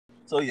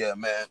So yeah,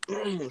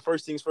 man.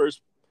 First things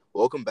first.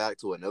 Welcome back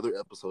to another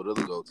episode of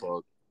the Go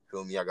Talk.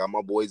 Feel me? I got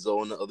my boy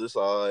Zoe on the other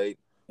side.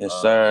 Yes,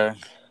 sir.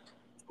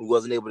 Who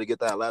wasn't able to get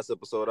that last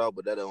episode out,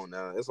 but that don't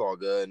now. It's all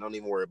good. Don't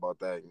even worry about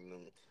that.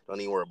 Don't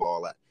even worry about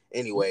all that.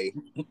 Anyway,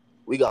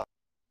 we got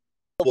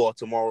football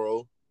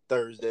tomorrow,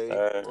 Thursday.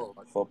 Oh,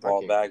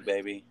 Football back,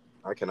 baby.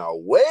 I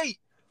cannot wait.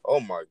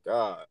 Oh my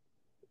god.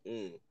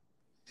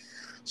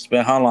 It's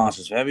been how long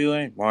since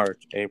February,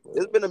 March, April?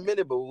 It's been a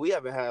minute, but we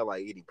haven't had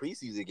like any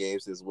preseason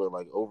games since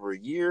over a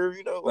year.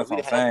 That's what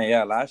I'm saying.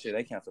 Yeah, last year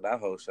they canceled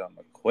that whole shit on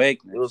the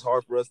quickness. It was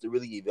hard for us to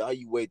really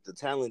evaluate the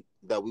talent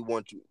that we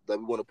want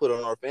to put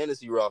on our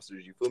fantasy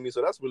rosters. You feel me?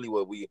 So that's really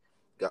what we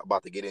got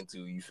about to get into.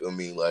 You feel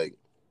me? Like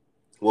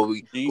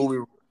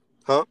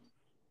huh?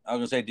 I was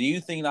gonna say, do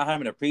you think not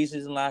having a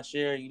preseason last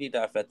year, you think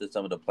that affected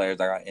some of the players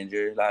that got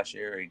injured last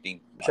year, or you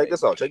think? Check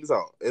this out.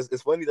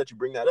 It's funny that you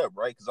bring that up,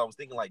 right? Because I was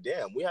thinking like,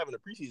 damn, we're having a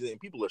preseason and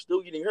people are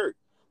still getting hurt.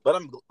 But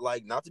I'm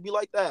like, not to be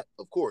like that.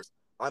 Of course,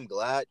 I'm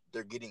glad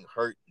they're getting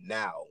hurt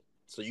now,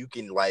 so you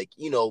can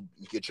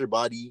get your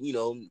body,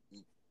 you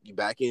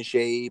back in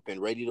shape and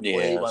ready to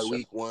play by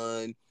week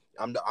 1.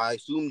 I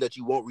assume that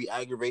you won't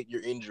re-aggravate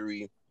your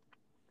injury.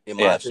 In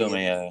my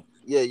opinion,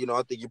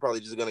 I think you're probably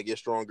just gonna get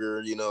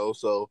stronger.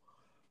 So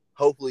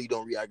hopefully you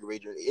don't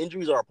re-aggravate your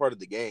injuries. Are a part of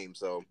the game,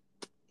 so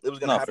it was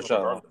gonna happen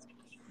regardless.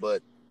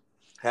 But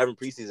having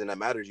preseason that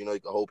matters. You can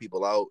hold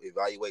people out,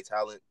 evaluate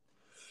talent.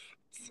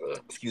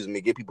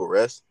 Get people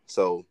rest.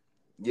 So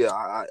yeah,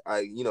 I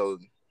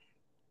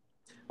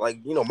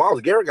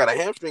Myles Garrett got a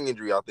hamstring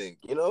injury. I think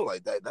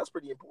like that's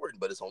pretty important.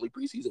 But it's only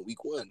preseason,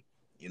 week 1.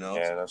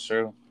 Yeah, that's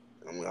true.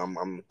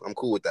 I'm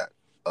cool with that.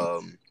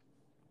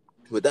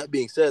 With that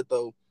being said,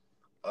 though,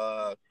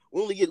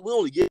 we only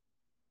get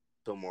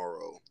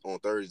tomorrow on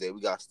Thursday.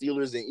 We got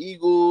Steelers and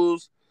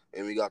Eagles,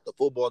 and we got the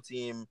football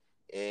team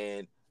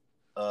and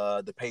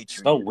the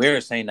Patriots. So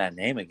weird saying that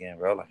name again,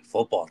 bro. Like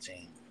football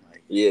team.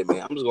 Yeah,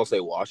 man. I'm just gonna say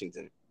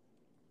Washington.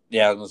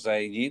 Yeah, I was gonna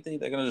say. Do you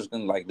think they're gonna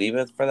leave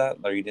it for that,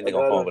 or you think they're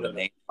gonna come up with a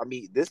name? I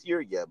mean, this year,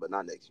 yeah, but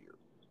not next year.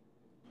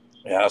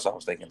 Yeah, that's what I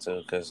was thinking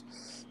too. Because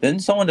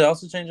didn't someone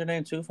else change their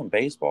name too from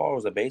baseball?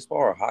 Was it baseball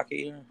or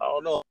hockey? I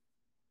don't know.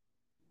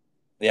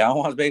 Yeah, I don't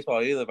watch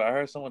baseball either, but I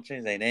heard someone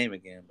change their name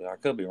again. But I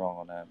could be wrong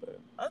on that. But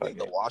I think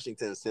the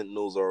Washington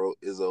Sentinels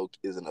is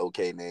an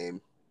okay name,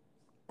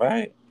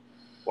 right?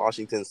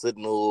 Washington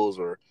Sentinels,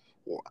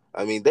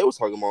 they was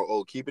talking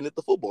about keeping it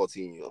the football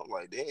team. I'm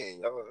like,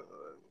 dang,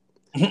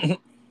 the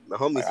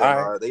homie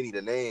said they need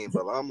a name,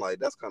 but I'm like,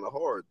 that's kind of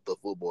hard. The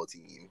football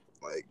team,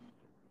 like.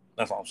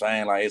 That's what I'm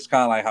saying. Like, it's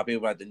kind of like how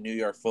people like the New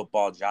York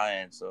Football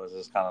Giants. So it's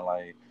just kind of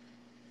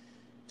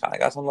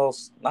got some little,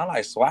 not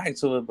like swag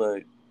to it,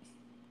 but.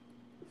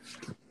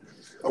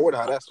 I wonder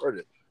how that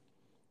started.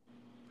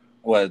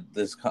 What,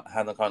 this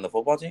had them call the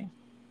football team?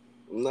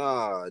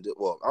 Nah,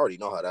 well, I already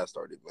know how that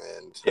started,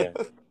 man. Yeah.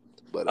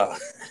 But, no,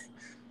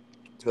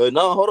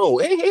 hold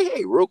on.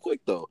 Hey, real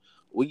quick, though.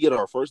 We get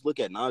our first look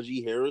at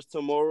Najee Harris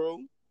tomorrow.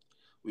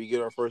 We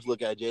get our first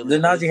look at Jalen.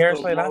 Did Najee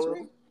Harris play last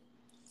week?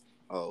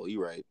 Oh,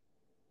 you're right.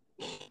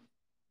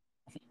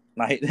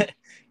 Nah,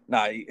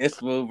 it's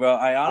smooth, bro.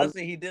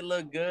 Honestly, he did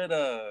look good.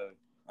 I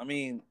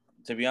mean,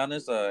 to be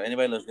honest,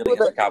 anybody looks good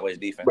against the Cowboys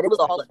defense. But it was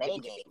a Hall of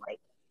Fame game, right?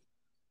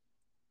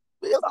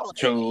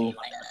 True.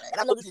 And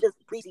I know this is just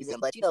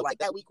preseason, but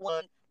that week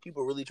 1,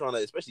 people really trying to,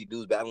 especially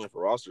dudes battling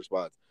for roster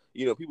spots.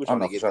 People trying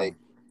to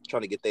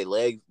get their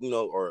legs,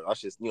 or I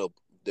should,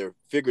 they're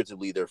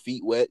figuratively their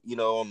feet wet,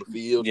 on the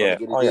field. Yeah.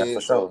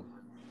 For sure.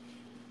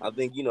 I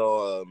think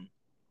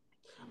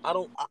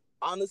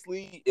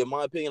honestly, in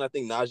my opinion, I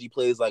think Najee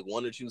plays like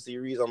 1 or 2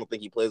 series. I don't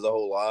think he plays a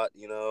whole lot.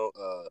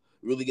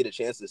 Really get a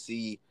chance to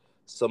see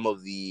some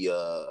of the.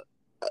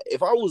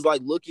 If I was hey,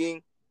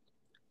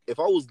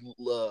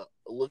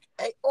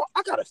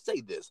 I gotta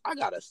say this.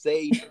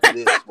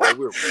 while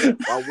we're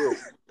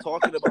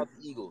talking about the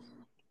Eagles.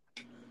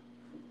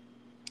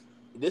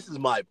 This is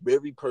my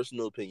very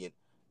personal opinion.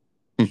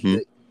 Mm-hmm.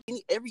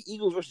 Every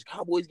Eagles versus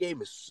Cowboys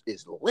game is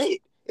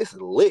lit. It's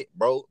lit,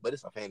 bro. But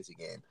it's a fantasy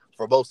game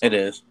for both sides. It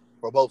is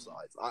for both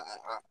sides. I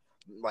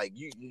like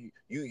you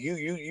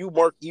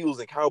mark Eagles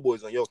and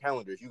Cowboys on your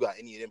calendar if you got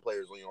any of them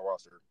players on your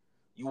roster.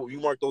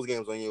 You mark those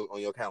games on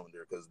your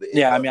calendar because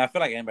I mean, I feel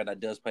like anybody that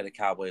does play the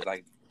Cowboys,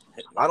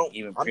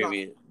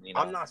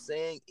 I'm not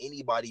saying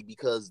anybody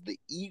because the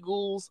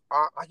Eagles,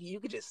 you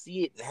could just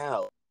see it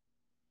now.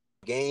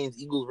 Games,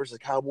 Eagles versus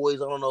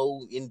Cowboys. I don't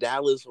know, in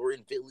Dallas or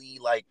in Philly,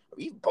 like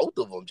both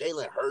of them.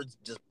 Jalen Hurts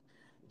just.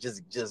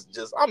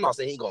 I'm not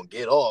saying he's gonna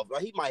get off.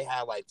 Like, he might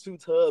have like 2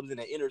 tubs and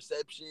an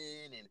interception,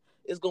 and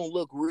it's gonna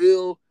look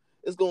real.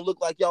 It's gonna look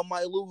like y'all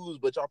might lose,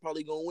 but y'all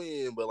probably gonna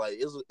win. But like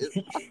it's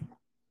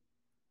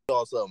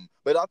y'all something.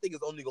 But I think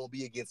it's only gonna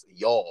be against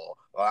y'all.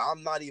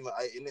 I'm not even.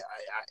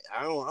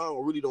 I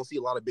don't see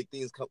a lot of big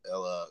things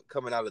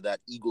coming out of that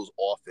Eagles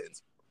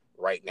offense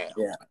right now.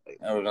 Yeah,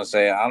 I was gonna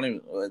say I don't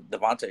even.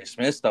 Devontae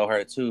Smith still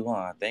hurt too, huh?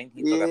 I think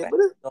he still got that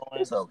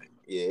going. It's okay.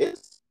 Yeah,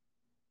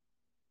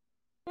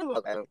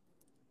 okay.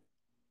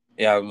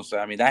 Yeah, I was gonna say.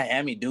 I mean, that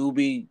hammy do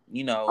be,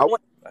 I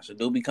That should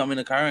do becoming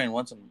occurring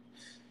once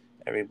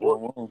every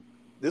blue moon.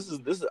 This is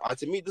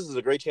to me. This is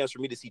a great chance for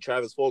me to see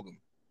Travis Fulgham.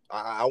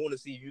 I want to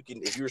see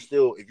if you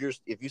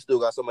still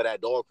got some of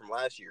that dog from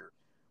last year.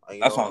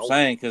 That's what I'm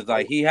saying, because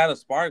like he had a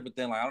spark, but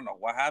then like I don't know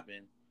what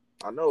happened.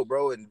 I know,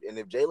 bro, and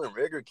if Jalen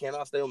Reagor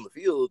cannot stay on the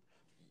field,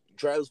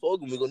 Travis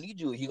Fulgham, we're gonna need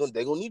you.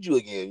 They're gonna need you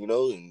again, you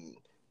know. And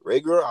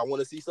Reagor, I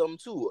want to see something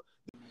too.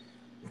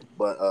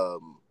 But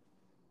I'm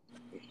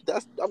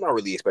not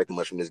really expecting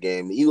much from this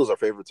game. The Eagles are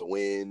favored to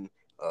win.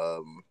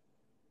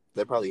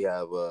 They probably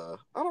have. I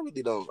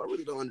really don't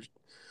understand.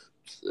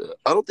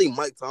 I don't think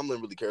Mike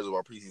Tomlin really cares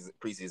about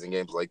preseason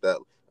games like that.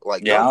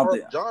 Like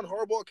John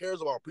Harbaugh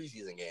cares about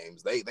preseason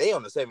games. They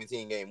on the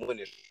 17-game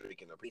winning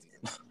streak in the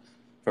preseason.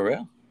 For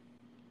real?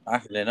 I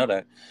didn't know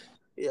that.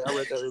 Yeah, I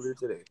read that earlier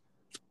today.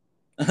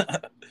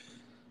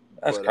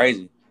 That's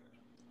crazy.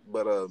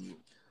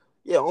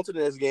 Yeah, on to the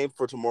next game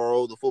for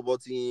tomorrow. The football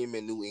team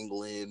in New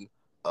England.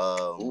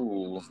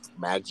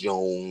 Mac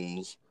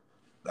Jones.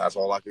 That's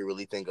all I can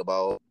really think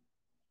about.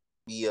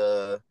 We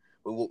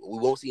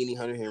won't see any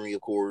Hunter Henry,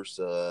 of course.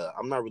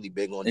 I'm not really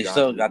big on. He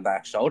still got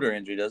that shoulder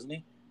injury, doesn't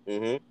he?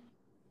 Mm-hmm.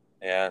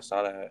 Yeah, I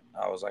saw that.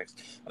 I was like,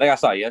 I think I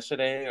saw it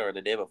yesterday or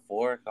the day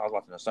before. I was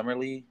watching the summer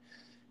league,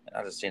 and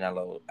I just seen that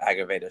little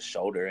aggravated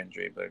shoulder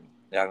injury. But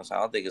yeah, I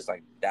don't think it's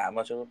like that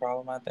much of a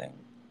problem. I think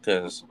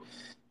because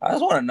I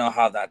just want to know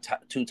how that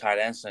two tight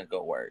ends can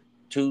go work.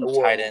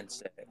 Tight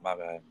ends. My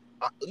bad.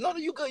 No,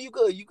 you good.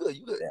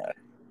 Yeah.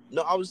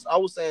 No, I was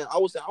saying I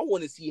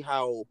want to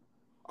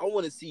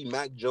see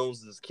Mac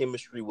Jones's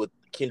chemistry with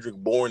Kendrick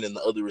Bourne and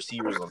the other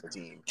receivers on the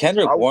team.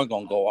 Kendrick Bourne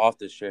gonna go off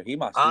this year. He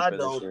might. I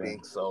don't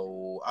think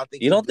so.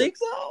 You don't think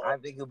so? I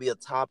think he'll be a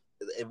top.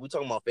 If we're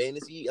talking about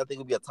fantasy, I think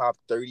he'll be a top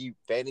 30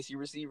 fantasy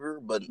receiver.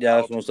 But yeah,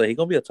 that's what I'm saying. He's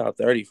gonna be a top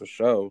 30 for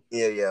sure.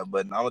 Yeah,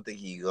 but I don't think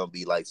he's gonna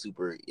be like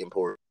super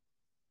important.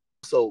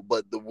 So,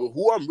 but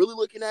who I'm really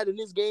looking at in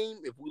this game,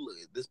 if we look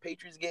at this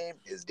Patriots game,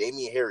 is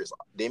Damian Harris.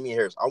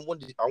 I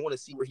want to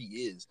see where he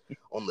is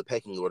on the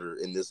pecking order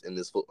in this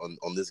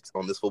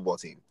football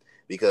team,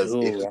 because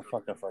I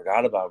fucking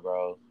forgot about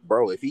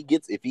bro. If he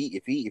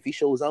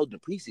shows out in the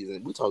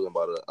preseason, we're talking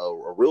about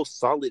a real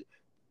solid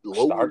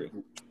lower.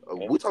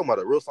 We're talking about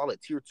a real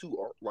solid tier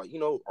 2, like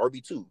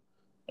RB2.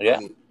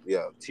 Yeah,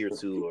 tier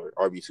 2 or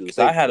RB2.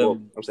 I had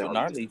him in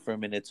our league for a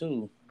minute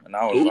too, and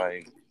I was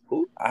like.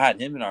 Who? I had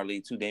him in our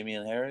league too,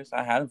 Damian Harris.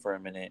 I had him for a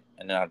minute,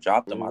 and then I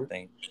dropped him. I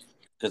think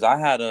because I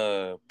had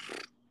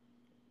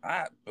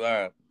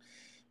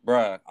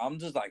bruh. I'm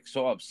just like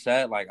so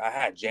upset. Like I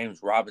had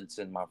James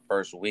Robinson my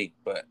first week,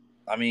 but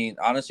I mean,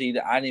 honestly,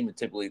 I didn't even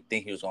typically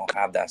think he was gonna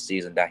have that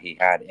season that he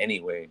had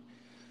anyway.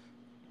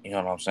 You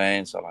know what I'm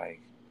saying? So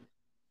like,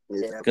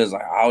 because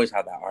like I always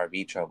had that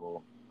RB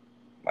trouble.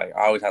 Like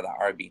I always had that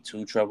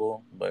RB2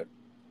 trouble, but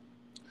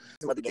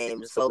some other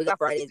games. So we got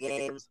Friday's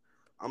games.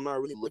 I'm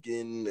not really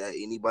looking at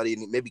anybody.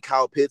 Maybe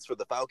Kyle Pitts for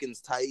the Falcons,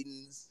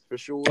 Titans for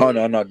sure. Oh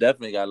no,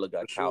 definitely gotta look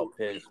at Kyle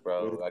Pitts,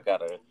 bro. I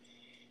gotta,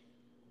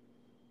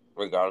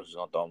 regardless, he's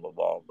gonna throw him the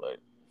ball, but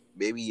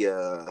maybe.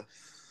 How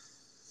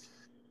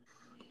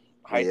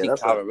do you think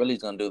Calvin really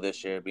is gonna do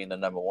this year, being the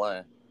number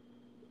one?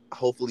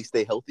 Hopefully,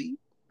 stay healthy.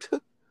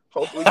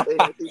 Hopefully, stay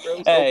healthy,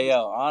 bro. Hey,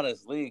 yo,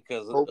 honestly,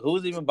 because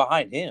who's even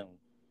behind him?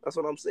 That's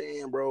what I'm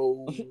saying,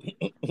 bro.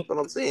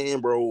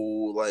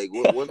 Like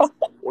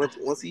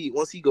once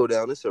he go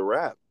down, it's a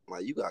wrap.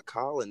 Like you got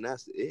Kyle, and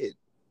that's it.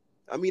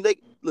 I mean, they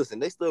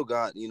still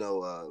got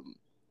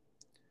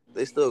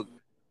they still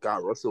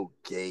got Russell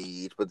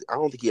Gage, but I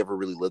don't think he ever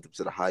really lived up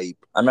to the hype.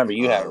 I remember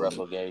you had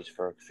Russell Gage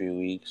for a few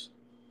weeks.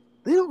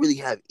 They don't really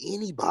have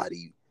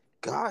anybody.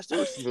 Gosh, their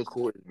receiving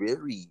core is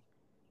very.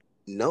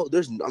 No,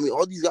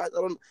 all these guys.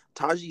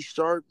 Tajay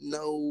Sharp.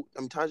 No,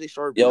 Tajay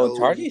Sharp. Yo,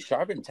 Tajay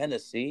Sharp in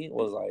Tennessee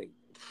was like,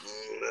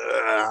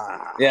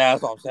 yeah,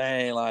 that's what I'm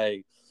saying.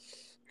 Like,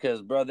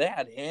 because bro, they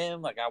had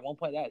him. Like at one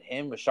point, they had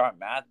him, Rashard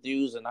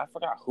Matthews, and I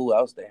forgot who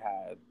else they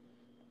had.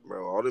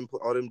 Bro, all them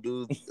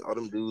dudes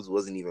aren't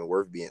even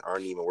worth being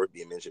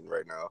mentioned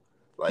right now.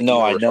 Like, no,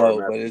 I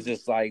know, but it's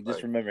just like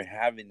just remember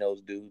having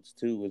those dudes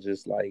too was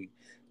just like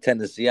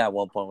Tennessee at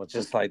one point was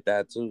just like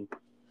that too.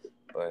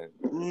 But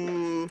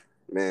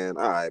man,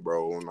 all right,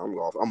 bro.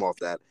 I'm off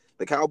that.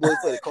 The Cowboys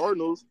play the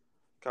Cardinals.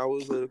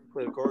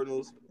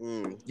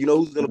 You know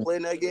who's gonna play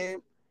in that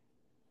game?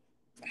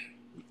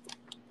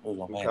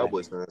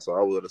 Cowboys fan, so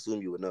I would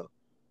assume you would know.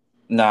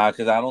 Nah,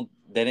 because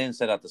they didn't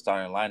set out the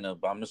starting lineup,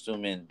 but I'm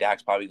assuming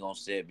Dak's probably gonna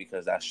sit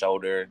because that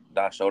shoulder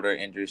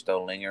injury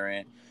still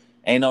lingering.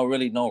 Ain't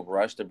no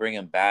rush to bring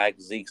him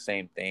back. Zeke,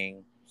 same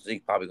thing.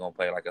 Zeke probably gonna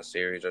play like a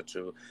series or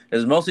two.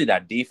 It's mostly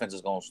that defense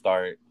is gonna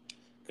start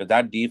because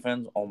that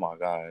defense, oh my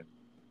god.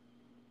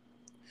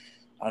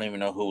 I don't even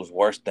know who was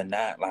worse than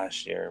that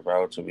last year,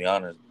 bro, to be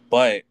honest.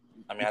 But,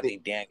 I mean, I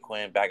think Dan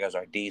Quinn back as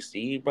our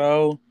DC,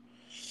 bro.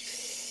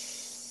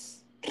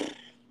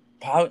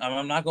 Probably,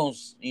 I'm not going to,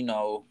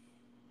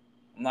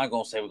 I'm not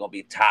going to say we're going to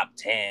be top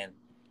 10.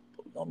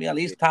 We're going to be at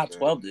least top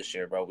 12 this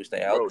year, bro. We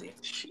stay healthy. Bro,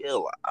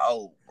 chill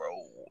out,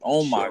 bro.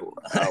 Oh, my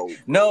God.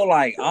 No,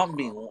 like, I'm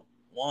being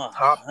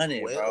top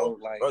 100, 12, bro.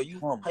 Like, bro. You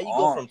come how you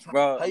go on, from top,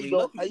 bro. how I you mean, go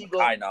look how at you go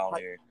Makai now how,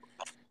 here.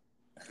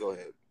 go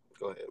ahead,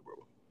 bro.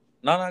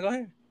 No, go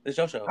ahead. It's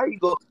your show. How you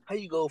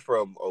go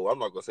from I'm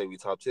not gonna say we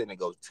top 10 and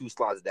go 2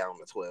 slots down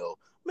to 12.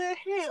 Man,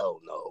 hell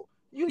no.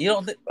 You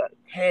don't think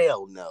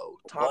Hell no.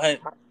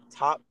 what?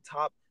 Top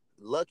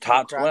lucky to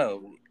Top crack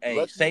 12. Hey,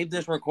 lucky save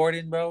this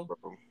recording, bro.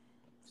 bro.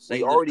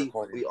 Save this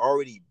recording. We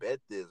already bet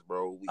this,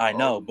 bro. I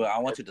know, but I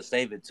want you to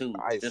save it too,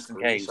 I just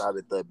in case.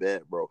 screenshotted the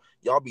bet, bro.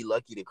 Y'all be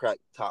lucky to crack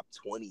top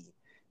 20.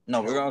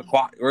 No, we're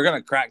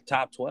gonna crack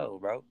top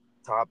 12, bro.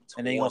 Top 20.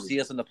 And then you're gonna see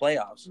us in the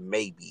playoffs.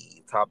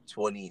 Maybe. Top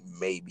 20,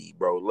 maybe,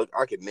 bro. Look,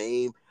 I can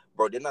name,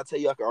 bro. Didn't I tell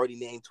you I can already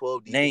name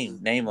 12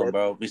 defenses? Name them,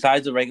 bro.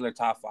 Besides the regular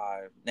top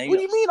 5. What do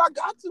you mean? I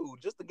got to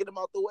just to get them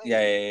out the way.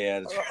 Yeah.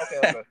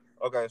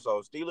 Okay.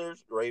 So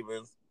Steelers,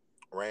 Ravens,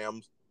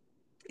 Rams.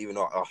 Even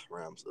though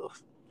Rams.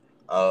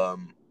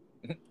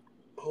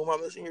 Who am I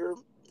missing here?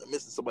 I'm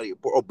missing somebody.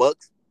 Oh,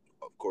 Bucks,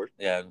 of course.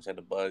 Yeah, I'm gonna say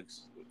the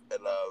Bugs.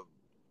 And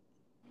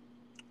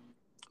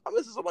I'm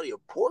missing somebody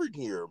important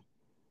here.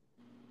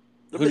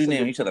 Who do you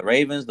name? You said the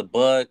Ravens, the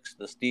Bucks,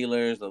 the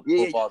Steelers, the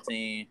football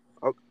team.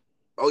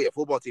 Oh yeah,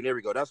 football team. There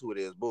we go. That's who it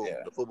is. Boom.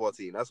 Yeah. The football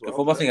team. That's what the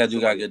football team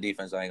got good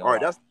defense. I ain't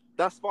gonna lie.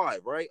 That's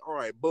 5, right? All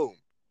right, boom.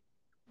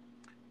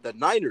 The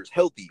Niners,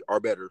 healthy, are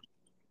better.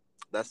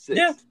 That's 6.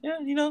 Yeah.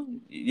 You know,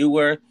 you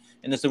were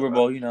in the Super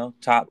Bowl. You know,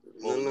 top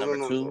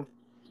number 2.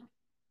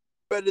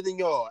 Better than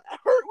y'all. I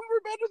heard we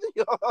were better than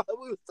y'all.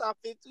 We was top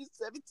 15,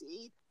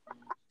 17.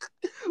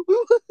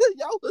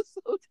 Y'all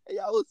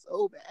was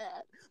so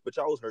bad, but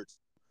y'all was hurt.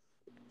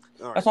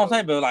 Right, that's what I'm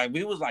saying, but like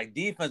we was like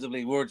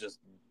defensively, we were just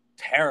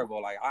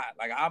terrible. Like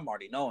I'm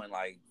already knowing,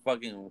 like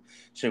fucking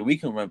shit, we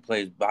can run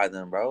plays by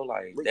them, bro.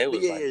 Like they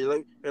was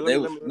I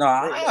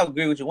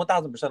agree with you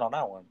 1,000% on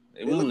that one.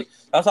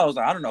 That's why I was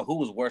like, I don't know who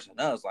was worse than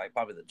us. Like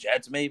probably the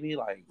Jets, maybe.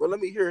 Like, well, let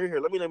me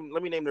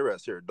name the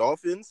rest here.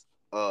 Dolphins,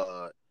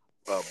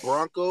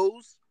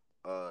 Broncos,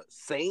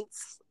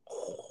 Saints.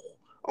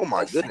 Oh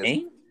my goodness.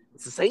 Saints?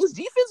 The Saints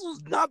defense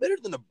was not better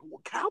than the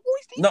Cowboys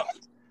defense? No.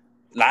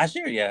 Last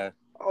year, yeah.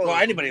 Oh, well,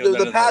 anybody was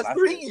the past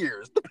 3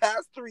 years. The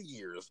past 3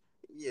 years.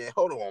 Yeah,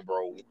 hold on,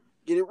 bro.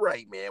 Get it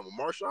right, man. With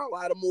Marshawn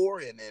Lattimore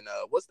and then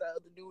what's that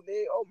other dude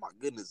name? Oh my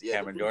goodness, yeah.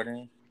 Cameron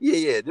Jordan.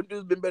 Yeah. Them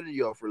dudes been better than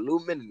y'all for a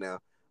little minute now.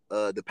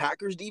 The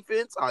Packers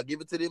defense, I'll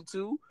give it to them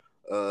too.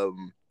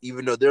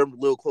 Even though they're a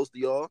little close to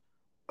y'all.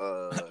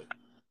 I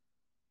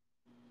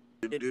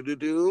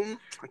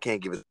can't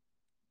give it to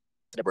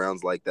the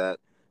Browns like that.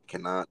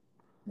 Cannot.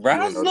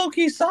 Browns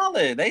low-key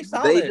solid. They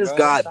solid. They just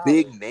got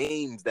big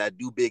names that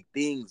do big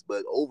things,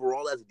 but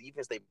overall as a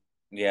defense, they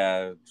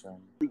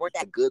weren't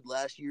that good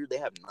last year. They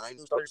have 9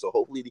 new starters, so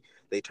hopefully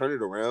they turn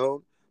it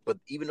around. But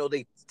even though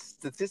they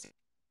statistically,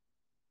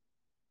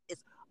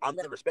 I'm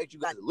gonna respect you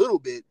guys a little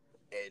bit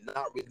and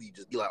not really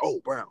just be like,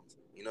 oh, Browns,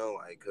 you know,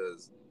 like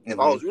because if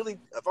I was really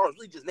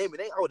just naming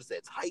names, I would have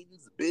said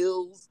Titans,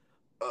 Bills,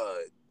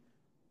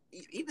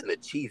 even the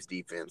Chiefs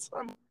defense.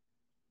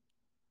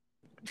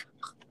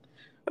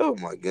 Oh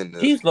my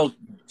goodness! Chiefs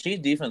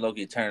defense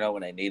low-key turned out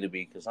when they need to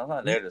be because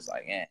sometimes they're just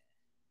like,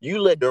 You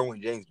let Derwin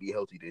James be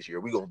healthy this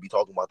year, we're gonna be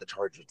talking about the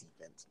Chargers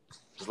defense.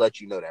 Just let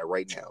you know that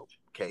right now.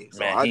 Okay, so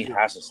man, he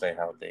has to stay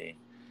healthy.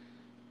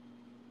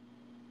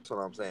 That's what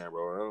I'm saying,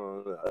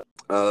 bro.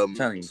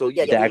 So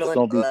yeah, Dak's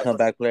gonna be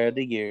comeback player of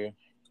the year.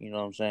 You know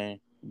what I'm saying?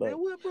 But man,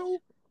 what, bro?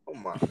 Oh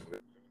my,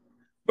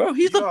 bro,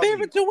 he's the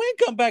favorite to win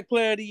comeback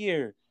player of the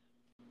year.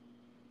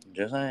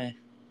 Just saying.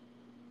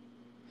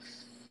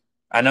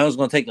 I know it's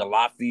gonna take a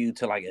lot for you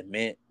to like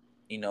admit,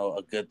 you know,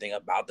 a good thing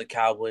about the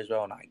Cowboys,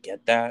 bro, and I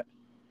get that.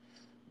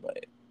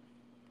 But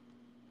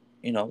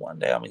you know, one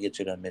day I'm gonna get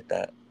you to admit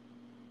that.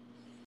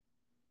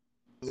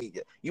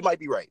 You might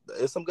be right.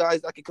 There's some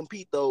guys that can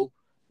compete though.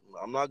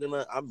 I'm not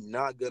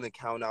gonna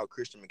count out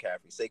Christian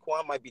McCaffrey.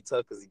 Saquon might be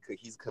tough because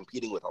he's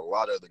competing with a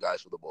lot of other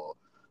guys for the ball.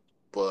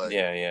 But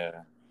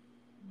yeah.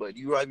 But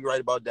you might be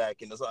right about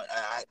Dak, and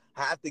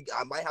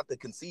I might have to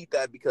concede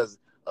that because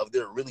of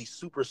their really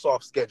super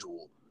soft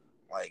schedule.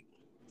 Like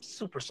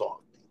super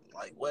soft,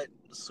 like what?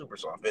 Super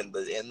soft, and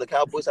the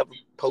Cowboys have a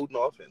potent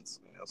offense,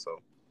 you know.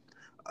 So,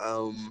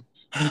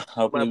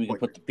 hopefully we can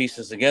put the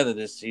pieces together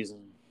this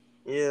season.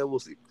 Yeah, we'll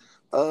see.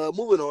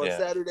 Moving on.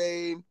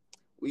 Saturday,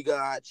 we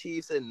got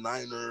Chiefs and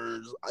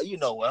Niners. You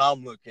know what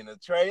I'm looking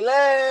at? Trey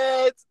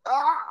Lance.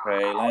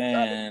 Trey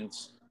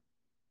Lance,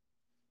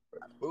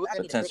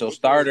 potential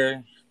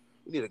starter.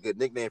 We need a good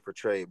nickname for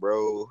Trey,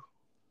 bro.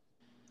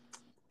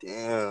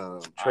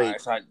 Damn, Trey. All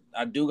right, so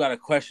I do got a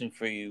question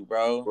for you,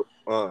 bro.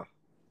 All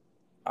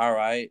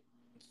right.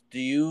 Do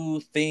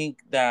you think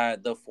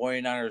that the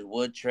 49ers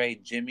would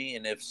trade Jimmy?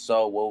 And if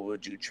so, what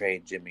would you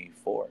trade Jimmy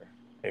for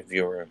if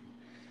you were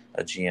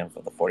a GM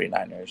for the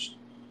 49ers?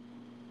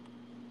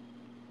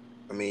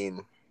 I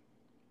mean,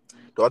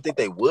 do I think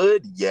they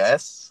would?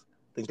 Yes.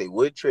 I think they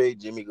would trade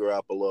Jimmy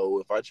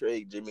Garoppolo. If I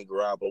trade Jimmy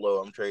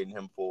Garoppolo, I'm trading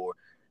him for.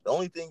 The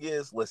only thing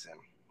is, listen,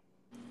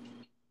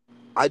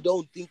 I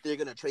don't think they're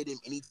going to trade him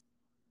any.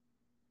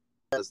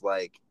 As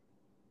like,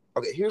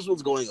 okay, here's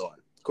what's going on.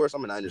 Of course,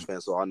 I'm a Niners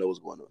fan, so I know what's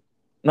going on.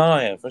 No,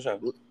 yeah, for sure.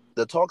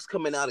 The talks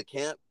coming out of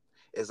camp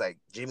is like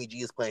Jimmy G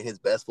is playing his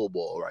best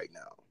football right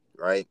now,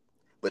 right?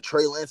 But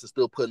Trey Lance is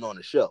still putting on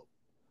a show.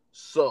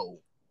 So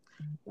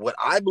what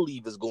I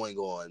believe is going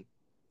on,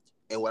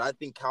 and what I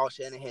think Kyle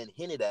Shanahan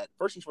hinted at,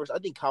 first things first, I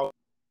think Kyle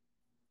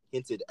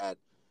hinted at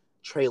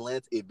Trey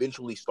Lance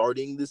eventually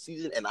starting this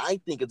season, and I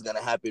think it's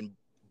gonna happen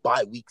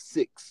by week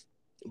 6.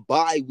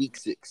 By week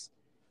 6.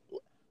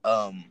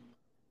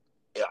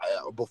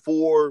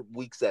 Before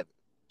week 7.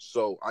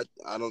 So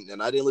I don't,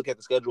 and I didn't look at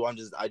the schedule.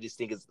 I just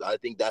think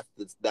that's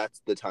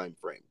the time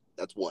frame.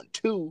 That's one.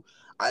 Two,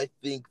 I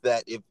think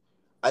that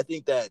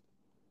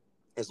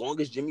as long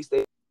as Jimmy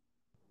stays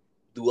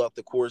throughout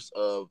the course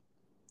of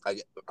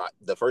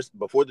the first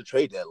before the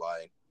trade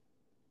deadline,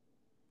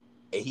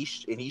 and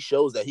he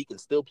shows that he can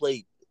still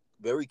play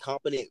very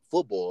competent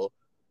football,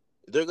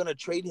 they're gonna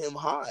trade him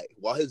high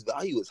while his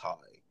value is high.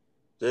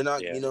 They're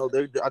not,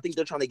 I think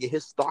they're trying to get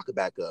his stock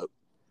back up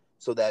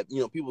so that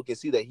people can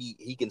see that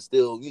he can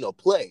still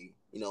play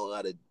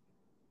at a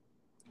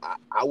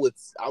I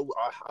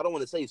don't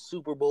want to say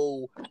Super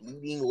Bowl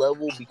leading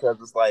level because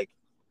it's like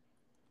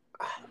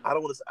I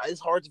don't want to.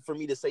 It's hard for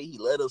me to say he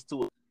led us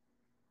to.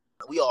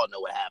 We all know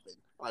what happened.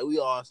 Like we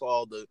all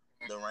saw the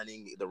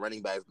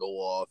running backs go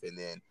off, and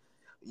then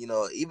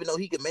even though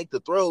he could make the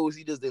throws,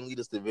 he just didn't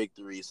lead us to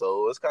victory.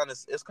 So it's kind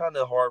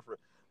of hard for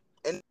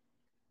and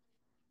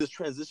this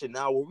transition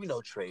now where we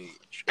know Trey's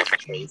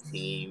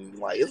team.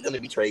 Like it's gonna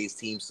be Trey's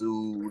team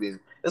soon, and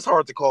it's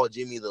hard to call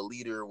Jimmy the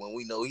leader when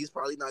we know he's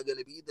probably not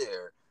gonna be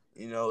there.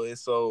 And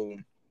so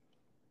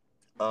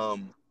well,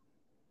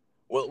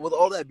 with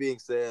all that being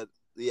said,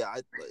 yeah,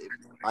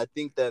 I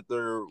think that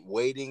they're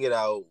waiting it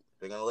out.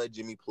 They're gonna let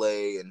Jimmy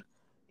play, and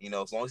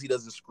as long as he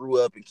doesn't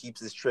screw up and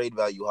keeps his trade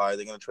value high,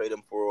 they're gonna trade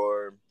him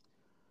for.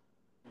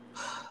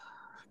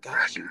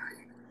 Gosh,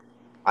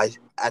 I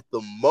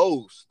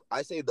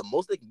say the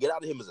most they can get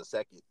out of him is a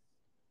second.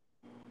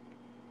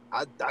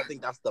 I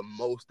think that's the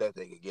most that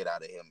they could get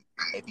out of him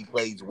if he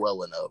plays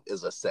well enough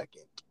is a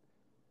second.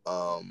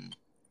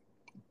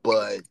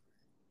 But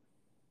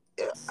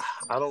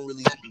I don't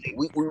really.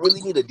 We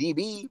really need a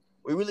DB.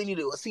 We really need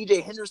a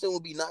CJ Henderson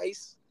would be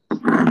nice. But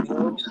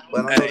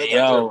I know they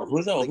got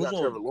who's your Trevor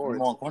number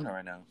Lawrence. one corner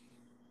right now?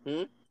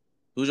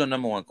 Who's your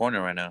number one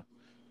corner right now?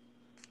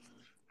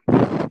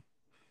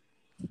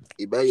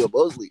 Emmanuel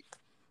Mosley.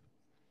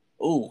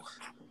 Ooh.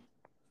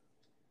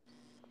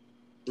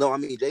 No, I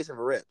mean Jason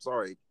Verrett.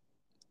 Sorry,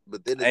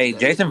 but then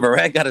Jason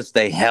Verrett got to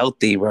stay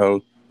healthy,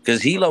 bro,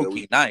 because he low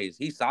key nice.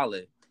 He's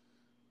solid.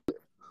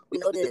 We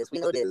know this,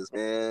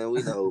 man.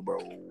 We know, bro.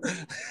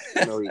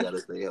 We know he got to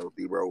stay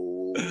healthy,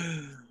 bro.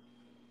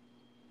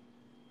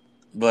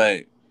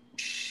 But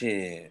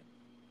shit,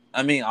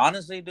 I mean,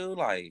 honestly, dude,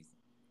 like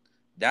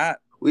that.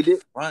 We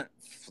did front,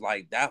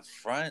 like that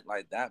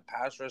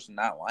pass rush and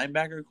that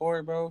linebacker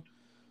core, bro.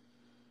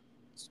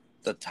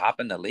 The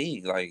top in the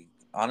league. Like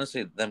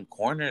honestly, them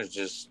corners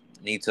just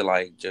need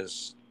to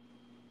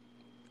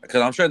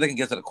because I'm sure they can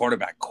get to the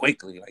quarterback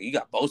quickly. Like you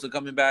got Bosa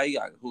coming back. You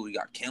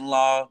got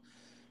Kinlaw.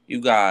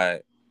 You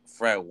got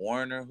Fred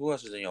Warner. Who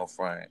else is in your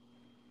front?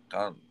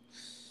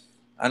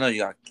 I know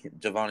you got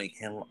Giovanni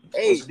Kinlaw.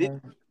 Hey,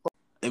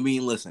 I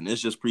mean, listen,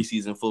 it's just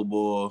preseason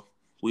football.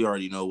 We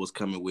already know what's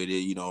coming with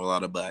it. A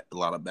lot of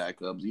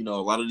backups. A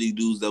lot of these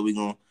dudes that we're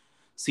gonna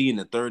see in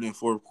the third and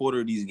fourth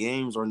quarter of these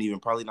games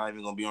aren't probably not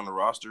even gonna be on the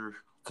roster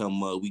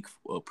come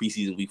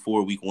preseason week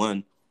 4, week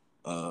 1.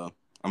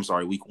 I'm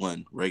sorry, week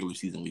 1, regular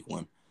season week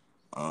 1.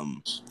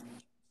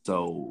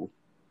 So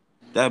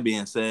that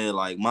being said,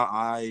 like my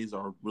eyes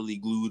are really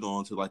glued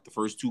on to like the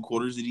first 2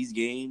 quarters of these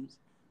games.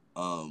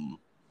 I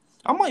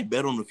might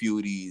bet on a few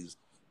of these.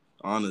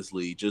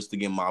 Honestly, just to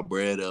get my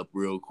bread up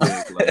real quick,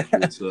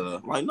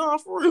 nah,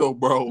 for real,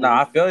 bro.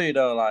 Nah, I feel you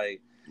though.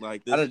 Like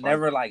this, I just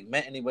never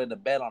met anybody to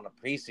bet on a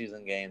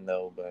preseason game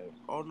though. But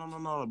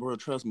no, bro,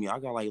 trust me, I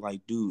got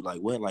dude,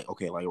 what,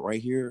 okay,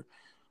 right here,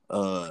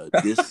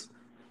 this,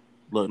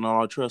 look,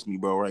 no, trust me,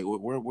 bro, right,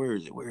 where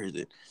is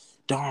it?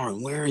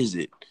 Darn, where is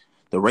it?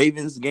 The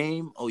Ravens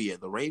game? Oh yeah,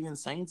 the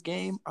Ravens Saints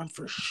game. I'm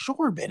for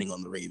sure betting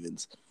on the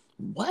Ravens.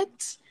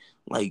 What?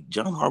 Like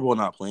John Harbaugh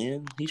not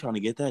playing? He's trying to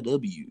get that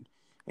W.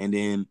 And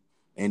then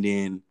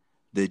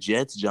the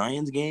Jets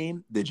Giants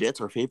game, the Jets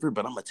are favored,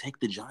 but I'm gonna take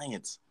the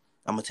Giants.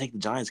 Because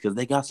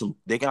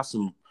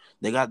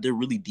they're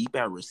really deep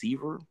at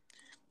receiver,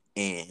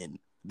 and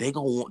they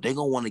gonna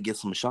want to get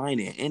some shine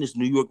in. And it's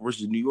New York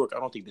versus New York. I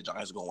don't think the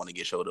Giants are gonna want to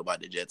get showed up by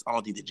the Jets. I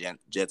don't think the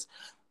Jets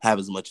have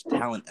as much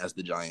talent as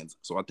the Giants.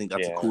 So I think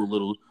that's a cool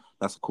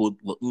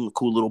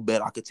little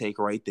bet I could take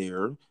right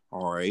there.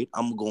 All right,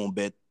 I'm gonna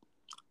bet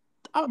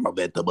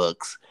the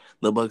Bucks.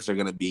 The Bucks are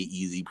gonna be an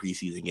easy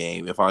preseason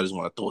game. If I just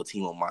want to throw a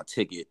team on my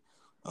ticket,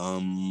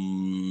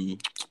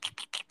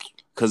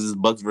 because it's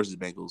Bucks versus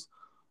Bengals,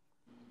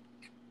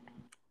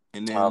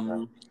 and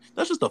then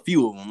that's just a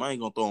few of them. I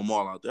ain't gonna throw them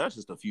all out there. That's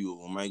just a few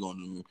of them. I ain't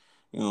gonna, you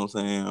know what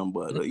I'm saying?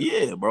 But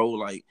yeah, bro.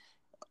 Like,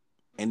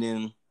 and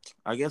then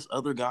I guess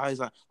other guys,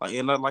 like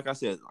I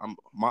said,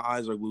 my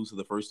eyes are glued to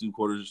the first 2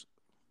 quarters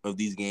of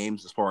these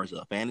games as far as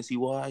fantasy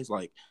wise.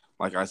 Like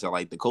like I said,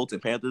 like the Colts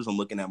and Panthers. I'm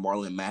looking at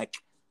Marlon Mack.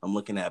 I'm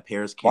looking at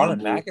Paris Marlon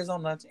Campbell. Mack is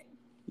on that team.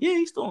 Yeah,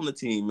 he's still on the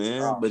team,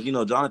 man. Oh. But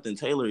Jonathan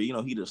Taylor, he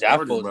just That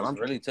started. fool But just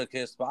really took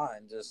his spot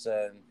and just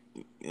said,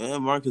 yeah,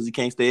 Mark, because he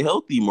can't stay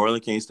healthy.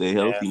 Marlon can't stay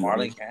healthy. Yeah,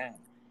 Marlon can.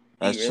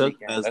 He As really Chuck,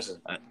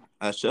 can.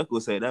 as Chuck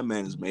would say, that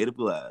man is made of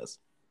glass.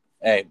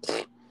 Hey,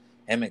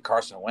 him and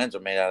Carson Wentz are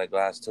made out of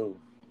glass too.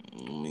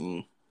 I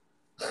mean,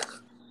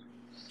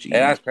 hey,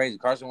 that's crazy.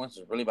 Carson Wentz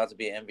was really about to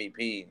be an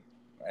MVP,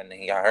 and then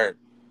he got hurt.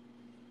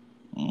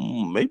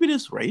 Maybe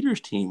this Raiders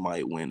team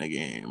might win a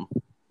game.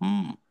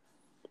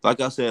 Like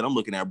I said, I'm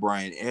looking at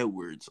Brian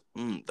Edwards.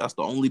 That's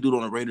the only dude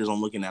on the Raiders I'm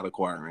looking at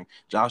acquiring.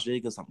 Josh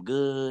Jacobs, I'm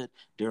good.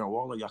 Darren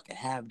Waller, y'all can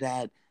have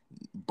that.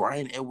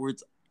 Brian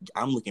Edwards,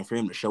 I'm looking for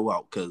him to show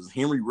out because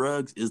Henry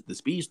Ruggs is the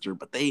speedster,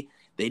 but they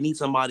need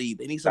somebody.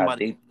 They need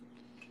somebody.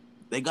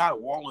 They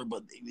got Waller,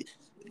 but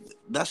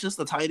that's just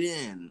a tight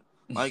end.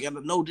 Like,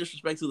 no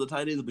disrespect to the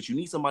tight ends, but you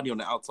need somebody on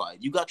the outside.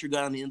 You got your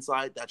guy on the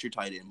inside. That's your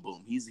tight end.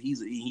 Boom.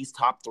 He's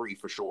top 3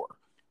 for sure.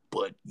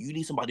 But you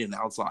need somebody on the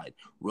outside.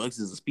 Ruggs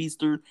is a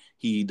speedster.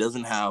 He's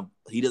not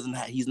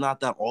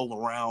that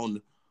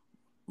all-around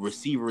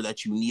receiver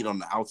that you need on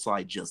the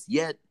outside just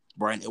yet.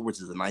 Brian Edwards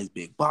is a nice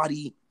big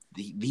body.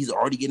 He's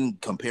already getting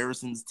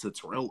comparisons to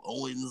Terrell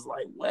Owens.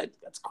 Like, what?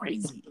 That's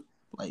crazy.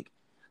 Like,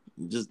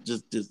 just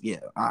yeah.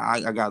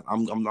 I'm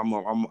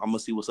gonna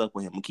see what's up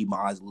with him. I'm gonna keep my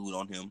eyes glued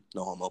on him.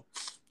 No homo.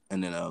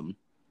 And then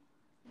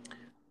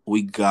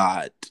we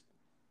got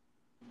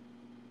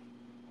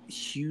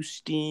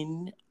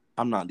Houston.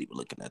 I'm not even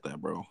looking at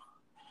that, bro.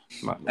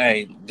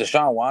 Hey,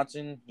 Deshaun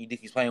Watson, you think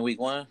he's playing week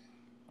 1?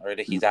 Or you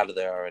think he's out of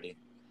there already?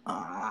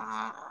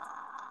 I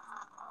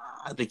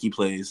think he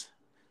plays.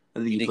 I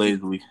think he plays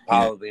week.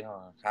 Probably,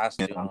 huh? Has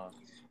to, huh?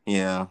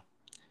 Yeah.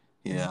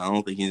 I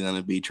don't think he's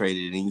gonna be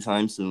traded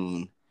anytime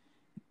soon.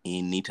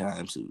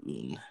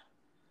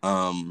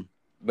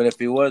 But if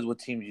he was, what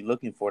team you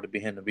looking for to be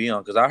him to be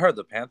on? Because I heard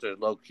the Panthers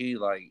low key,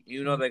 like,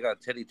 even though they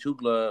got Teddy Two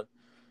Glove.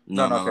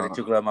 No, Teddy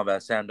Two Glove, my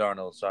bad. Sam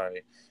Darnold,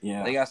 sorry.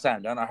 Yeah. They got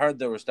Sam Darnold. I heard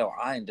they were still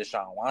eyeing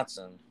Deshaun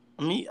Watson.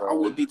 I mean, I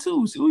would be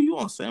too. See, who you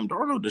on, Sam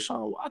Darnold,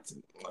 Deshaun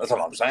Watson? That's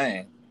what I'm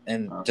saying.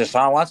 And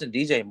Deshaun Watson,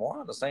 DJ Moore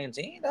on the same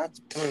team?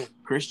 That's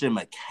Christian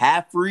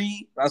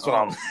McCaffrey. That's what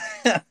I'm.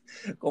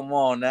 Come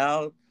on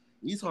now.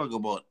 You talking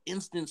about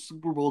instant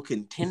Super Bowl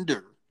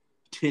contender?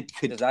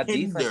 That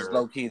defense is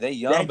low key. They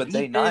young, but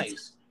they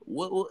nice.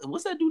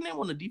 What's that dude name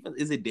on the defense?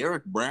 Is it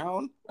Derek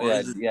Brown?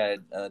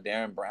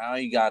 Darren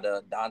Brown. You got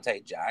Dante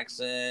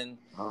Jackson.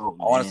 Oh,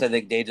 I want to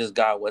say they just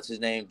got what's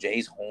his name,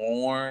 Jace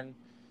Horn.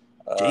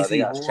 They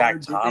got Horn,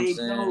 Shaq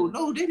Thompson.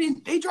 No, they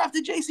didn't. They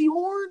drafted J.C.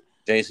 Horn.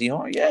 J.C.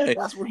 Horn, yeah,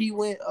 that's where he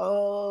went.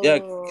 Yeah,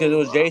 because it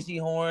was J.C.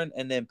 Horn,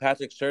 and then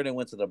Patrick Surtain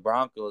went to the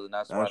Broncos, and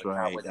that's why the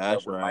Cowboys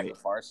ended with Michael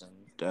Parsons.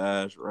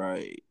 That's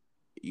right.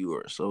 You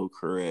are so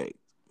correct.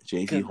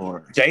 J.C.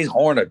 Horn. Jace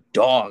Horn, a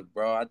dog,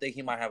 bro. I think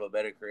he might have a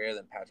better career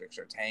than Patrick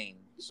Surtain.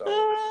 So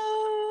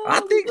I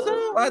think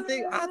so. I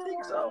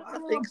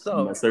think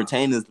so.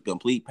 Surtain is the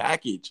complete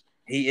package.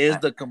 He is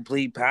the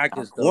complete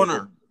package.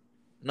 Corner.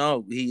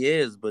 No, he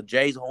is. But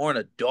Jace Horn,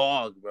 a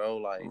dog, bro.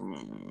 Like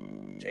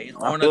Jace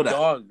Horn, a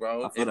dog,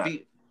 bro.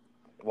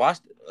 Watch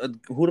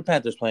who the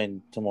Panthers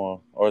playing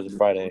tomorrow, or is it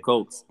Friday?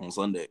 Colts on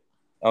Sunday.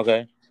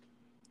 Okay,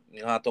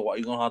 you're gonna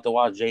have to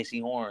watch J.C.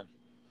 Horn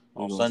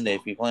on Sunday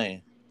if you're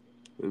playing.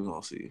 We're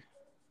gonna see.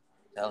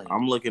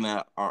 I'm looking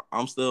at.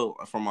 I'm still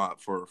from a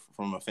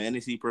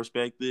fantasy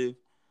perspective.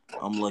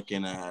 I'm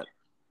looking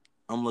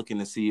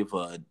to see if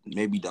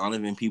maybe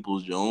Donovan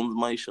Peoples-Jones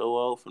might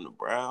show out from the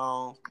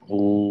Browns.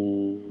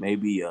 Ooh.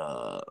 Maybe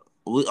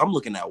I'm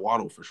looking at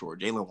Waddle for sure.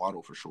 Jalen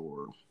Waddle for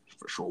sure.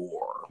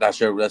 That's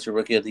your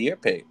rookie of the year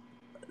pick.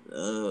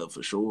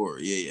 For sure.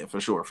 Yeah,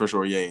 for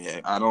sure. Yeah.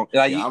 I don't.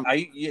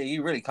 Like,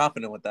 you really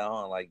confident with that,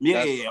 huh? Like,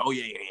 yeah. Oh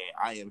yeah.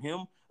 I am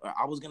him.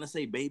 I was gonna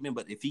say Bateman,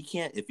 but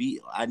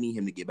I need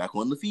him to get back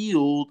on the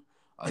field.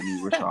 I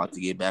need Rashad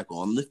to get back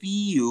on the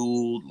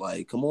field.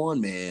 Like, come on,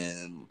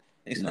 man.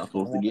 He's not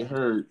supposed to get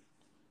hurt.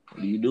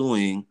 What are you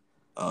doing?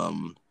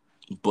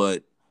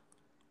 But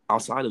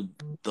outside of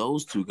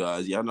those two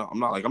guys, I'm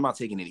not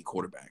taking any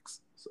quarterbacks.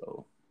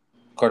 So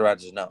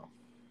quarterbacks just no.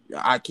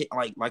 I can't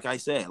like I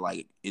said,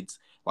 like it's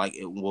like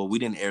we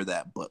didn't air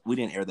that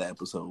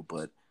episode,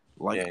 but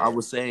I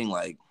was saying,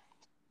 like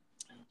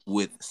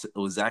with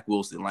Zach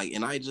Wilson, like,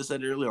 and I just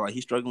said it earlier, like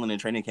he's struggling in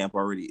training camp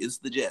already. It's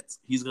the Jets.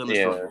 He's gonna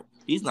struggle.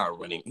 He's not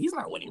winning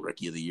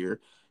rookie of the year.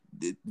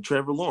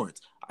 Trevor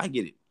Lawrence, I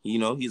get it.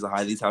 He's a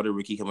highly touted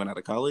rookie coming out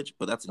of college,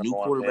 but that's a new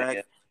quarterback.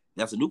 Yeah.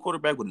 That's a new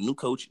quarterback with a new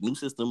coach, new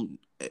system,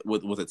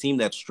 with a team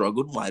that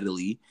struggled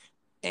mightily.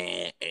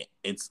 And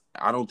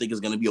I don't think it's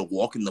going to be a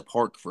walk in the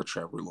park for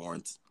Trevor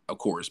Lawrence, of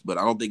course, but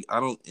I don't think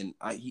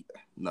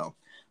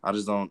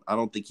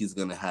he's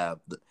going to have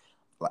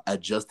a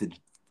Justin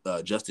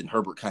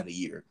Herbert kind of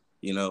year,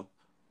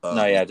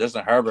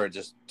 Justin Herbert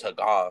just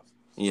took off.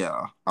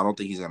 Yeah, I don't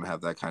think he's going to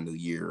have that kind of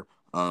year.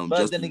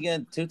 But then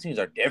again, two teams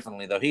are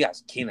differently though. He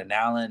has Keenan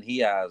Allen, he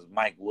has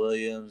Mike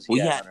Williams, he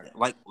had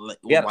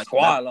a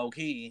squad low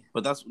key.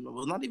 But that's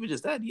not even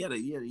just that. He had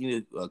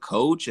a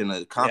coach and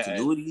a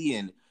continuity,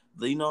 and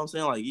you know what I'm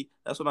saying. Like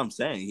that's what I'm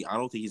saying. I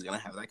don't think he's gonna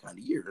have that kind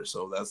of year.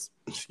 So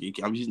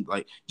I'm just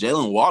like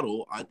Jalen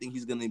Waddle. I think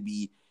he's gonna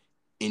be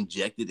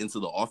injected into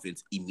the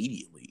offense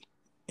immediately.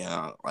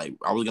 Yeah, like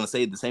I was gonna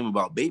say the same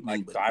about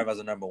Bateman. Like 5 as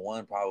a number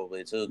 1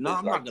 probably too. No,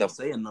 I'm not gonna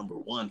say a number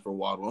 1 for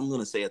Waddle. I'm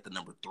gonna say at the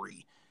number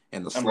 3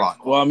 in the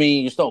slot. Well, I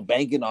mean, you're still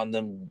banking on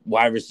them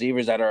wide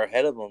receivers that are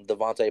ahead of him.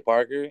 Devontae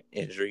Parker,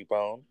 injury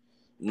prone.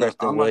 No,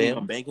 I'm not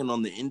even banking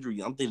on the injury.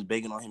 I'm just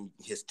banking on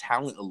his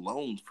talent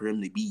alone for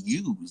him to be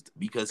used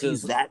because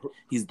he's that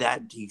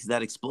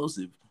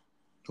explosive.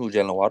 Who,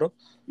 Jalen Waddle?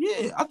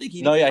 Yeah, I think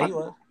he. No, yeah, he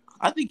was.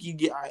 I think you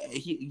get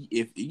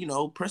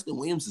if Preston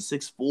Williams is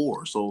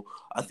 6'4", so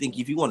I think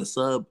if you want to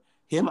sub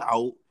him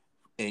out,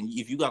 and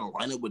if you got a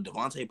lineup with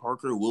Devontae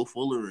Parker, Will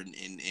Fuller, and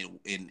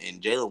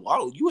Jalen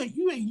Waddle, you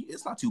ain't.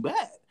 It's not too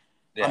bad.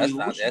 Yeah,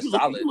 that's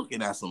solid. You're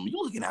looking at some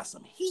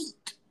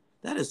heat.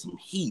 That is some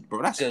heat,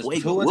 bro. That's way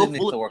good. Tua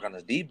needs to work on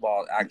his deep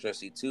ball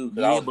accuracy too.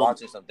 Because I was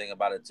watching something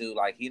about it too.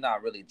 Like he's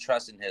not really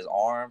trusting his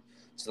arm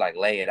to like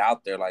lay it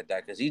out there like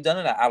that. Because he's done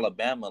it at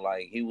Alabama.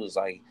 Like he was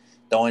like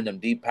throwing them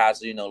deep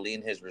passes,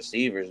 leading his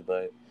receivers.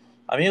 But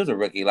I mean, he was a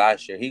rookie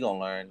last year. He gonna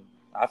learn.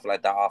 I feel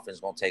like that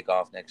offense gonna take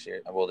off next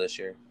year. Well, this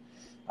year.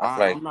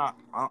 I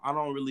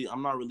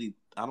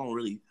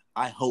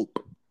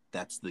hope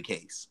that's the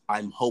case.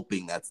 I'm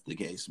hoping that's the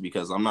case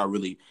because I'm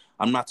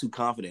not too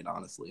confident,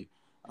 honestly.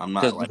 I'm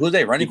not. Who's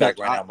they running back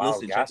right now? Miles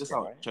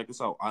Gaskin, check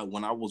this out.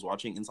 When I was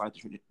watching Inside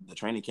the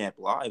Training Camp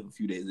live a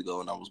few days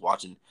ago, and I was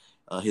watching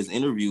his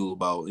interview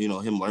about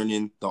him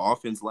learning the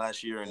offense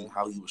last year and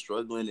how he was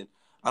struggling, and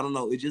I don't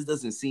know, it just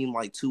doesn't seem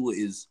like Tua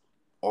is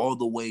all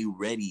the way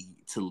ready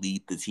to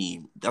lead the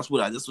team. That's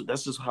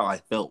just how I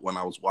felt when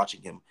I was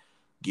watching him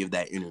give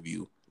that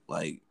interview,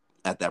 like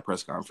at that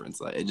press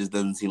conference. Like it just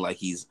doesn't seem like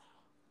he's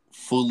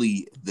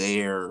fully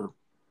there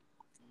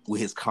with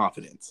his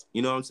confidence.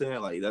 You know what I'm saying?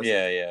 Like that's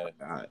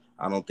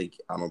I don't think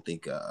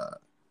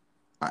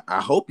I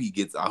hope he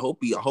gets I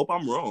hope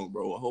I'm wrong,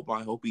 bro.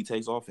 I hope he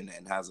takes off and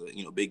has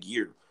a big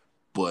year.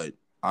 But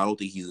I don't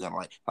think he's gonna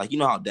like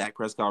how Dak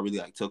Prescott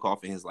really took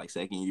off in his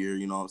second year,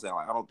 you know what I'm saying?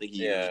 Like I don't think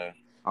he I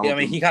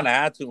mean he kinda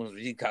had to when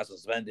he got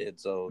suspended,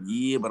 so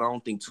yeah, but I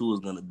don't think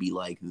Tua's gonna be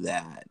like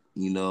that.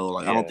 I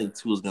don't think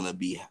Tua's gonna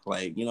be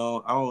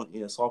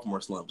sophomore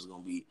slump is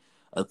gonna be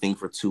a thing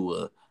for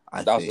Tua.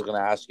 I was going to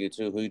ask you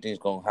too. Who you think is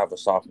going to have a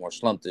sophomore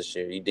slump this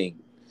year? You think?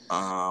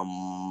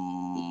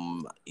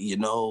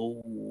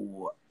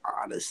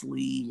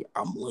 Honestly,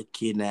 I'm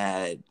looking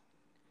at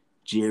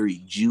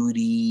Jerry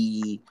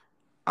Jeudy.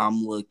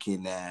 I'm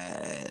looking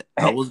at.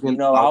 I was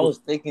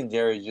thinking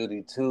Jerry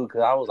Jeudy too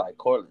because I was like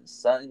Cortland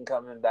Sutton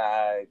coming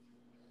back.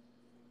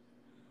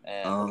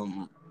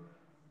 And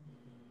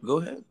go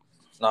ahead.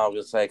 No, I was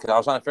gonna say because I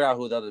was trying to figure out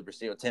who the other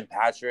receiver. Tim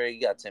Patrick.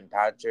 You got Tim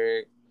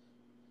Patrick.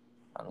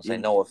 I'm gonna say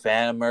Noah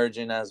Fant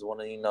emerging as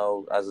one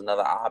of as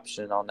another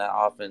option on that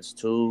offense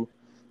too.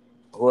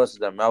 Who else is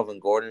there? Melvin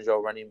Gordon's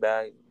your running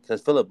back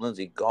because Phillip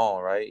Lindsay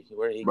gone, right?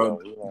 Where did he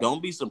go?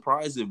 Don't be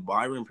surprised if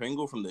Byron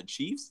Pringle from the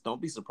Chiefs.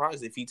 Don't be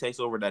surprised if he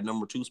takes over that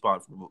number 2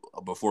 spot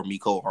before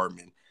Mecole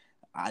Hardman.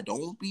 I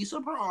don't be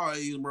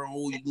surprised,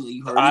 bro.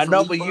 You heard I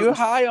know, but you're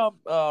high on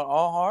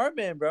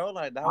Hardman, bro.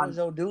 Like that was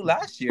your dude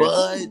last year.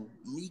 But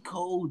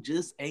Mecole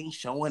just ain't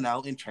showing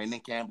out in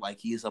training camp like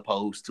he's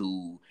supposed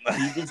to.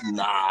 He's just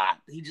not.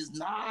 He's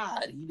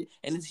had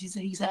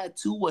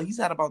he's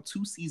had about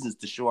 2 seasons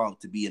to show out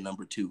to be a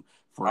number 2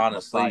 for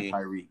honestly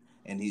Tyreek,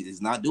 and he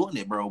is not doing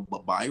it, bro.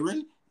 But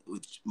Byron,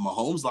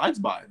 Mahomes likes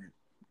Byron.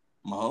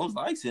 Mahomes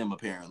likes him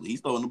apparently.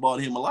 He's throwing the ball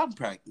to him a lot in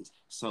practice.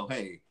 So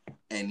hey,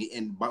 and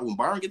when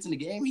Byron gets in the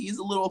game, he is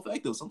a little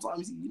effective.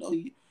 Sometimes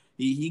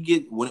he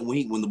get when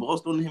the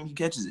ball's thrown to him, he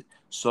catches it.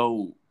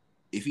 So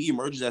if he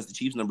emerges as the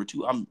Chiefs number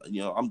 2,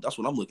 that's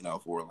what I'm looking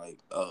out for. Like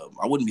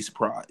I wouldn't be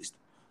surprised.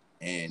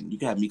 And you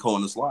can have Mecole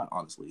in the slot.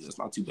 Honestly, that's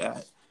not too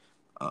bad.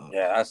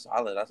 Yeah, that's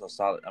solid. That's a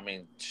solid. I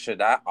mean,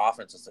 that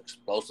offense is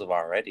explosive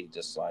already.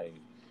 Just like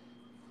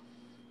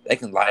they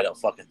can light up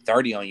fucking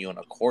 30 on you in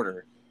a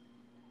quarter.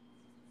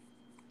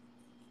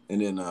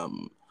 And then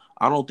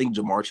I don't think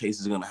Ja'Marr Chase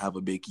is gonna have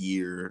a big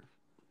year.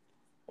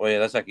 Well, yeah,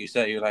 that's like you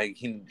said. You're like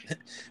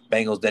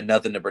Bengals did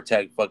nothing to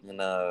protect fucking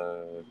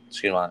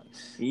excuse me.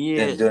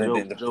 Yeah,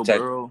 Joe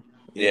Burrow.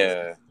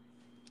 Yeah.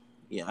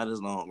 Yeah, I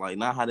just don't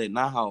not how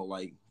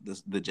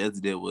the Jets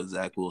did with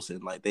Zach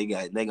Wilson. Like they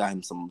got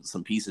him some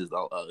pieces,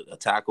 a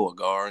tackle, a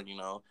guard.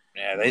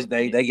 Yeah,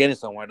 they getting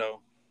somewhere though.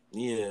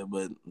 Yeah,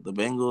 but the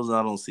Bengals,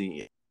 I don't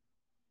see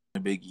a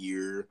big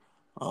year.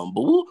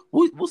 But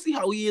we'll see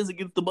how he is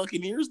against the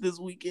Buccaneers this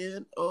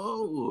weekend.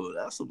 Oh,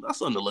 that's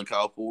something to look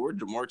out for.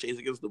 Ja'Marr Chase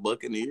against the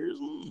Buccaneers.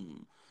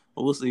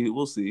 We'll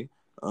see.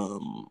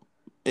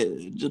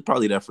 Just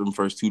probably that for the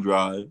first 2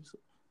 drives,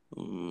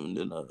 and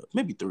then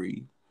maybe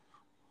 3.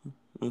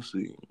 Let's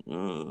see.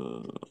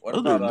 What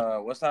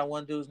about what's that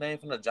one dude's name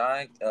from the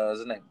Giants? Is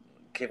his name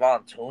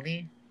Kevon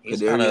Tooney?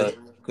 he's kind of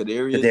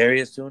Kadarius.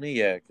 Kadarius Toney.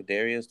 Yeah,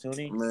 Kadarius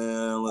Toney.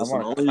 Man, listen,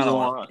 I'm the only kind of reason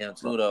want why him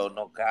too, though.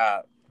 No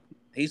cap.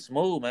 He's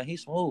smooth, man.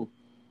 He's smooth.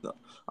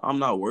 I'm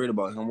not worried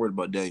about him. I'm worried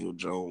about Daniel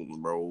Jones,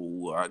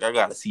 bro. I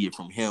gotta see it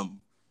from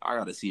him.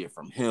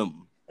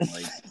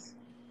 Like,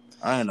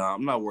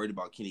 I'm not worried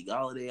about Kenny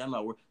Golladay. I'm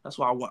not worried. That's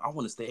why I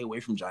want to stay away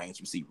from Giants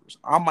receivers.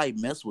 I might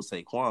mess with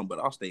Saquon, but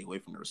I'll stay away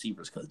from the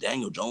receivers because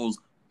Daniel Jones,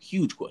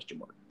 huge question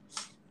mark.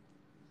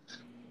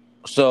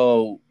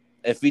 So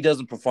if he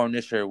doesn't perform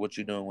this year, what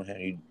you doing with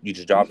him? You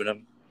just dropping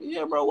him?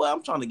 Yeah, bro. Well,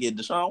 I'm trying to get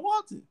Deshaun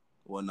Watson.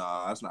 Well,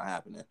 nah, that's not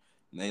happening.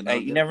 You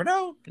never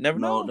know. You never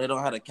know. No, they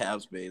don't have the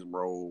cap space,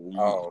 bro.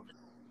 Oh,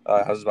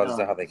 I was about to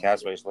say how the cap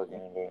space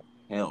looking. But...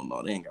 Hell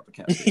no, they ain't got the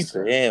cap space.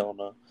 Hell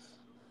no.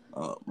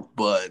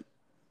 But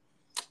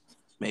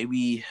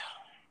maybe,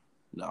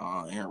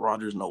 Aaron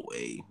Rodgers, no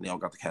way. They don't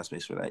got the cap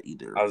space for that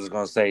either. I was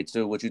gonna say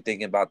too. What you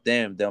thinking about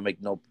them? They'll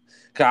make no.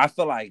 Cause I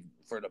feel like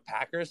for the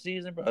Packers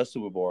season, bro, a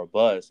Super Bowl or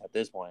buzz at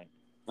this point.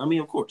 I mean,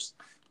 of course,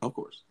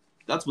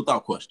 that's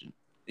without question.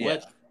 Yeah.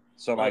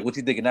 So, like, what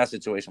you think in that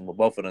situation with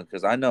both of them?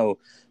 Because I know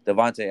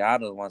Davante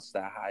Adams wants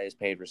that high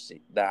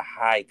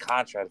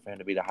contract for him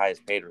to be the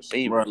highest paid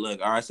receiver. Bro,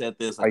 look, I said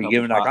this. Are you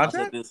giving that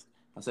contract?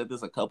 I said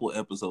this a couple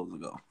episodes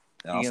ago.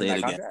 And I'll say it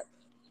again. Contract?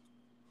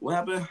 What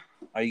happened?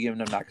 Are you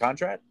giving him that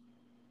contract?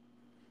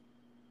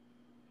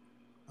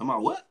 Am I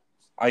what?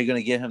 Are you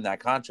going to give him that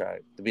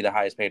contract to be the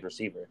highest paid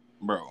receiver?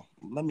 Bro,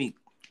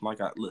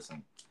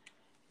 listen.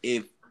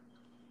 If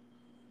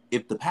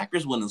the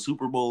Packers win the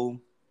Super Bowl,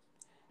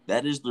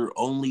 that's the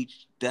only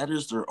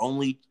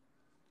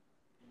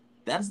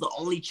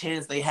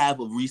chance they have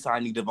of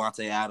re-signing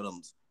Davante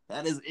Adams.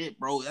 That is it,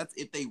 bro. That's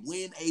if they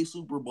win a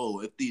Super Bowl.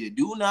 If they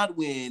do not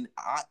win,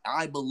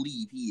 I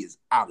believe he is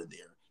out of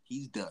there.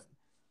 He's done.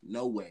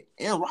 No way.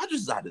 Aaron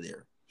Rodgers is out of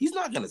there. He's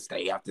not gonna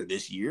stay after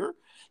this year.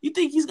 You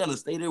think he's gonna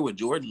stay there with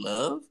Jordan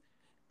Love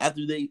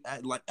after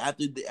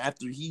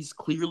he's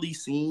clearly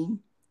seen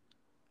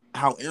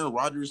how Aaron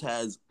Rodgers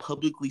has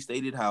publicly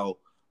stated how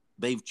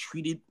they've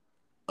treated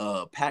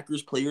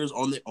Packers players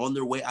on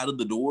their way out of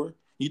the door?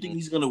 You think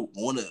he's gonna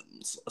want to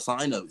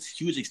sign a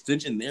huge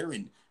extension there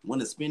and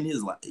want to spend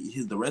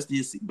the rest of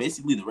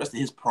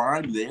his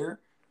prime there,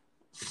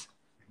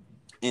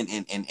 and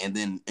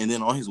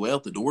then on his way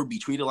out the door be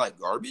treated like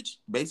garbage,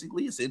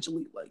 basically,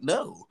 essentially?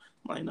 No.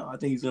 I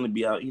think he's gonna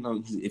be out.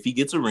 If he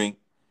gets a ring,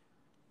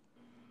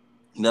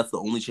 that's the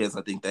only chance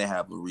I think they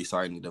have of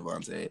re-signing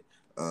Davante.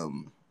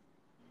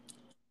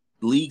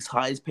 League's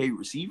highest paid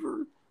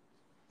receiver.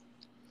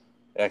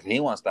 Yeah, he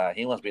wants that.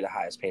 He wants to be the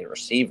highest paid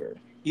receiver.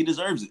 He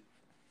deserves it.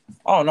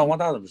 Oh no,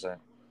 1,000%.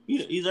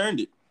 He's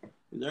earned it.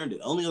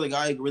 Only other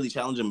guy who can really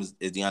challenge him is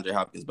DeAndre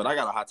Hopkins. But I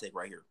got a hot take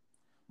right here.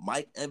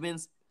 Mike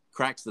Evans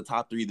cracks the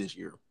top 3 this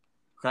year.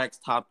 Cracks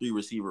top 3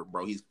 receiver,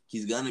 bro.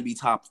 He's gonna be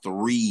top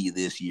 3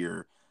 this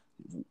year.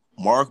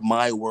 Mark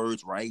my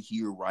words right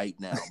here, right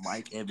now.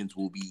 Mike Evans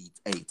will be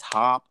a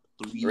top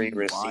 3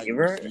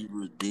 receiver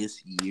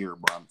this year,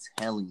 bro. I'm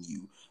telling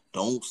you,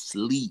 don't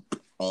sleep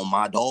on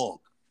my dog.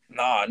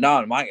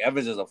 No, Mike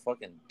Evans is a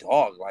fucking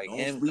dog. Like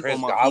him, Chris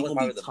Godwin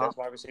probably the best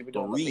wide receiver.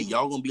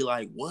 Y'all gonna be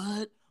like,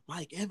 what?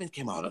 Mike Evans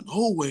came out of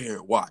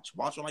nowhere. Watch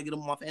when I get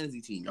him on my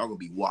fantasy team. Y'all gonna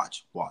be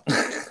watch.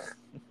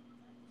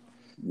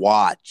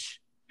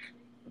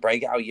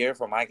 Breakout year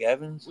for Mike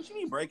Evans. What you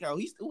mean breakout?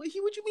 What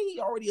you mean he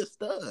already a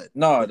stud?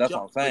 No, that's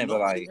what I'm saying. But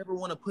like, never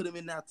want to put him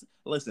in that.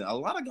 Listen, a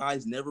lot of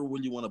guys never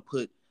really want to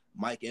put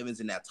Mike Evans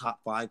in that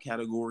top 5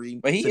 category.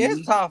 But he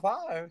is top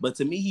 5. But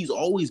to me, he's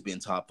always been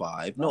top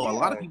 5. No, a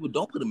lot of people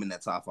don't put him in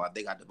that top 5.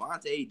 They got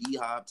Devontae,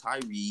 D-Hop,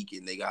 Tyreek,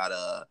 and they got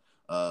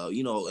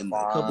and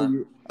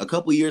a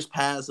couple years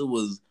past it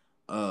was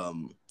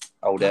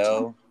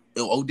Odell.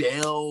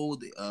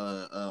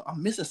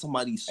 I'm missing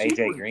somebody.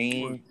 AJ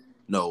Green.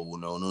 No.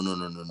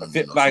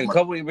 Like a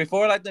couple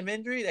before, like them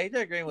injuries,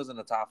 AJ Green was in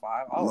the top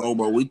 5. No,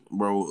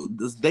 bro,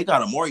 they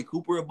got Amari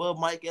Cooper above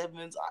Mike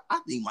Evans. I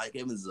think Mike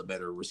Evans is a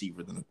better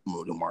receiver than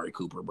Amari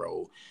Cooper,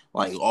 bro.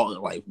 Like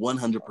 100%,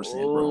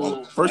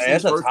 bro.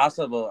 It's a toss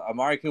up.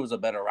 Amari Cooper was a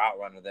better route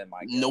runner than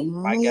Mike.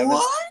 Mike Evans.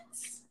 What?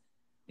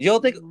 You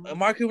don't think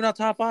Amari Cooper not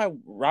top 5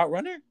 route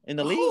runner in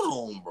the league?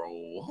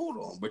 Hold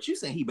on. But you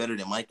saying he better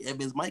than Mike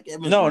Evans? Mike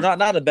Evans? No,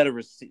 not a better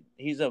receiver.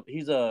 He's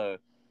a.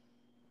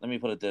 Let me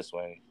put it this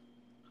way.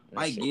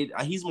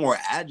 He's more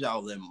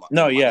agile than Mike.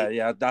 No,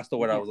 yeah, that's the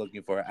word I was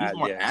looking for. He's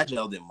more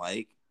agile than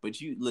Mike. But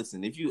if you listen.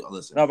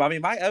 No, but I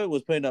mean, Mike Evans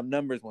was putting up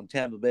numbers when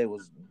Tampa Bay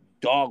was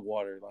dog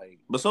water, like.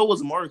 But so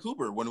was Amari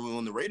Cooper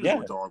when the Raiders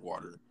were dog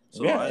water.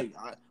 So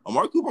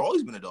Amari Cooper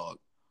always been a dog.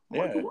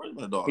 Amari Cooper always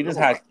been a dog. He just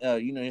had,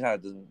 he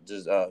had to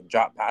just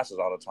drop passes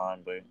all the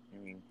time. But I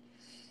mean,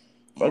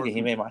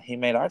 he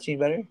made our team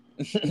better.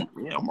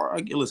 Yeah,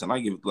 Amari. Listen,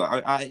 I give it.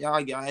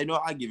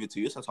 I give it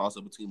to you. It's a toss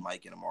up between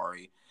Mike and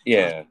Amari.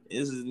 Yeah,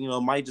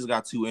 Mike just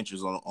got 2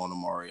 inches on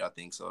Amari. I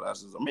think so.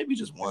 That's maybe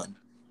just one.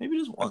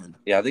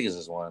 Yeah, I think it's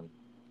just one.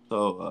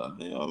 So,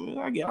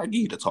 I give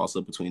you the toss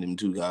up between them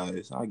two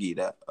guys. I give you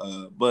that.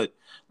 But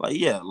like,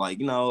 yeah, like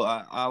a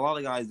lot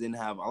of guys don't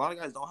have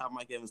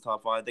Mike Evans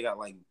top five. They got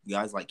like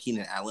guys like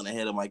Keenan Allen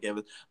ahead of Mike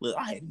Evans. Look,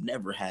 I had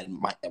never had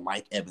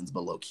Mike Evans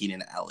below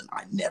Keenan Allen.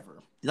 I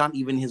never. Not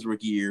even his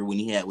rookie year when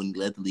he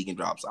led the league in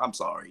drops. I'm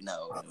sorry,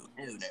 no.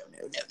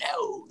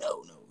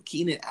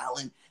 Keenan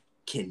Allen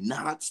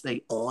cannot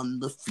stay on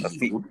the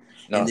field,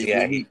 and then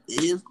when he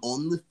is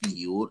on the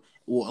field.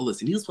 Well,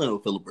 listen, he was playing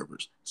with Phillip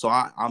Rivers, so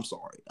I'm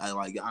sorry.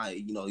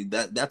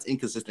 That's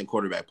inconsistent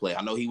quarterback play.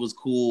 I know he was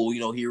cool,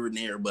 here and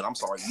there, but I'm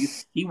sorry,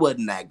 he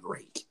wasn't that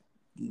great.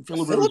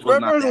 Phillip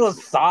Rivers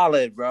was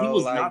solid, bro. He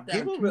was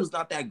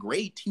not that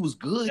great. He was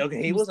good.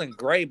 Okay, he wasn't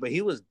great, but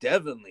he was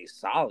definitely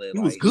solid. He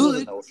was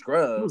good. No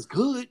scrub. He was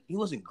good. He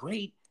wasn't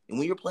great. And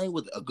when you're playing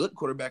with a good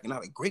quarterback and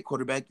not a great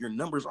quarterback, your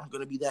numbers aren't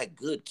going to be that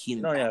good.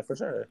 Keenan. No, yeah, for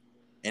sure.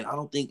 And I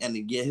don't think,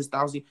 his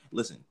 1,000.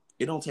 Listen.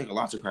 It don't take a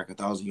lot to crack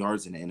 1,000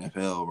 yards in the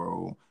NFL,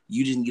 bro.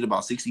 You just get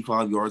about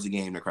 65 yards a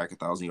game to crack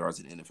 1,000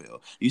 yards in the NFL.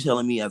 You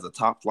telling me as a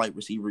top flight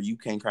receiver you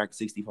can't crack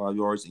 65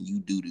 yards and you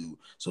do.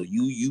 So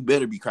you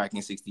better be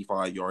cracking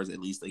 65 yards at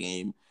least a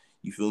game.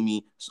 You feel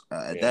me?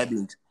 That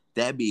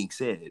being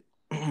said,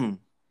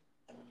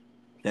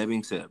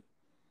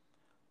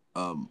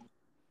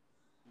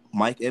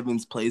 Mike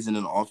Evans plays in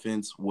an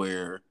offense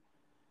where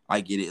I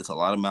get it. It's a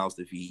lot of mouths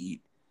to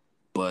feed,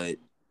 but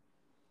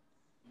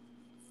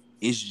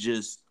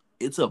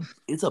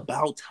it's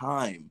about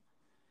time.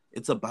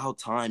 It's about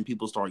time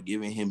people start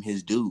giving him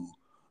his due.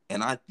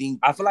 And I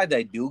feel like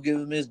they do give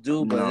him his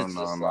due, but no.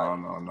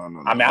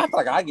 I mean, I feel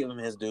like I give him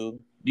his due.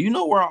 Do you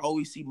know where I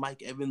always see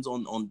Mike Evans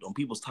on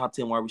people's top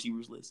 10 wide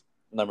receivers list?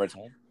 Number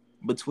 10.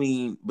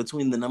 Between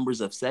the numbers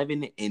of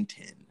 7 and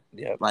 10.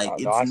 Yeah,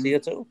 I see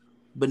it too.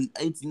 But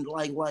it's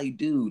like,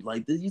 dude,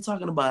 like you're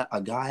talking about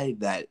a guy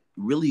that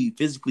really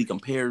physically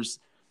compares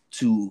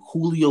to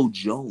Julio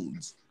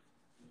Jones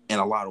in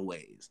a lot of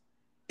ways.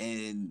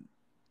 And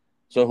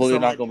so Julio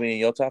not going to be in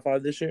your top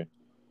 5 this year?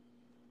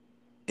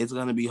 It's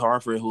going to be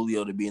hard for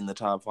Julio to be in the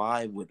top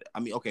 5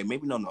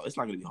 maybe no, it's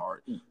not going to be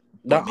hard.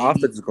 The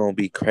offense is going to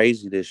be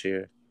crazy this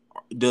year.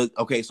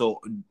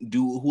 So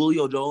do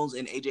Julio Jones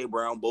and AJ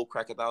Brown both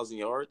crack 1,000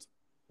 yards?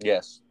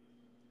 Yes.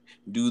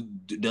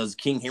 Does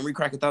King Henry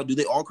crack 1,000? Do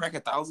they all crack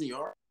 1,000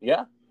 yards?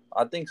 Yeah,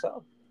 I think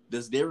so.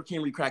 Does Derrick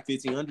Henry crack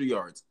 1,500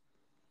 yards?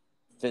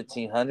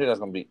 1,500? That's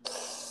going to be...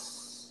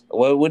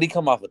 Well, would he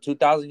come off of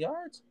 2,000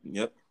 yards?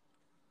 Yep.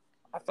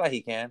 I feel like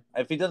he can.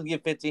 If he doesn't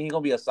get 15, he's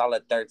going to be a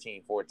solid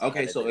 13, 14.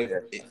 Okay, so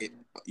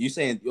you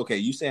saying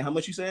how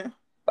much you saying?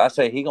 I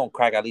say he's going to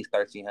crack at least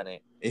 1,300.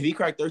 If he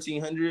cracked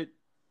 1,300,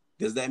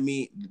 does that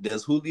mean,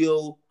 does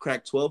Julio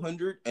crack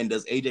 1,200 and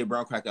does AJ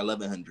Brown crack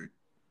 1,100?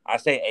 I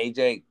say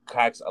AJ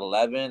cracks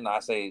 11.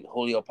 I say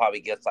Julio probably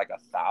gets like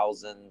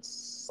 1,000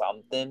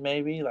 something,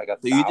 maybe. Like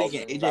 1,000. So you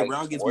thinking AJ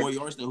Brown gets more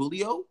yards than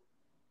Julio?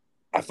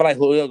 I feel like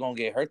Julio going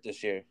to get hurt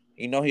this year.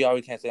 You know he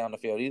always can't stay on the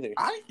field either.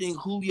 I think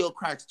Julio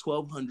cracks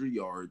 1,200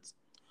 yards.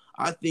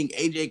 I think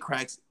AJ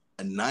cracks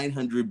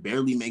 900,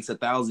 barely makes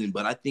 1,000,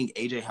 but I think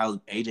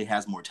AJ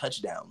has more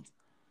touchdowns.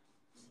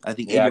 I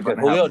think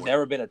Julio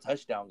never been a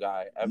touchdown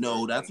guy. Ever.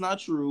 No, that's not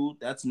true.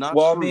 That's not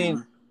true. I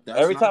mean,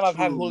 every time I've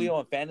had Julio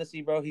in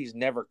fantasy, bro, he's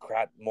never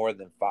cracked more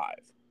than 5.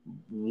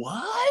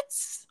 What?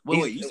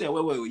 Wait. You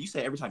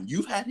said every time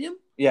you've had him?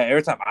 Yeah,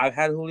 every time I've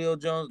had Julio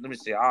Jones. Let me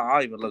see.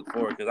 I'll even look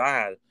forward because I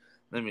had.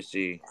 Let me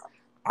see.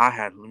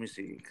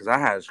 Because I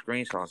had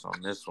screenshots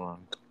on this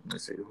one. Let me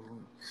see.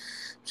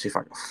 See if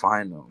I can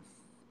find them.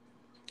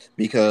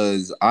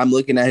 Because I'm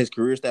looking at his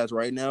career stats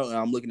right now, and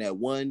I'm looking at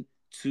 1,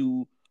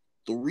 2,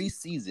 3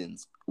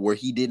 seasons where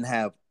he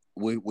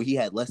he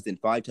had less than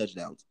 5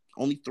 touchdowns.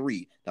 Only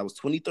 3. That was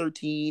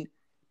 2013,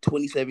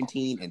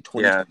 2017, and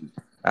 2020. Yeah,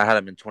 I had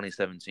him in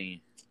 2017.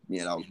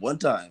 Yeah, that was one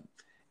time.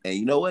 And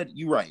you know what?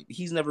 You're right.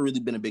 He's never really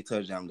been a big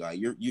touchdown guy.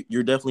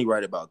 You're definitely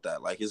right about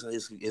that. Like his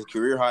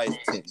career high is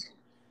 10.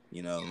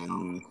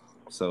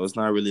 So it's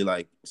not really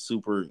like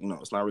super.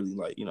 It's not really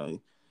like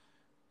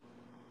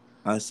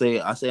I say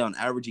on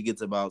average he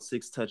gets about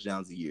 6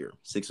 touchdowns a year,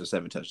 6 or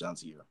 7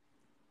 touchdowns a year.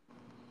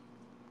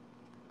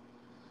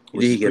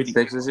 Did he get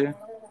 6 this year?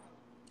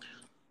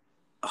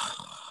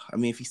 I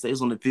mean, if he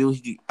stays on the field,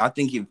 I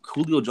think if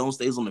Julio Jones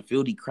stays on the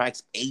field, he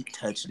cracks 8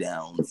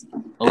 touchdowns.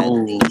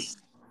 Oh.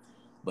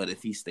 But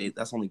if he stays,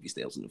 that's only if he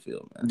stays on the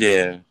field, man.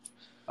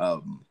 Yeah.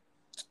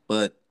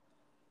 But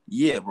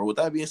yeah, bro. With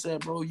that being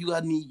said, bro, you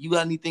got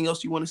anything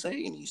else you want to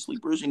say? Any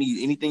sleepers?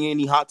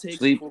 Any hot takes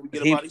before we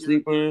get up out of here?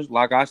 Sleepers,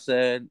 like I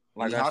said,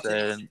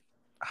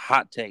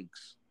 hot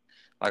takes.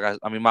 I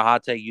mean, my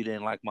hot take. You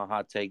didn't like my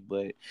hot take,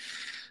 but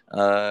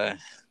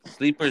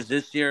sleepers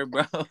this year,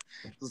 bro.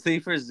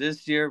 Sleepers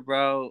this year,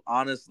 bro.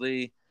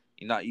 Honestly,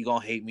 you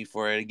gonna hate me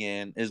for it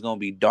again. It's gonna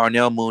be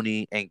Darnell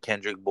Mooney and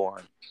Kendrick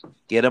Bourne.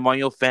 Get them on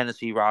your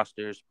fantasy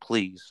rosters,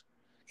 please.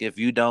 If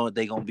you don't,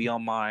 they gonna be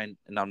on mine,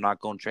 and I'm not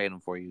gonna trade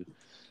them for you.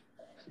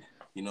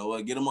 You know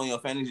what? Get him on your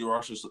fantasy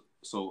roster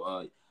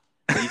so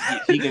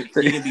he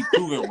can be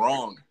proven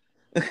wrong.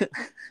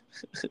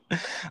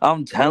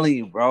 I'm telling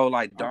you, bro.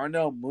 Like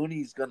Darnell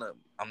Mooney's gonna.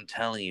 I'm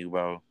telling you,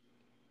 bro.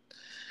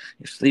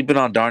 You're sleeping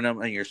on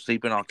Darnell and you're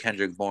sleeping on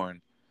Kendrick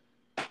Bourne.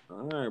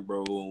 All right,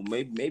 bro.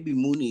 Maybe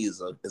Mooney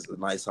is a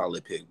nice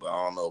solid pick, but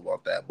I don't know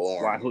about that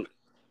Why? Bourne.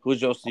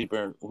 Who's your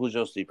sleeper? Who's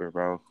your sleeper,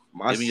 bro?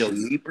 My Give me your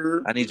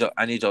sleeper. I need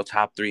your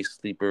top 3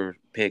 sleeper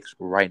picks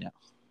right now.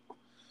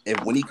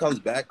 When he comes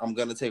back, I'm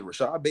gonna take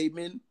Rashad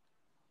Bateman.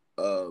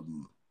 But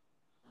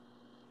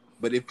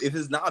if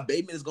it's not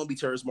Bateman, it's gonna be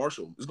Terrace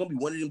Marshall. It's gonna be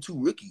one of them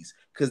 2 rookies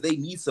because they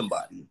need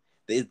somebody.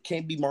 They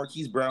can't be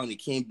Marquise Brown.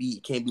 It can't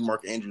be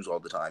Mark Andrews all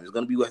the time. It's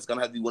gonna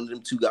have to be one of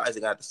them 2 guys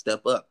that got to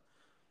step up.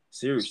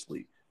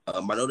 Seriously.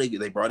 I know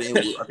they brought in.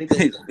 I think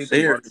they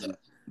brought in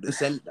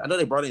I know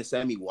they brought in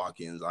Sammy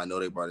Watkins. I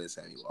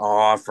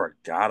Oh, I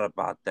forgot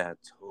about that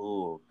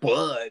too.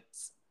 But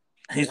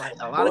a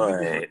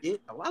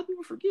lot of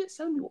people forget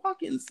Sammy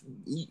Watkins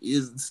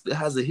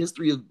has a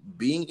history of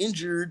being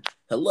injured.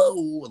 Hello,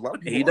 a lot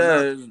of people. He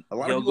does.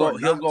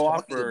 He'll go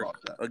off for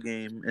a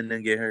game and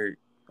then get hurt.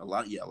 A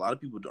lot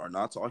of people are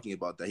not talking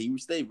about that. He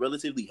stayed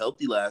relatively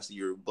healthy last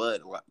year,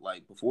 but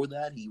like before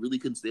that, he really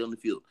couldn't stay on the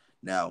field.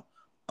 Now,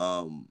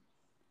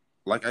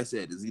 like I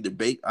said, it's either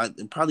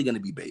I'm probably going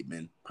to be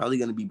Bateman. Probably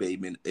going to be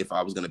Bateman if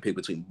I was going to pick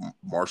between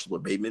Marshall or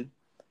Bateman.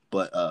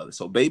 But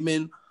so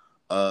Bateman,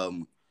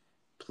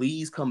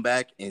 please come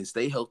back and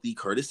stay healthy.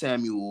 Curtis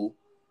Samuel,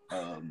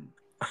 and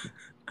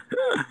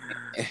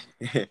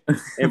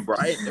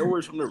Brian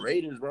Edwards from the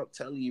Raiders, bro. I'm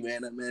telling you,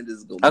 man, that man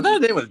is going. I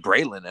thought his name was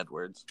Braylon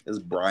Edwards. It's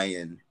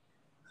Brian.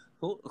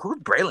 Who's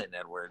Braylon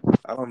Edwards?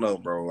 I don't know,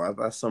 bro.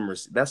 That's some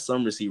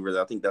receivers.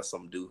 I think that's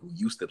some dude who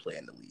used to play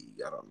in the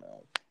league. I don't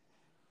know.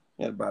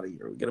 Get about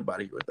here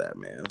with that,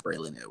 man.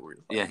 Braylon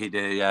Edwards. Yeah, he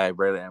did. Yeah,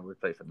 Braylon Edwards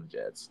played for the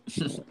Jets.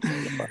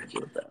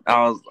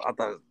 I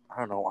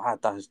don't know why I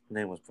thought his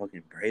name was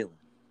fucking Braylon.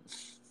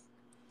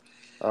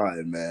 All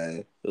right,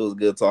 man. It was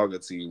good talking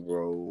to you,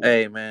 bro.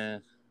 Hey,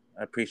 man.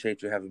 I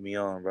appreciate you having me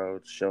on, bro.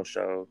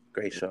 Show.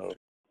 Great show.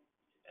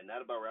 And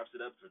that about wraps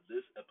it up for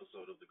this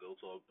episode of the Go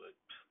Talk, but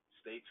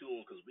stay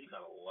tuned because we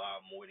got a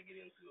lot more to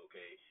get into,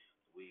 okay?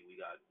 We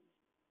got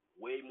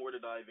way more to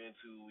dive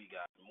into. We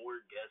got more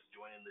guests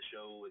joining the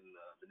show in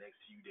the next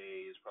few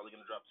days. Probably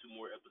going to drop 2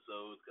 more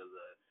episodes because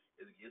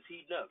it's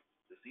heating up.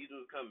 The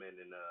season's coming,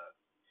 and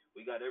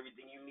we got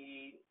everything you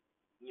need,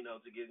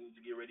 to get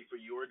ready for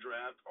your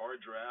draft, our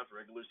draft,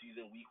 regular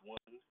season week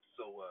 1.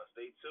 So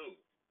stay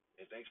tuned,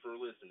 and thanks for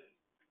listening.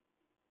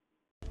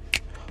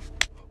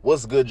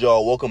 What's good,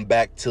 y'all? Welcome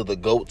back to the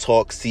GOAT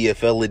Talk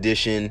CFL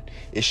edition.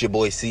 It's your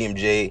boy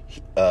CMJ,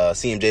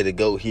 CMJ the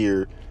GOAT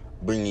here,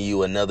 bringing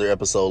you another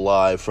episode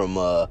live from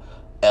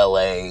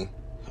LA,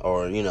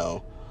 or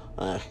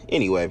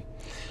anyway.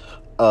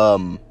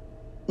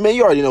 Man,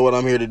 you already know what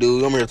I'm here to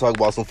do. I'm here to talk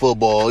about some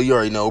football. You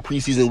already know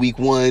preseason week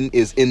 1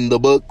 is in the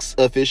books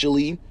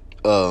officially.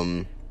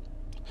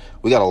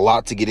 We got a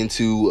lot to get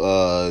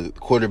into.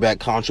 Quarterback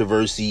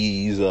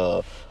controversies,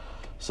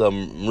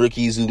 some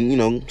rookies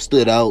who,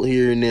 stood out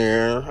here and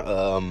there.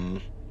 I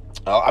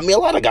mean, a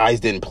lot of guys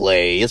didn't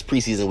play. It's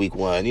preseason week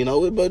 1,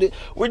 but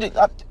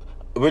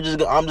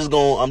I'm just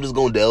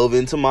going to delve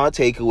into my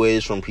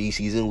takeaways from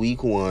preseason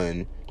week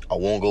 1. I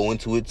won't go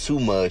into it too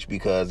much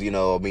because,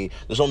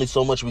 there's only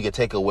so much we could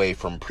take away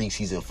from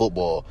preseason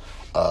football,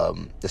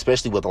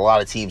 especially with a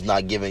lot of teams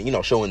not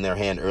giving, showing their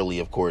hand early,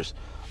 of course,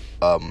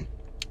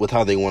 with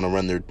how they want to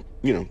run their,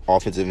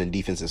 offensive and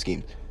defensive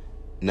schemes.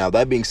 Now,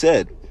 that being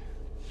said,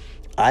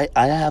 I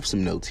have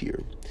some notes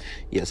here.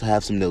 Yes, I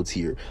have some notes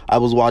here. I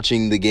was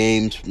watching the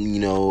games,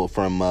 from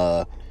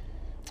all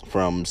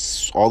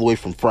the way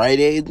from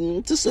Friday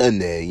to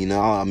Sunday,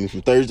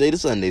 from Thursday to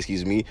Sunday,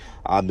 excuse me.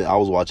 I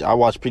was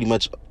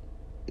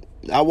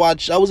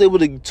able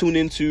to tune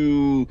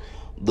into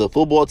the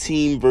football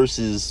team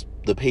versus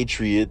the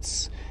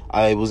Patriots.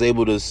 I was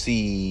able to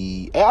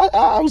see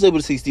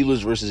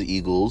Steelers versus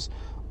Eagles.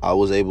 I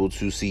was able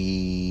to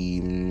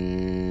see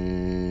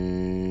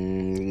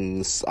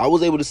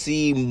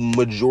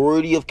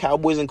majority of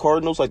Cowboys and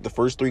Cardinals, like the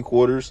first 3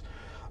 quarters.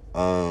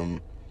 I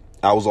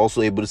was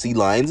also able to see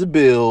Lions and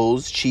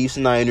Bills, Chiefs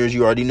and Niners.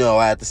 You already know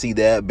I had to see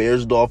that.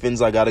 Bears,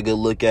 Dolphins, I got a good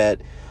look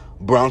at.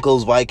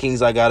 Broncos,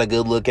 Vikings, I got a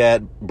good look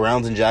at.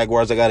 Browns and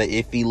Jaguars, I got an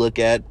iffy look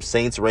at.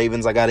 Saints,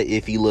 Ravens, I got an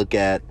iffy look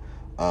at.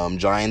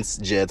 Giants,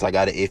 Jets, I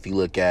got an iffy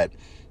look at.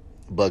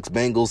 Bucks,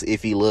 Bengals,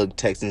 iffy look.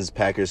 Texans,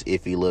 Packers,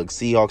 iffy look.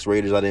 Seahawks,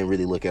 Raiders, I didn't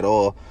really look at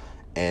all.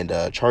 And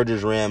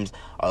Chargers, Rams,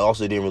 I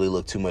also didn't really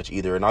look too much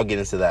either. And I'll get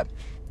into that.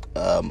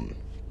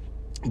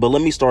 But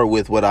let me start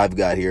with what I've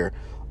got here.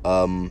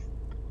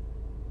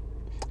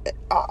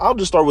 I'll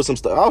just start with some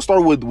stuff. I'll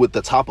start with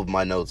the top of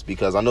my notes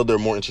because I know there are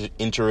more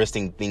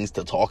interesting things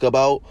to talk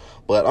about.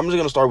 But I'm just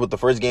gonna start with the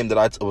first game that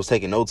I was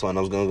taking notes on.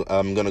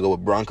 I'm gonna go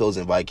with Broncos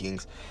and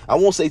Vikings. I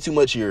won't say too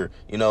much here.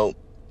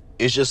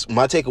 It's just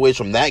my takeaways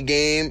from that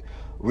game.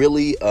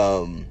 Really,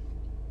 don't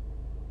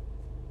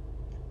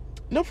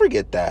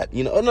forget that.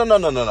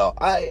 No.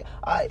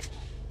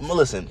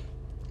 Listen.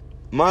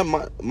 My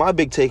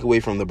big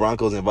takeaway from the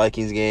Broncos and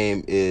Vikings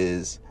game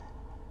is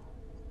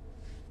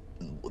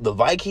the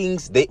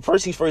Vikings,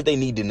 first things first, they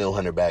need Danielle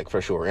Hunter back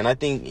for sure. And I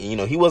think,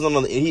 he wasn't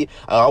on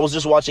I was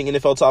just watching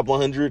NFL Top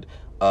 100,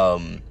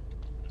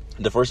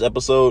 the first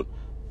episode,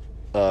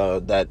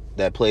 that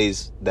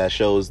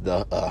shows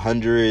the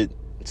 100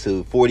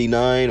 to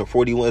 49 or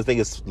 41. I think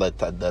it's like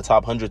the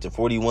top 100 to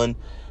 41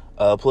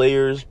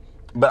 players.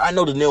 But I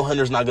know Danielle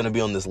Hunter's not going to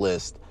be on this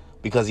list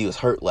because he was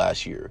hurt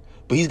last year.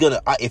 But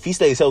if he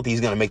stays healthy,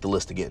 he's going to make the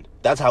list again.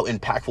 That's how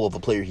impactful of a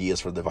player he is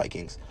for the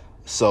Vikings.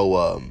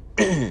 So,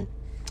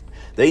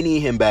 they need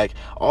him back.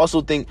 I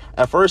also think,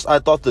 at first, I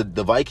thought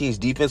the Vikings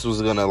defense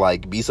was going to,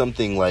 like, be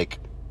something like,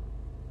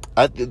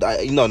 I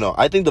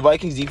think the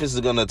Vikings defense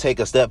is going to take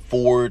a step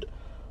forward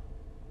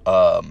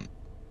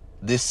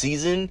this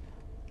season.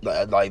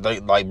 Like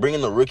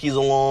bringing the rookies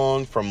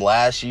along from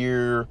last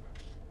year.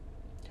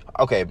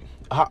 Okay,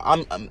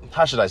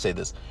 how should I say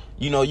this?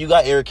 You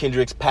got Eric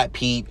Kendricks, Pat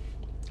Pete,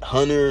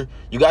 Hunter.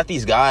 You got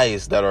these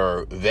guys that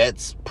are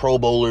vets, Pro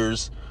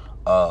Bowlers,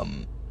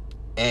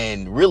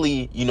 and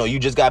really, you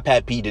just got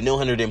Pat Pete. Danielle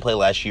Hunter didn't play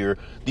last year.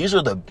 These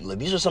are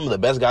some of the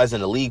best guys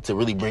in the league to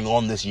really bring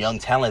on this young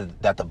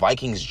talent that the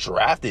Vikings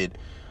drafted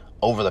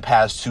over the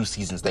past 2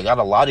 seasons. They got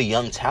a lot of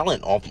young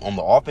talent on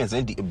the offense,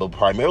 but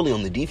primarily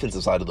on the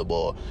defensive side of the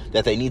ball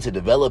that they need to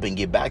develop and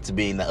get back to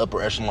being the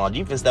upper echelon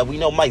defense that we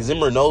know Mike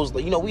Zimmer knows.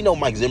 We know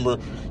Mike Zimmer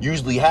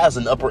usually has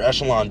an upper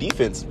echelon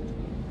defense,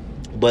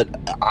 but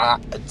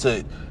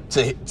to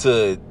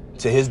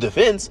his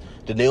defense,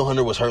 Danielle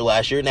Hunter was hurt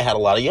last year, and they had a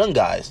lot of young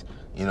guys.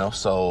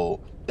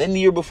 So then the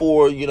year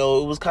before, it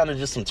was kind of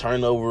just some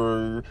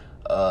turnover.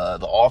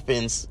 The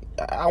offense,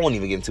 I won't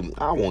get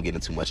into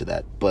too much of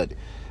that, but.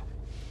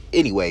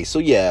 Anyway, so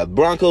yeah,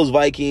 Broncos,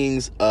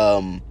 Vikings,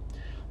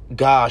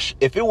 gosh,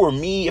 if it were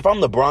me, if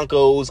I'm the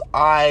Broncos,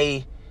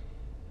 I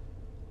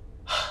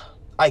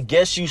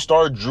guess you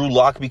start Drew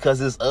Lock because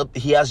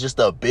he has just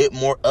a bit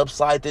more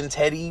upside than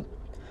Teddy,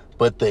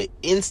 but the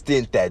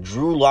instant that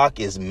Drew Lock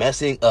is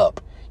messing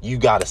up, you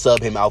got to sub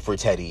him out for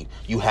Teddy.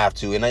 You have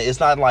to, and it's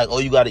not like,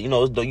 you got to, you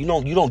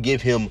don't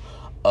give him,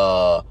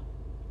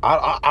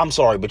 I'm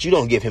sorry, but you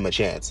don't give him a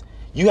chance.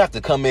 You have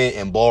to come in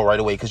and ball right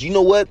away because you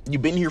know what?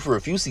 You've been here for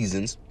a few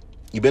seasons.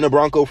 You've been a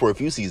Bronco for a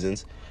few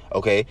seasons,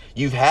 okay?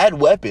 You've had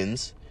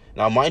weapons.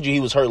 Now, mind you, he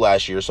was hurt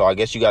last year, so I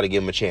guess you got to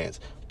give him a chance.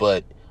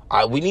 But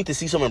we need to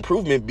see some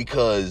improvement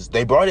because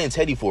they brought in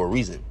Teddy for a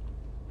reason.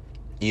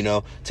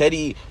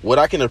 Teddy, what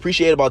I can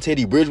appreciate about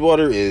Teddy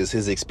Bridgewater is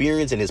his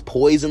experience and his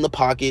poise in the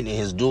pocket and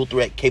his dual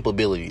threat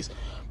capabilities.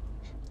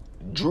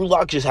 Drew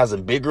Lock just has a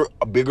bigger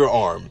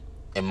arm,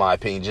 in my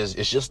opinion.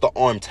 It's just the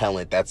arm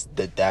talent. That's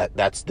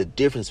the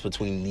difference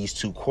between these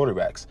two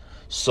quarterbacks.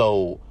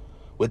 So,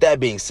 with that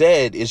being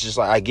said, it's just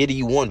like, I get it,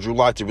 you want Drew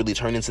Lock to really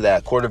turn into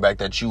that quarterback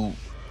that you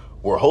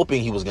were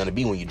hoping he was going to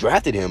be when you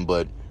drafted him,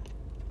 but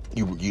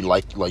you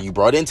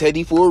brought in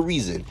Teddy for a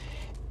reason.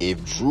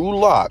 If Drew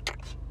Lock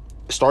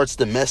starts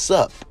to mess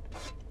up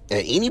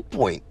at any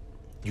point,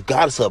 you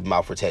got to sub him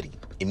out for Teddy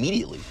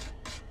immediately.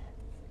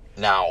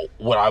 Now,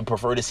 would I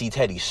prefer to see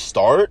Teddy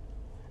start?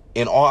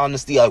 In all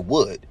honesty, I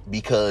would,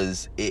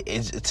 because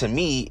to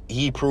me,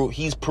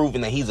 he's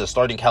proven that he's a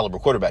starting caliber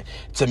quarterback.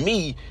 To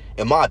me,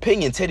 in my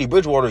opinion, Teddy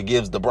Bridgewater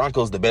gives the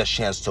Broncos the best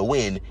chance to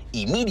win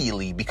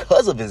immediately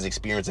because of his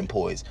experience and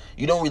poise.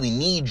 You don't really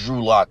need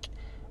Drew Lock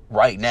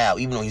right now,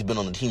 even though he's been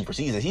on the team for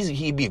seasons.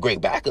 He'd be a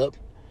great backup,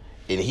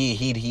 and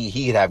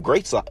he'd have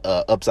great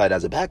upside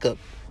as a backup.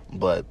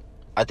 But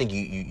I think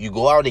you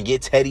go out and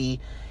get Teddy.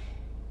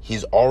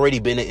 He's already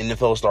been an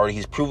NFL starter.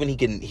 He's proven he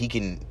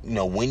can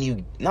win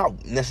you,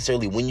 not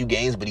necessarily win you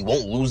games, but he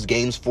won't lose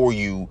games for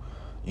you.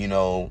 He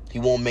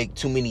won't make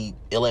too many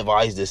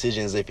ill-advised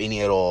decisions, if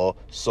any at all.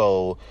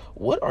 So,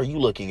 what are you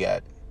looking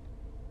at?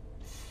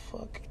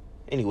 Fuck.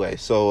 Anyway,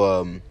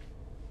 so,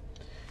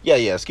 yeah,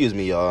 excuse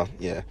me, y'all.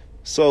 Yeah.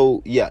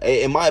 So, yeah,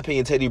 in my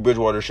opinion, Teddy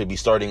Bridgewater should be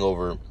starting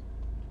over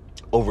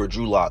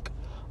Drew Lock,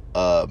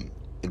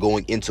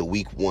 going into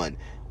week 1.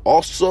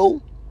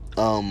 Also,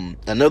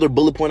 another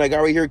bullet point I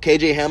got right here,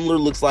 KJ Hamler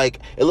looks like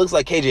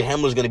KJ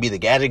Hamler's going to be the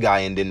gadget guy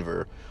in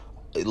Denver.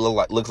 It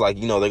looks like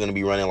they're going to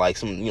be running like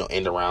some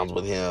end arounds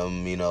with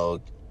him,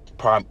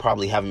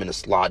 probably have him in a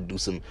slot, do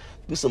some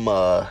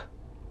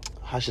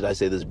how should I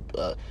say this,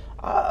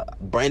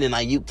 Brandon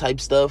Ayuk type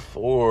stuff,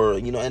 or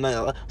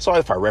and sorry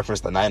if I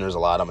reference the Niners a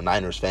lot, I'm a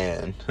Niners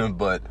fan,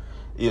 but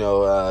you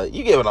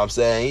get what I'm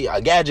saying,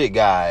 a gadget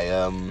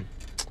guy,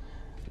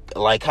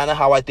 like kind of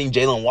how I think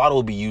Jalen Waddle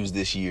will be used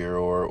this year,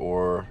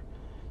 or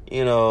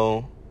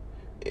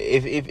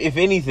if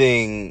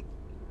anything,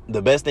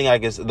 the best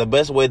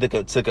way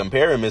to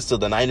compare him is to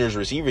the Niners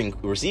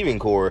receiving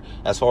core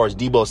as far as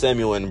Deebo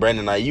Samuel and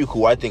Brandon Ayuk,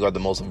 who I think are the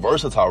most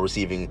versatile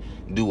receiving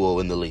duo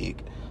in the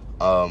league.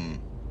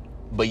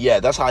 But yeah,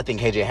 that's how I think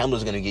KJ Hamler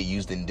is going to get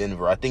used in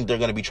Denver. I think they're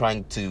going to be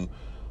trying to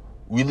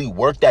really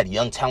work that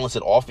young,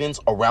 talented offense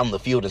around the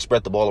field and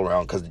spread the ball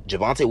around, because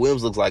Javonte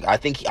Williams looks like, I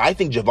think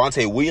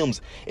Javonte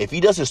Williams, if he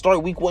doesn't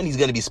start week 1, he's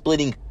going to be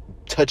splitting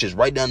touches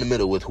right down the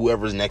middle with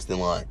whoever's next in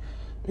line,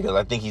 because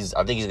I think he's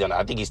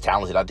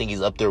talented. I think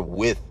he's up there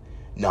with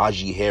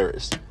Najee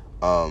Harris.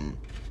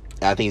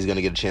 I think he's going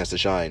to get a chance to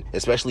shine,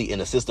 especially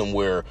in a system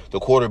where the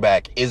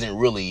quarterback isn't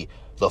really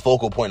the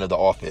focal point of the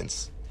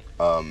offense.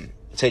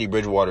 Teddy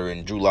Bridgewater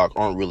and Drew Lock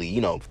aren't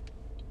really,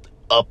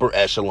 upper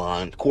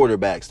echelon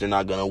quarterbacks. They're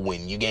not going to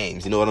win you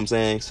games. You know what I'm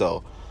saying?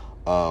 So,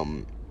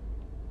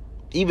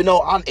 even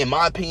though, in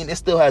my opinion, it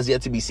still has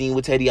yet to be seen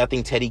with Teddy, I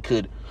think Teddy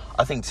could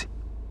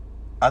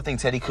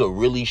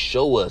really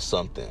show us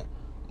something.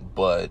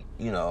 But,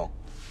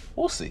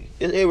 we'll see.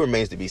 It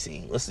remains to be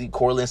seen. Let's see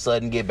Courtland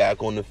Sutton get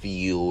back on the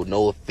field.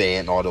 Noah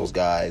Fant, all those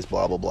guys,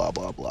 blah, blah, blah,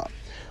 blah, blah.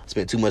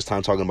 Spent too much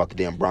time talking about the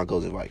damn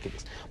Broncos and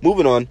Vikings.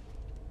 Moving on.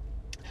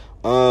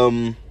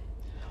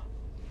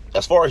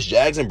 As far as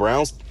Jags and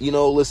Browns,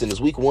 listen, it's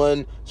week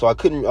 1, so I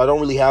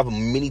don't really have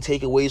many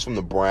takeaways from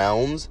the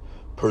Browns,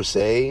 per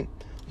se.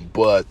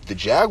 But the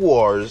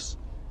Jaguars,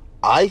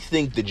 I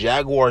think the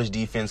Jaguars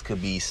defense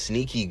could be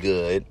sneaky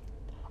good.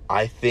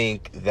 I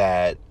think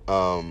that,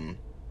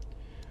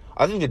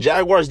 I think the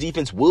Jaguars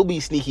defense will be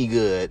sneaky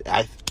good.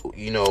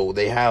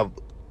 They have,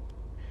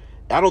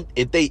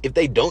 if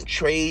they don't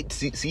trade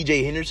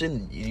CJ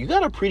Henderson, you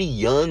got a pretty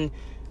young,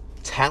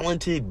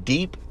 talented,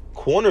 deep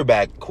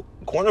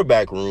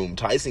cornerback room.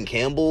 Tyson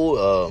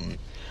Campbell,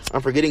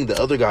 I'm forgetting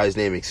the other guy's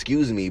name,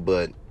 excuse me,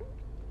 but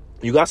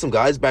you got some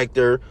guys back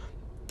there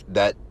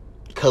that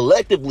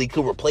collectively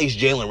could replace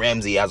Jalen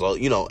Ramsey as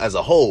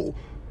a whole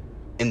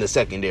in the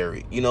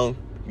secondary. You're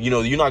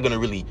not gonna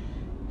really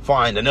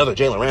find another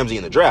Jalen Ramsey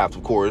in the draft,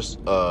 of course.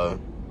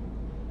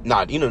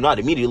 Not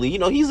immediately.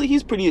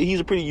 He's a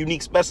pretty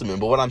unique specimen.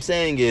 But what I'm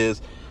saying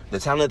is, the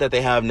talent that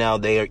they have now,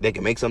 they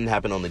can make something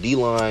happen on the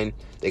D-line.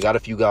 They got a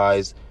few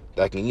guys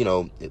that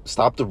can,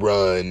 stop the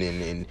run,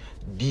 and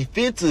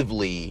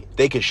defensively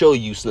they can show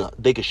you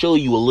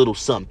a little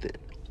something.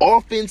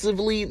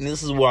 Offensively, and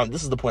this is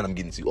the point I'm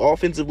getting to.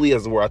 Offensively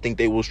is where I think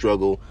they will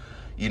struggle.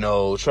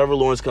 Trevor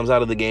Lawrence comes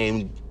out of the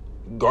game,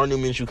 Gardner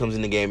Minshew comes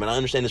in the game, and I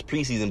understand it's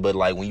preseason, but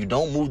when you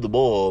don't move the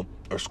ball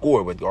or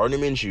score with Gardner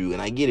Minshew,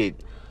 and I get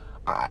it,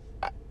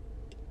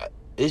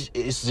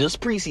 it's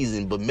just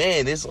preseason, but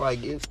man, it's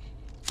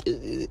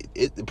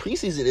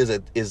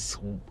preseason is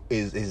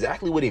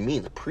exactly what it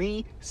means.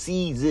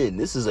 Preseason.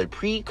 This is a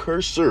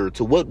precursor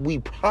to what we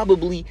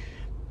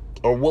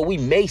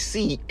may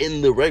see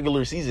in the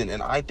regular season,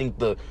 and I think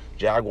the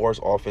Jaguars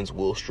offense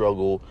will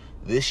struggle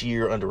this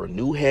year under a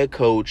new head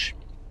coach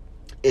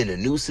in a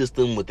new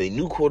system with a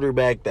new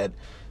quarterback that,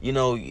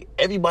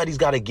 everybody's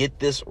got to get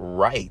this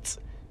right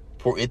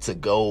for it to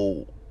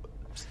go,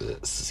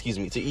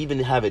 to even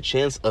have a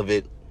chance of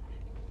it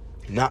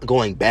not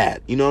going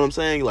bad. You know what I'm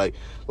saying? Like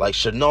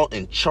Shenault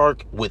and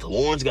Chark with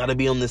Lawrence got to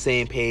be on the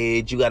same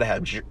page. You got to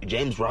have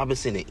James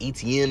Robinson and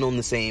Etienne on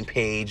the same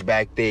page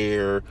back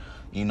there.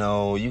 You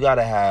got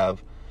to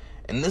have,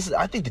 and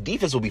I think the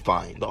defense will be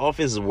fine. The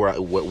offense is where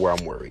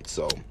I'm worried.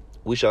 So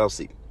we shall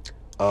see.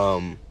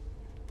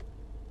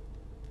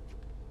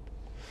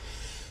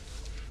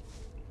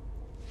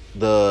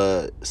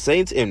 The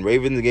Saints and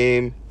Ravens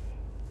game.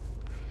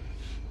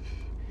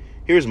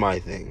 Here's my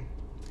thing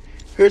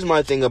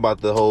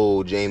about the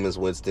whole Jameis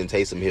Winston,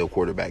 Taysom Hill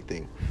quarterback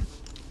thing.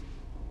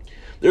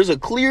 There's a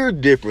clear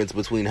difference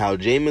between how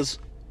Jameis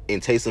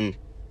and Taysom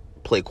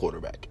play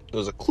quarterback.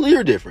 There's a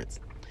clear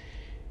difference.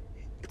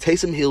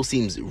 Taysom Hill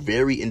seems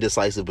very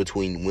indecisive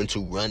between when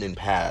to run and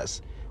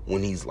pass.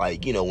 When he's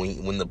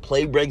when the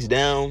play breaks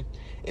down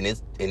and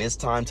it's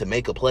time to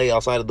make a play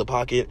outside of the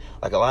pocket.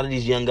 Like a lot of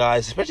these young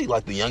guys, especially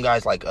the young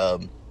guys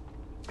the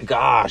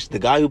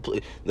guy who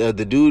played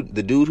the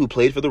dude who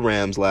played for the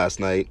Rams last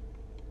night.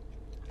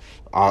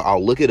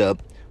 I'll look it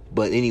up,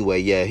 but anyway,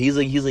 yeah, he's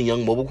a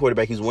young mobile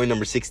quarterback. He's wearing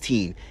number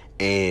 16,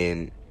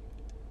 and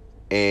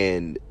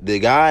the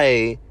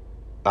guy,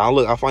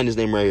 I'll find his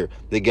name right here.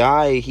 The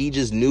guy, he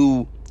just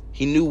knew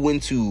when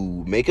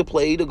to make a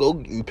play to go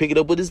pick it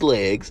up with his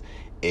legs,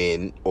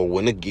 or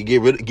when to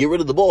get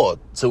rid of the ball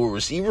to a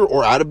receiver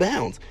or out of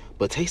bounds.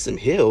 But Taysom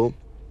Hill,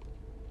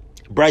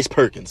 Bryce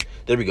Perkins,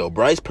 there we go,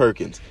 Bryce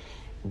Perkins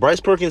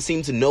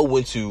seemed to know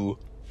when to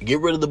get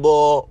rid of the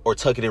ball or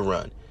tuck it and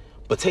run.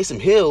 But Taysom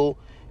Hill,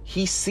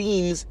 he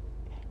seems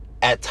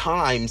at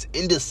times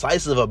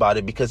indecisive about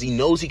it because he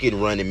knows he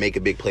can run and make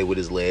a big play with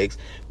his legs,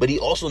 but he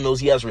also knows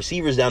he has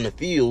receivers down the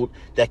field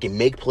that can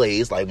make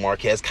plays like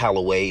Marquez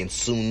Callaway, and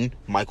soon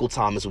Michael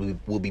Thomas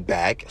will be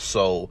back.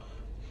 So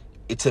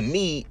to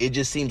me, it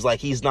just seems like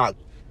he's not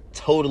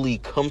totally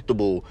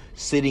comfortable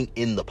sitting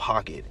in the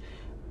pocket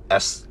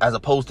as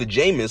opposed to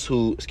Jameis,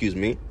 who,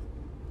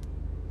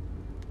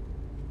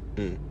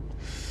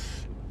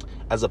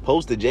 as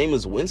opposed to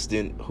Jameis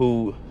Winston,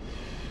 who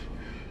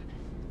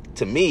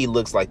to me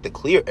looks like the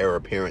clear heir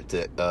apparent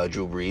to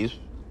Drew Brees.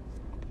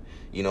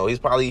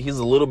 He's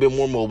a little bit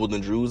more mobile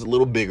than Drew. He's a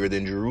little bigger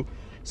than Drew,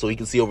 so he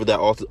can see over that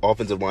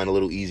offensive line a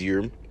little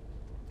easier.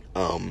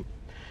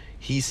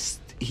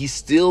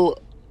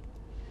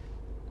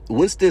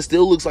 Winston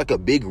still looks like a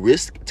big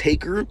risk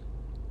taker,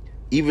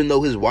 even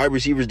though his wide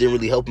receivers didn't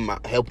really help him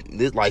out.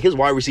 His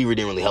wide receiver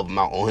didn't really help him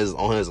out on his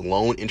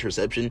lone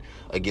interception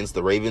against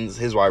the Ravens.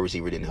 His wide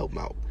receiver didn't help him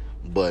out,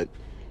 but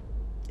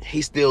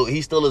he still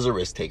is a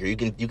risk taker. You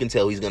can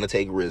tell he's gonna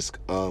take risk.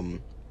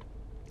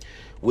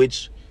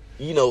 Which,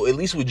 you know, at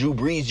least with Drew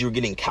Brees, you're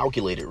getting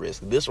calculated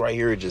risk. This right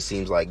here, it just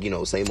seems like, you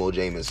know, same old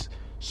Jameis.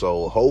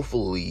 So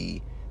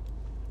hopefully,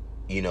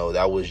 you know,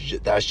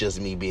 that's just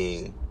me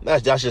going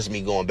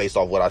based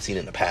off what I've seen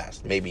in the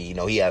past. Maybe, you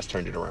know, he has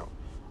turned it around.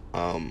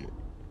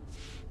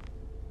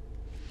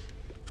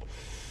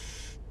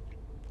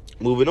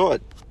 Moving on.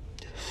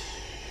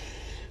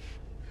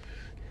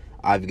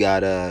 I've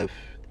got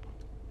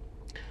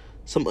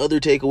some other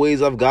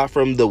takeaways I've got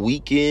from the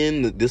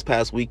weekend, this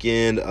past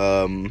weekend.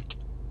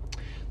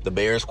 The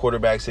Bears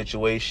quarterback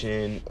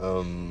situation.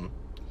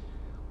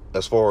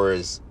 As far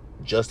as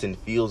Justin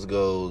Fields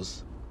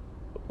goes.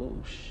 Oh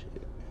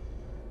shit.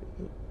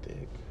 What the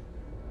heck?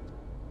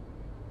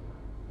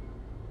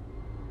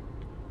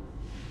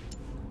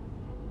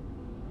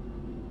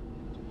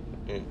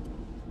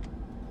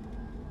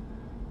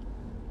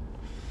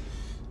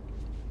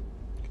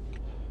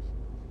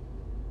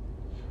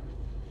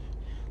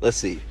 Let's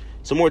see.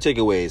 Some more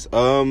takeaways.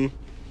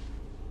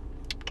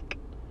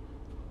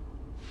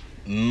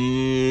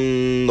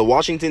 The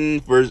Washington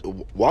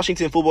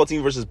football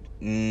team versus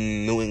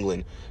New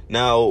England.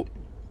 Now,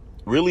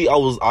 really,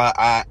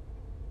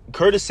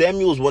 Curtis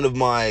Samuel is one of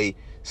my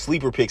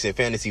sleeper picks in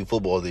fantasy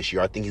football this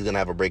year. I think he's gonna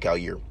have a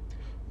breakout year,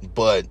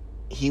 but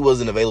he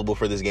wasn't available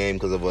for this game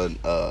because of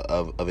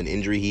an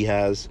injury he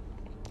has.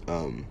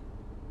 And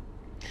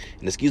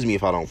excuse me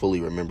if I don't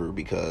fully remember,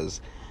 because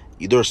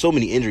there are so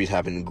many injuries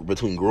happening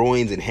between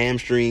groins and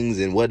hamstrings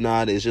and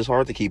whatnot. It's just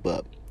hard to keep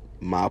up.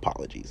 My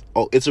apologies.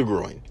 Oh, it's a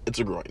groin. It's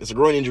a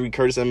groin injury.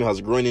 Curtis Samuel has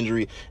a groin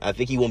injury. I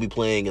think he won't be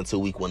playing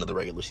until week 1 of the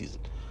regular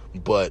season.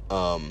 But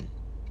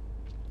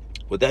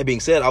with that being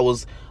said,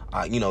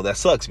 that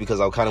sucks because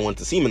I kind of wanted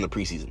to see him in the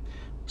preseason.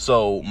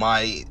 So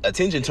my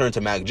attention turned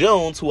to Mac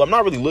Jones, who I'm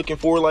not really looking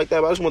for like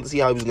that, but I just wanted to see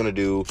how he was going to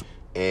do.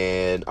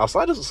 And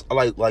outside of,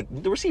 like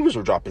the receivers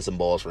were dropping some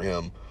balls for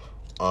him.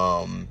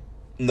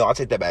 No, I'll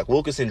take that back.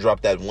 Wilkinson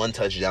dropped that one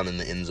touchdown in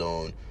the end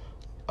zone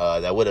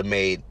that would have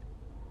made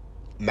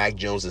Mac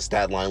Jones'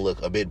 stat line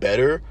look a bit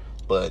better.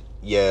 But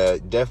yeah,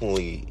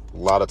 definitely a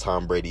lot of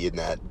Tom Brady in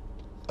that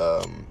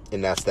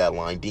stat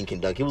line. Dink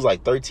and dunk. He was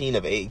like 13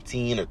 of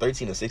 18 or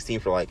 13 of 16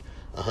 for like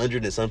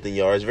 100 and something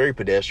yards. Very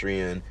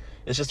pedestrian.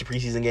 It's just a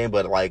preseason game,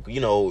 but like,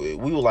 you know,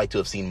 we would like to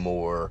have seen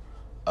more.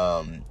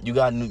 You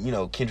got, you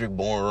know, Kendrick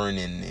Bourne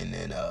and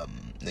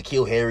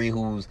N'Keal Harry,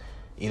 who's,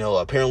 you know,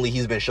 apparently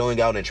he's been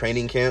showing out in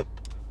training camp.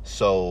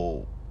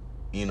 So,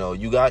 you know,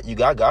 you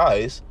got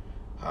guys.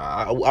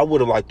 I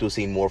would have liked to have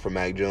seen more from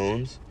Mac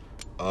Jones.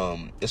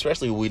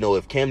 Especially we know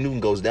if Cam Newton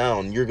goes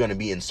down, you're going to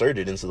be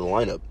inserted into the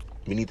lineup.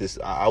 We need this.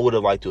 I would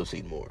have liked to have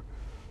seen more.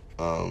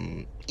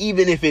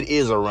 Even if it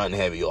is a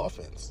run-heavy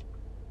offense.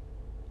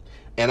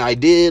 And I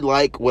did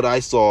like what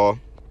I saw.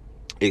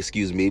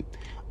 Excuse me.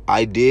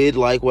 I did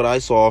like what I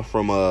saw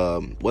from,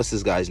 what's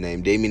this guy's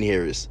name? Damien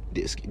Harris.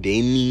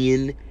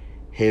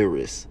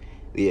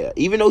 Yeah.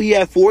 Even though he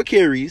had 4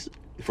 carries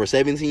for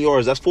 17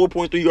 yards, that's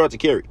 4.3 yards a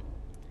carry.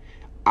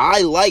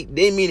 I like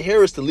Damien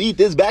Harris to lead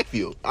this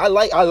backfield. I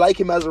like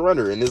him as a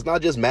runner, and it's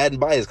not just Madden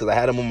bias because I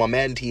had him on my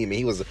Madden team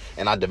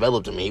and I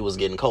developed him and he was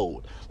getting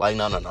cold. Like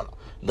no.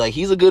 Like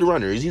he's a good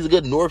runner. He's a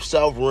good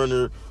north-south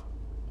runner.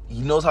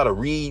 He knows how to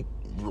read,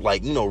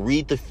 like, you know,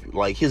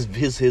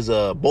 his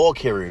ball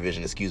carrier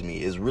vision,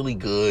 is really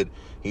good.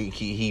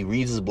 He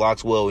reads his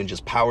blocks well and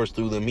just powers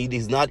through them.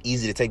 He's not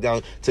easy to take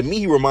down. To me,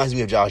 he reminds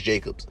me of Josh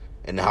Jacobs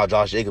and how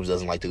Josh Jacobs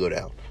doesn't like to go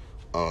down.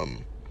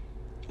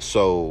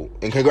 So,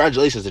 and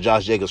congratulations to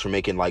Josh Jacobs for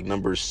making like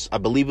numbers. I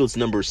believe it was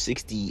number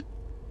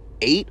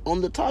 68 on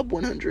the top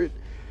 100.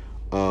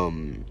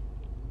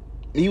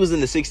 He was in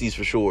the 60s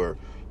for sure.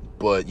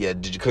 But yeah,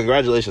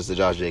 congratulations to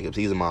Josh Jacobs.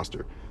 He's a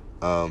monster.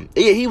 Yeah,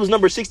 he was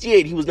number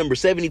 68. He was number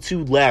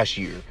 72 last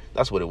year.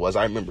 That's what it was.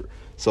 I remember.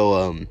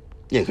 So,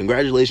 yeah,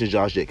 congratulations,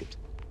 Josh Jacobs.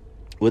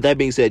 With that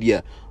being said,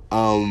 yeah,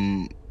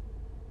 I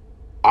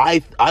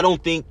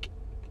don't think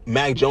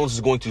Mac Jones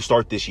is going to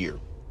start this year.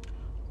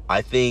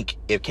 I think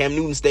if Cam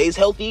Newton stays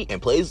healthy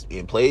and plays,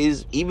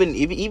 even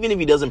if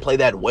he doesn't play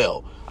that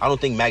well, I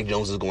don't think Mac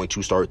Jones is going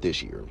to start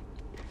this year.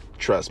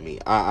 Trust me,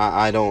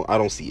 I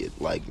don't see it.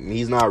 Like,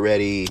 he's not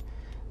ready.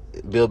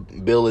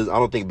 Bill is. I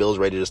don't think Bill's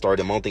ready to start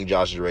him. I don't think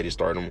Josh is ready to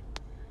start him.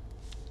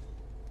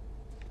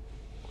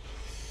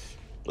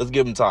 Let's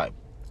give him time.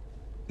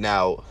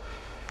 Now,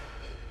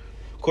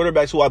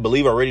 quarterbacks who I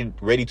believe are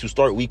ready to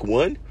start week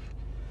 1,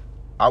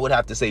 I would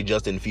have to say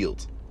Justin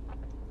Fields.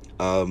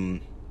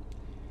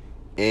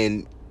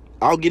 And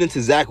I'll get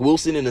into Zach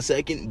Wilson in a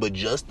second, but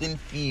Justin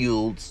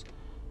Fields,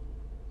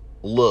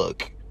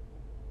 look,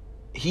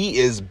 he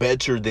is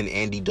better than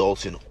Andy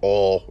Dalton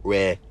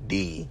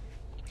already.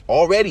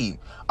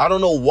 I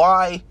don't know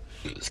why,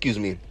 excuse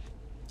me,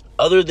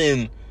 other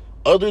than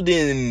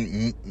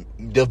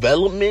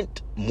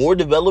development, more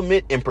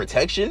development and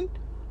protection,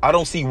 I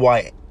don't see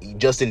why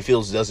Justin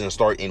Fields doesn't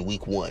start in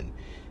week 1.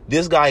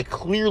 This guy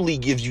clearly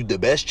gives you the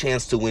best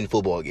chance to win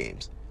football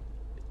games.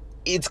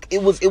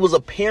 It was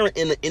apparent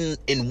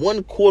in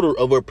one quarter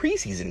of a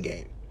preseason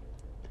game.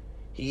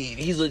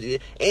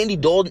 Andy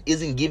Dalton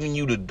isn't giving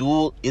you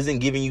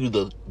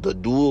the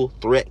dual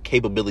threat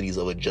capabilities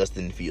of a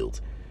Justin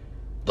Fields.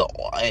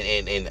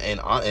 And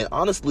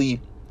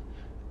honestly,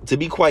 to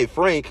be quite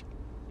frank,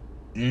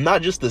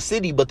 not just the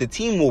city, but the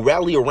team will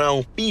rally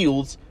around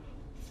Fields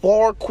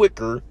far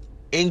quicker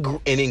and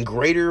in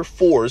greater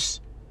force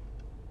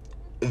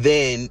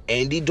than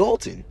Andy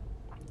Dalton.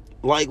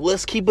 Like,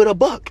 let's keep it a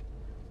buck.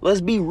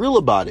 Let's be real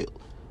about it.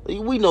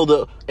 We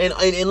know and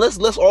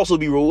let's also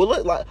be real.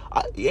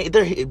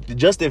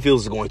 Justin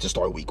Fields is going to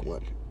start week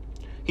 1.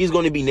 He's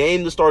going to be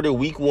named the starter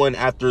week 1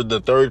 after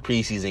the 3rd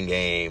preseason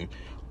game.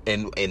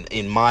 And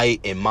in my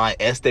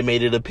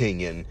estimated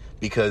opinion,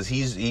 because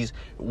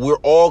we're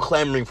all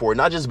clamoring for it,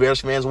 not just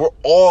Bears fans, we're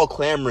all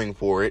clamoring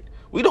for it.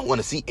 We don't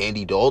want to see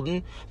Andy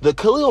Dalton. The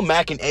Khalil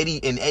Mack and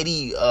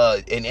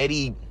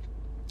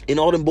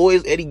all them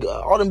boys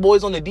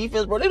on the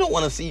defense, bro, they don't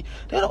want to see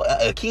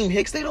Akeem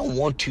Hicks. They don't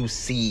want to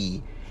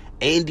see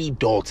Andy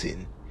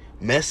Dalton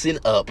messing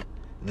up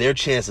their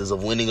chances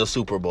of winning a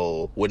Super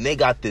Bowl when they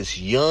got this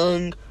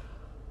young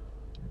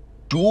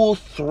dual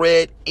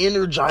threat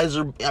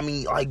energizer. I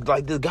mean,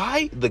 like the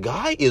guy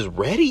is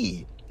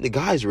ready. The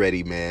guy's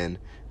ready, man.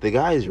 The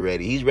guy's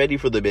ready. He's ready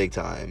for the big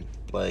time.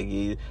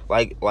 There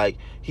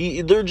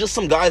are just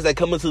some guys that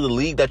come into the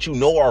league that you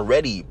know are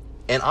ready.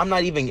 And I'm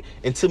not even,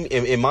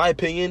 in my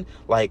opinion,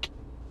 I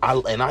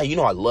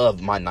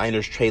love my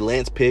Niners Trey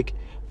Lance pick,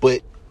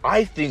 but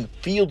I think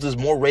Fields is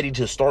more ready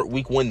to start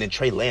week 1 than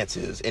Trey Lance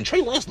is. And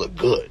Trey Lance looked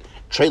good.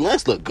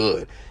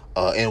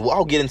 And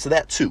I'll get into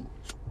that too.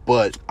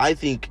 But I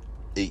think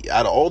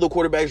out of all the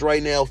quarterbacks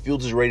right now,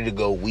 Fields is ready to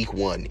go week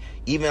 1.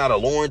 Even out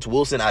of Lawrence,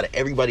 Wilson, out of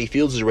everybody,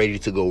 Fields is ready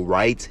to go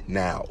right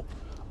now.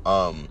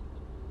 And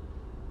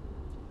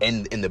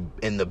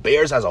the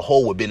Bears as a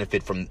whole would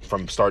benefit from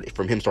him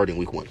starting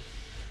week 1,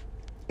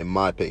 in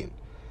my opinion.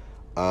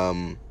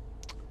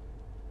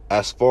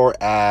 As far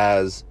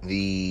as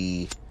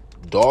the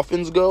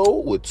Dolphins go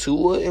with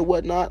Tua and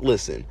whatnot,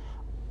 listen,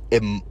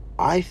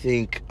 I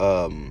think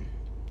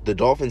the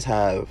Dolphins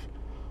have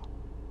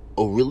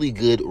a really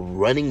good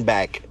running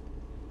back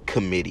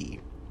committee.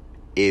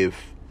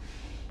 If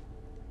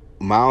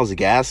Myles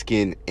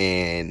Gaskin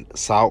and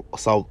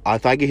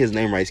if I get his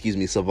name right,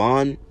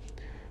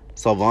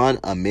 Salvon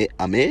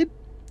Ahmed,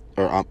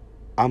 or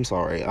I'm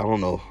sorry, I don't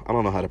know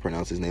how to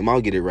pronounce his name.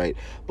 I'll get it right.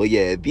 But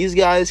yeah, if these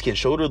guys can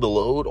shoulder the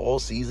load all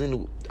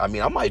season, I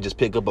mean, I might just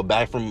pick up a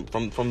back from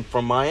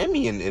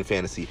Miami in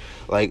fantasy.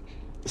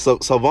 So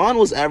Salvon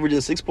was averaging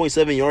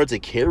 6.7 yards a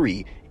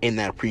carry in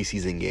that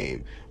preseason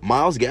game.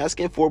 Myles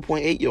Gaskin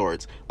 4.8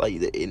 yards.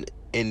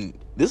 And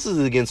this is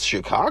against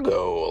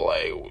Chicago.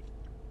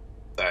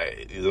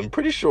 I'm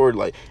pretty sure,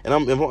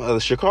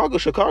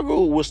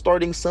 Chicago was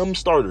starting some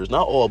starters,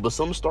 not all, but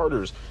some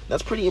starters.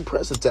 That's pretty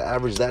impressive to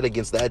average that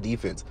against that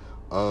defense,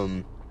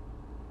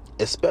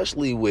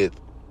 especially with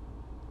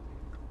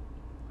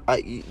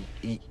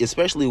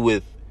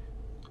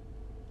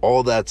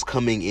all that's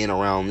coming in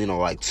around,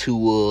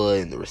 Tua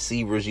and the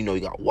receivers. You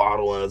got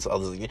Waddle and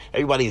others.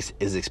 Everybody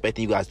is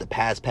expecting you guys to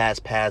pass,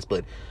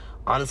 but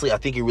honestly, I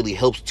think it really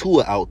helps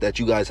Tua out that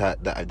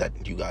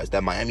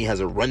that Miami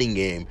has a running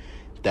game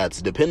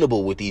that's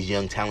dependable with these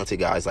young, talented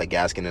guys like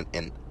Gaskin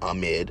and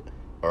Ahmed,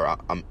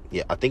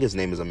 I think his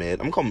name is Ahmed.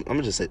 I'm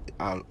gonna just say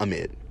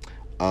Ahmed.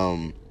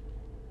 And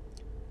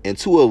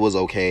Tua was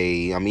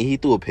okay. I mean, he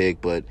threw a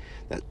pick, but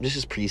this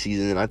is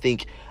preseason, and I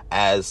think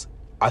as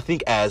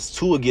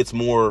Tua gets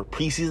more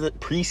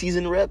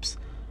preseason reps,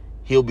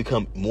 he'll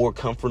become more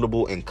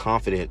comfortable and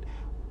confident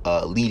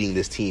leading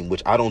this team.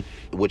 Which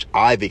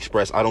I've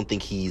expressed. I don't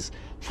think he's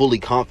fully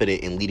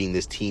confident in leading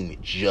this team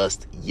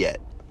just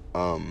yet.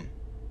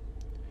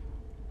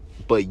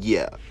 But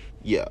yeah,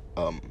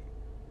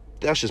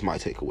 that's just my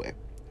takeaway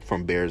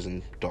from Bears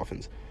and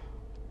Dolphins.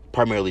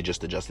 Primarily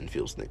just the Justin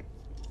Fields thing.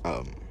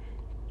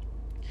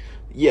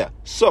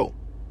 So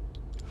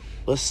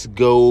let's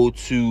go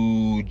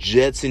to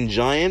Jets and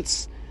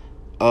Giants.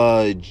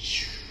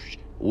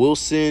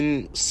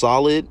 Wilson,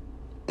 solid,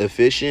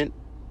 efficient.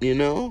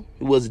 It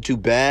wasn't too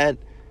bad.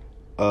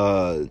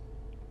 I'm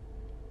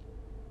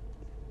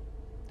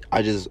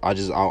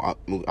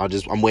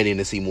waiting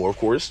to see more, of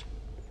course.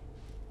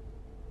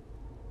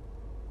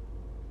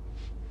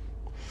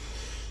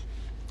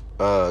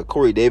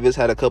 Corey Davis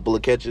had a couple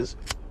of catches.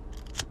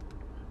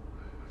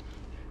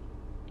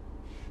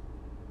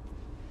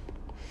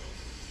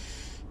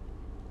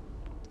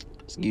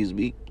 Excuse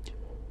me.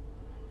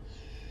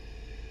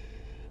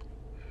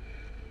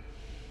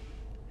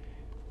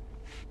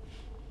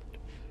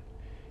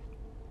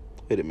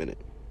 Wait a minute.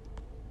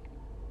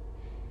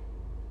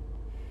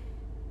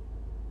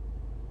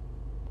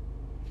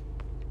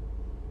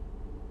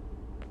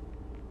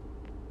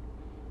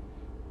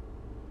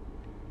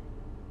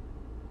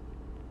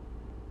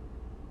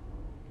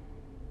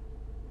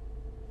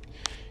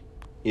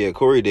 Yeah,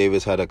 Corey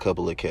Davis had a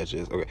couple of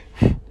catches.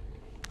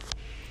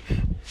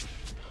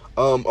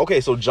 Okay,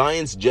 so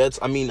Giants, Jets.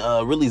 I mean,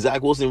 really,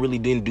 Zach Wilson really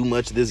didn't do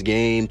much this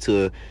game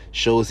to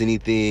show us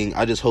anything.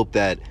 I just hope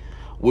that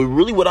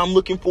what I'm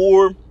looking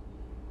for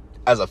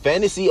as a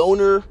fantasy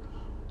owner,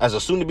 as a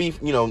soon-to-be,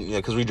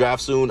 because we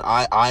draft soon,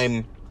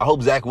 I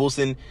hope Zach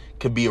Wilson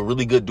could be a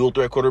really good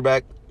dual-threat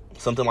quarterback,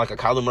 something like a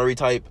Kyler Murray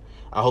type.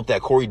 I hope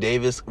that Corey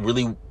Davis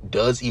really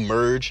does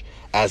emerge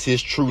as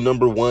his true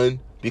number one,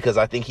 because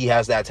I think he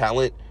has that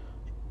talent.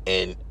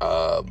 And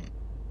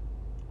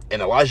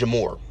Elijah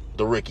Moore,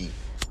 the rookie,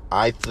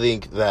 I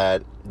think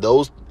that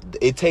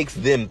it takes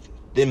them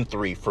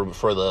three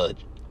for the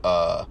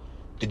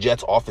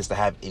Jets offense to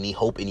have any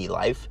hope, any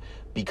life,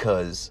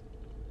 because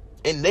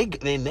they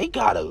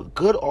got a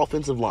good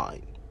offensive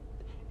line.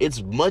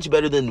 It's much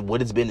better than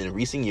what it's been in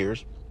recent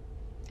years.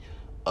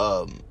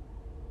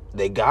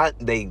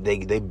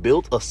 They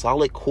built a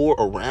solid core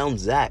around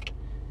Zach.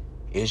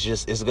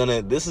 This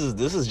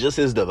is just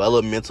his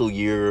developmental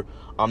year.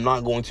 I'm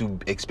not going to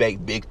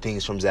expect big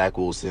things from Zach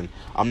Wilson.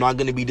 I'm not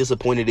going to be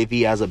disappointed if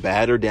he has a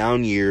bad or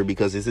down year,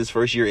 because it's his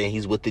first year and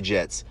he's with the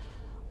Jets.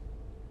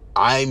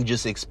 I'm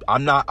just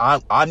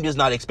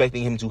not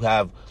expecting him to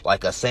have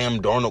like a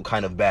Sam Darnold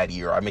kind of bad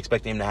year. I'm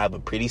expecting him to have a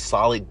pretty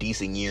solid,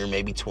 decent year,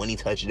 maybe 20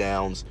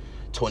 touchdowns,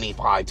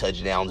 25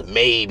 touchdowns,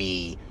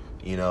 maybe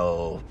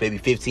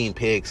 15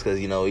 picks, because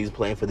he's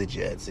playing for the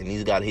Jets and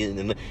he's got his,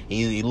 and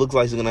he looks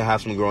like he's gonna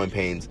have some growing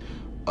pains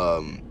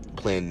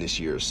playing this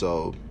year.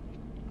 So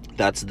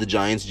that's the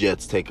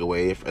Giants-Jets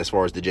takeaway as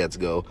far as the Jets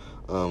go.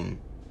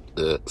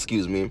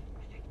 Excuse me.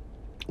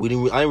 I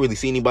didn't really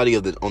see anybody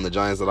on the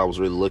Giants that I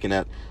was really looking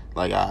at.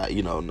 Like, I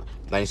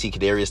didn't see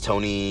Kadarius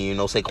Toney,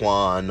 no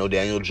Saquon, no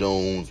Daniel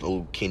Jones,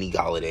 no Kenny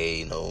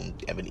Galladay, no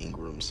Evan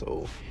Ingram.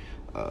 So,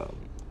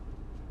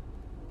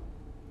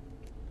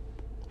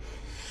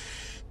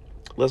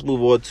 let's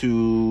move on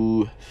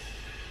to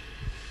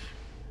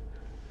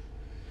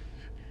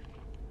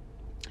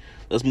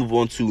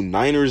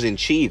Niners and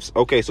Chiefs.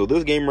 Okay, so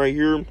this game right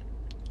here,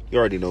 you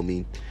already know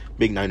me,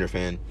 big Niner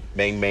fan.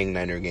 Bang bang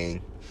Niner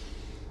gang.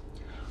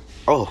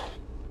 Oh,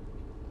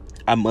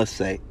 I must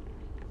say,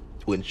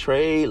 when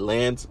Trey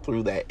Lance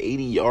threw that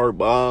 80-yard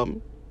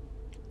bomb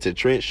to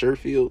Trent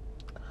Sherfield,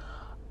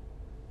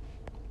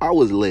 I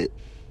was lit.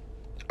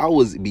 I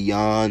was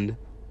beyond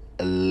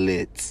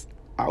lit.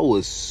 I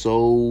was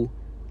so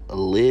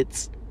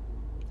lit.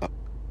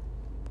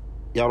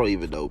 Y'all don't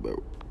even know,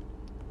 bro.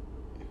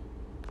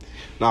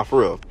 Nah,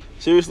 for real.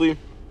 Seriously,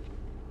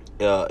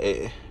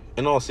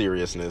 in all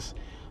seriousness,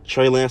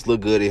 Trey Lance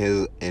looked good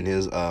in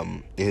his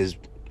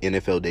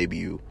NFL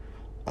debut.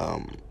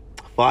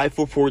 5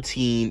 for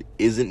 14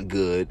 isn't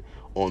good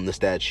on the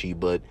stat sheet,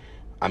 but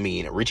I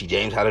mean, Richie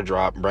James had a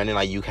drop, Brandon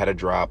Ayuk had a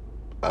drop,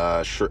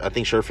 I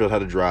think Sherfield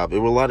had a drop. It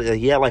was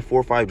he had like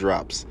 4 or 5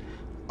 drops.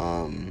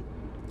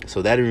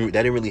 So that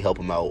didn't really help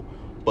him out.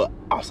 But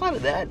outside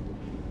of that,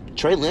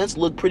 Trey Lance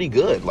looked pretty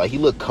good. Like, he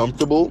looked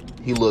comfortable,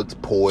 he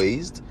looked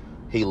poised,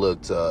 he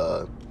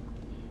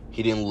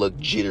didn't look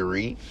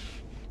jittery.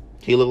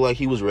 He looked like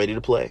he was ready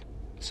to play.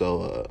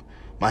 So,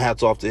 my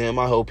hat's off to him.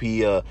 I hope I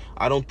still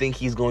don't think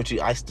he's going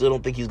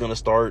to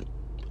start.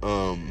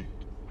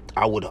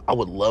 I would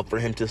love for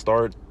him to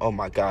start. Oh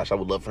my gosh, I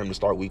would love for him to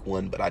start week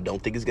 1, but I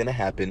don't think it's going to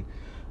happen.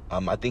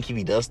 I think if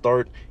he does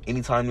start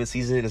anytime this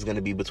season, it's going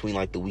to be between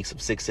like the weeks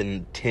of 6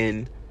 and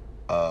 10.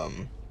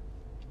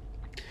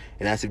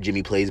 And that's if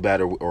Jimmy plays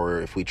bad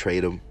or if we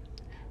trade him.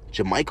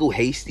 JaMycal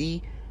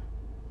Hasty,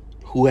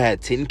 who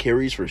had 10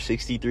 carries for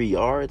 63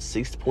 yards,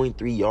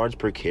 6.3 yards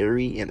per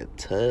carry in a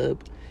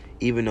tub,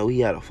 even though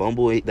he had a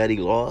fumble that he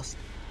lost.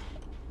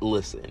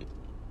 Listen,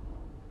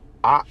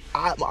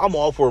 I'm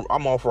all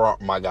for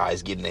my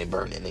guys getting their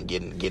burning and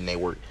getting their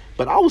work,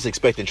 but I was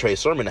expecting Trey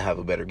Sermon to have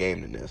a better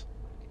game than this.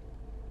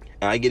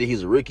 And I get it,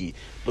 he's a rookie,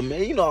 but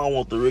man, I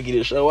want the rookie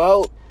to show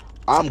out.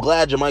 I'm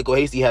glad JaMycal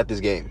Hasty had this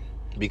game,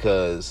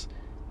 because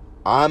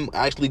I'm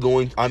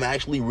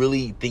actually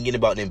really thinking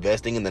about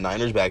investing in the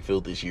Niners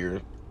backfield this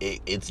year.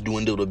 It's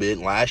dwindled a bit.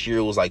 Last year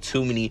it was like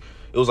too many.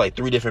 It was like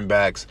 3 different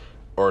backs,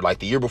 or like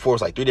the year before it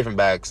was like 3 different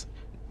backs.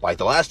 Like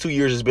the last 2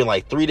 years it's been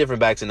like 3 different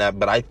backs in that.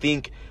 But I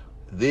think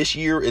this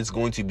year it's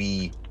going to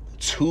be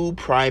 2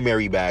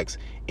 primary backs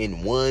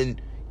and one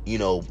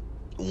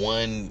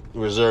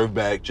reserve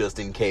back just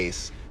in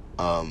case.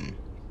 And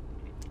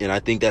I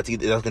think that's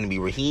going to be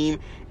Raheem,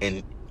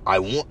 and I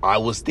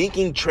was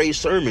thinking Trey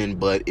Sermon,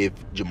 but if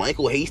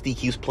JaMycal Hasty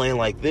keeps playing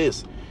like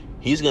this,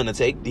 he's gonna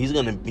take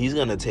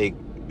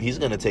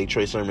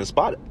Trey Sermon's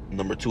spot,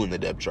 number 2 in the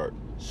depth chart.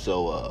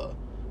 So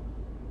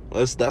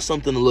that's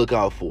something to look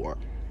out for.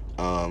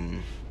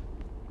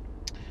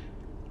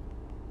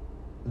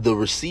 The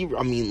receiver,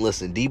 I mean,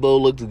 listen, Debo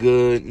looked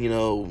good.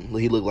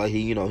 He looked like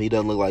he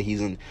doesn't look like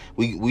he's in.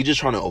 We just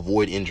trying to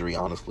avoid injury,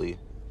 honestly.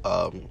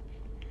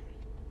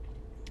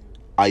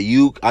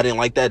 Ayuk, I didn't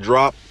like that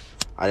drop,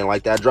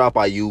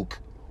 Ayuk.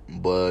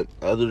 But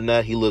other than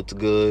that, he looked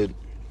good.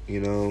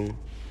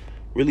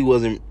 Really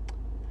wasn't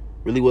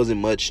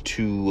much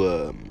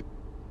to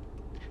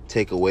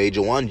take away.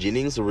 Jawan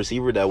Jennings, a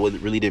receiver that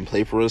really didn't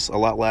play for us a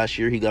lot last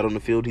year, he got on the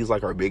field. He's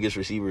like our biggest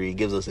receiver. He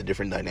gives us a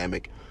different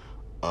dynamic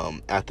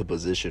at the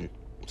position.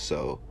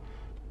 So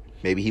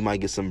maybe he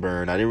might get some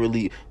burn.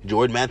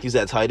 Jordan Matthews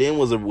at tight end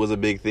was a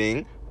big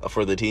thing.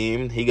 for the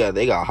team. They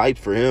got hyped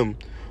for him.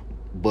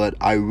 But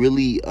I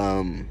really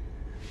I'm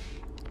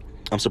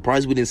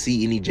surprised we didn't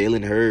see any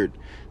Jalen Hurd.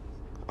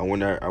 I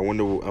wonder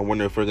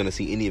if we're gonna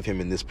see any of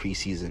him in this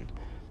preseason.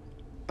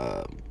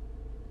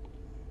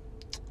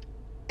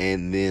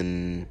 And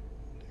then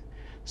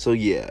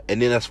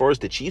as far as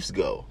the Chiefs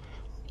go,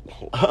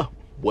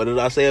 what did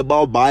I say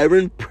about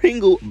Byron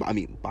Pringle? I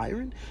mean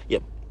Byron?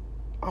 Yep.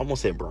 I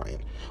almost said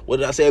Brian. What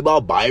did I say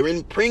about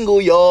Byron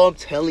Pringle, y'all? I'm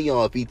telling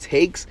y'all, if he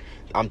takes,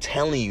 I'm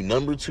telling you,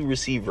 number 2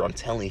 receiver. I'm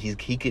telling you,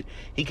 he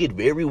could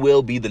very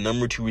well be the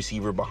number 2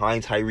 receiver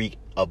behind Tyreek,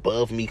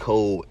 above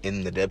Mecole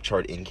in the depth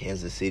chart in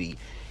Kansas City.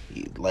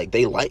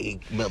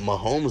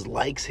 Mahomes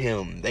likes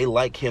him. They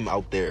like him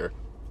out there.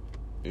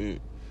 And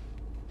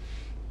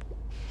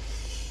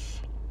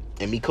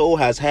Mecole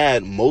has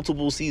had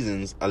multiple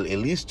seasons, at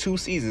least 2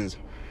 seasons,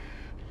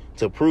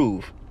 to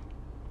prove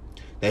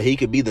that he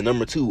could be the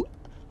number 2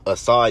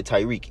 aside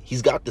Tyreek.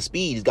 He's got the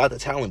speed, he's got the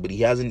talent, but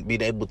he hasn't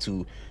been able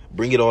to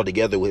bring it all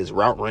together with his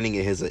route running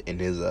and his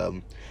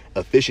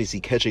efficiency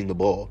catching the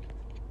ball.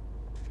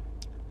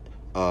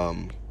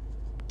 But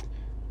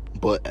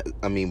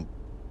I mean,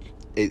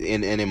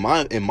 in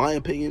my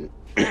opinion,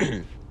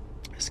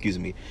 excuse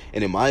me,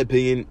 and in my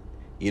opinion,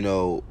 you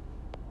know,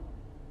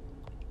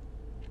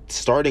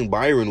 starting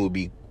Byron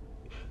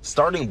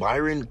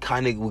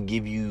kind of will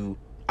give you.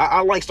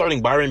 I like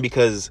starting Byron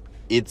because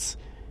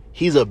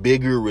he's a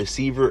bigger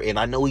receiver, and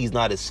I know he's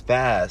not as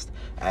fast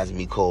as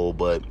Mecole,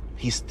 but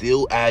he's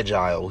still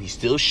agile, he's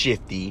still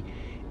shifty,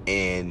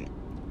 and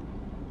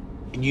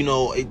you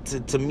know,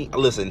 to me,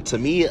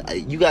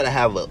 you gotta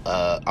have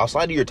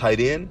outside of your tight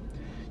end,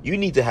 you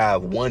need to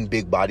have one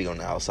big body on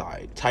the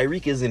outside.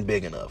 Tyreek isn't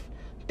big enough,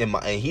 and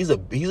he's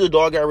a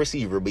dog out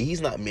receiver, but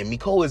he's not.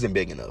 Mecole isn't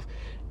big enough.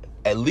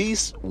 At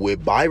least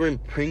with Byron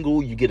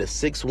Pringle, you get a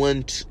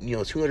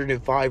 6'1",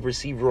 205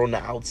 receiver on the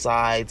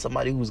outside,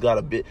 somebody who's got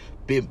a bit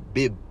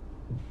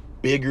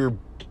bigger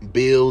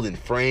build and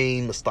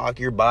frame, a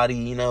stockier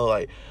body.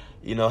 Having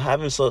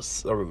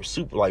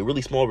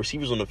really small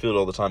receivers on the field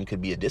all the time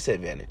could be a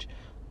disadvantage.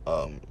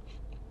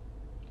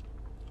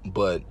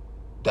 But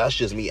that's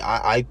just me.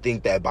 I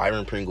think that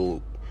Byron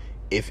Pringle,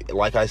 if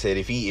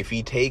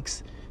he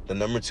takes the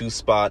number 2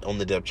 spot on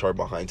the depth chart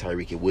behind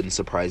Tyreek, it wouldn't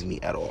surprise me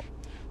at all.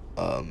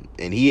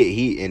 And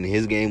he in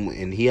his game,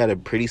 and he had a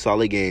pretty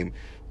solid game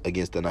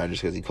against the Niners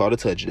because he caught a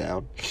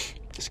touchdown.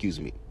 Excuse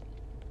me.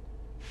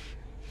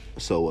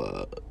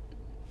 So,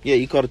 yeah,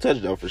 he caught a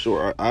touchdown for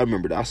sure. I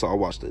remember that. I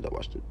watched it.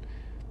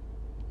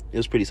 It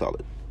was pretty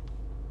solid.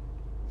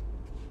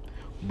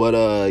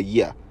 But,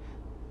 yeah.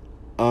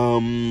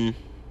 Any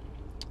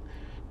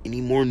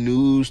more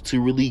news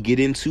to really get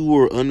into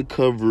or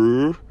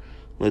uncover?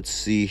 Let's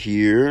see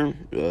here.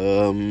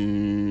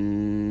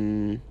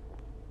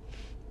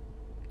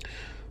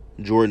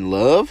 Jordan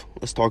Love.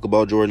 Let's talk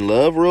about Jordan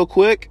Love real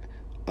quick.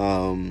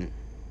 Jordan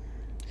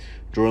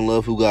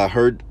Love, who got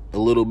hurt a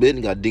little bit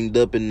and got dinged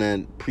up in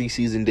that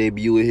preseason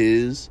debut of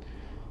his.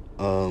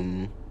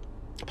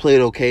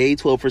 Played okay,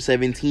 12 for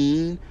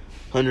 17,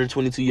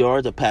 122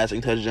 yards, a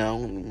passing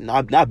touchdown.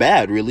 Not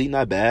bad, really,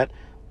 not bad.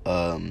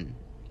 But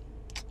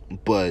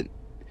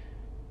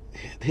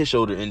his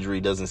shoulder injury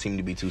doesn't seem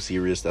to be too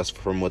serious. That's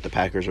from what the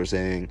Packers are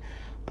saying.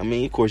 I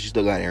mean, of course, you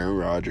still got Aaron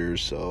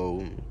Rodgers,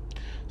 so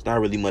it's not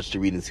really much to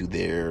read into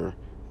there.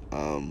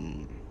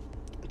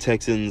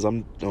 Texans,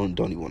 don't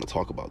even want to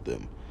talk about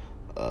them.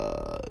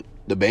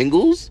 The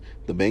Bengals,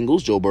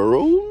 Joe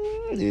Burrow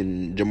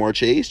and Jamar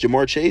Chase.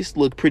 Jamar Chase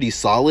looked pretty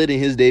solid in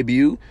his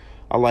debut.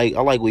 I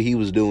like what he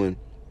was doing.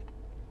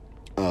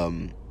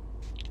 Even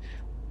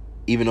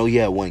though he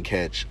had one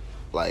catch,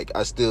 like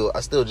I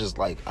just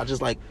like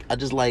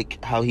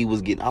how he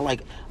was getting. I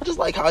just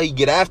like how he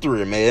get after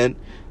it, man.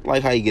 I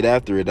like how he get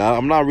after it.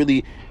 I'm not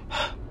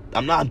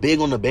big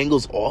on the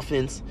Bengals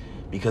offense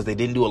because they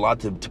didn't do a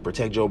lot to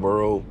protect Joe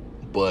Burrow,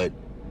 but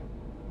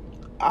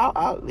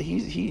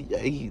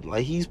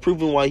he's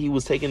proven why he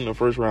was taken in the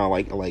first round.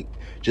 Like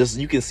just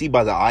you can see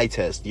by the eye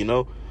test,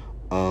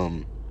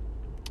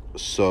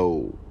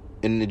 So,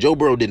 and Joe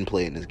Burrow didn't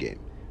play in this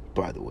game,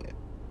 by the way.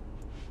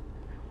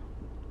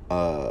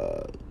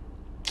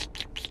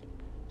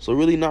 So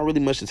really not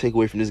really much to take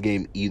away from this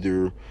game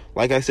either.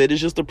 Like I said,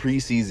 it's just a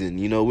preseason.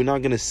 We're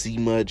not gonna see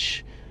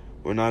much.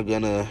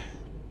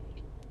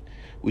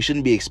 We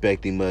shouldn't be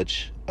expecting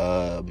much.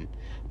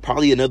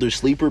 Probably another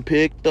sleeper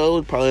pick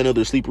though. Probably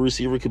another sleeper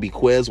receiver could be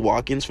Quez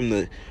Watkins from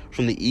the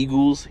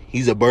Eagles.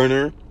 He's a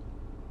burner.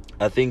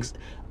 I think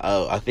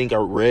I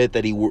read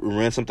that he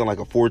ran something like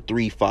a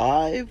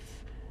 4.35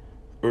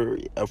 or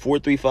a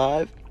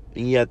 4.35,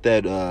 and he had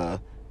that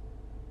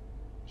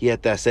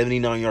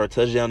 79-yard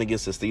touchdown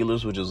against the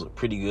Steelers, which was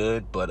pretty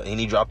good. And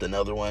he dropped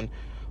another one,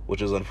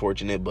 which was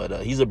unfortunate.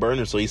 But he's a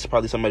burner, so he's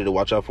probably somebody to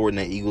watch out for in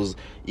that Eagles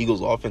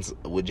offense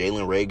with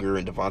Jalen Reagor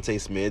and Devontae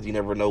Smith. You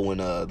never know when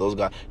those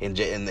guys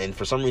and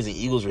for some reason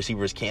Eagles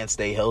receivers can't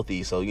stay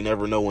healthy, so you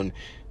never know when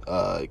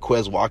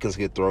Quez Watkins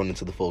get thrown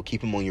into the fold.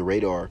 Keep him on your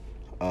radar.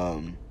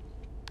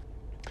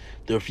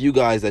 There are a few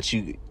guys that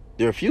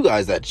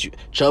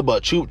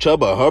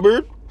Chuba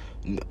Hubbard.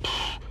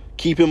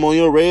 keep him on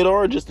your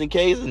radar just in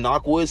case.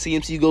 Knockwood,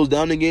 CMC goes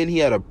down again. He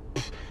had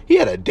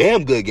a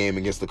damn good game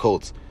against the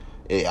Colts.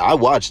 I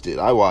watched it,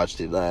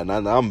 and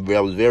I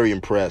was very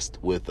impressed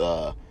with.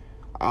 I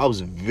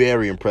was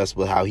very impressed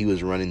with how he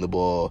was running the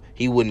ball.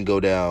 He wouldn't go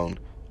down.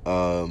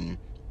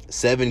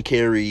 7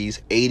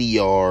 carries, 80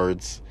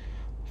 yards.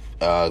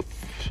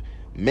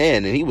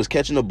 Man, and he was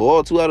catching the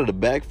ball too out of the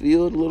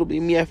backfield a little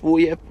bit. He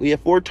had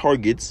 4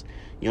 targets.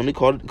 He only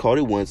caught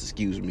it once,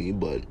 excuse me,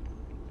 but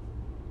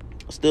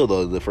still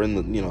though, the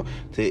friend,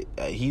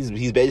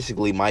 he's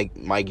basically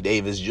Mike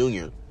Davis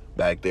Jr.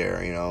 back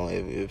there.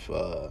 If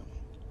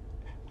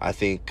I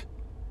think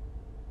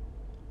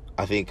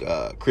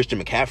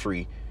Christian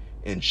McCaffrey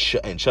and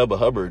Chuba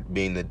Hubbard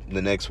being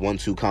the next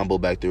 1-2 combo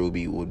back there is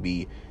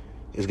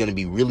going to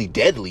be really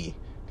deadly.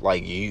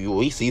 Like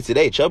we see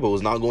today, Chuba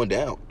was not going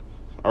down.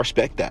 I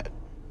respect that.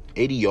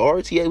 80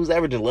 yards? He was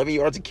averaging 11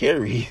 yards a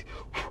carry.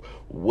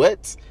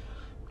 What?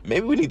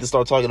 Maybe we need to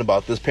start talking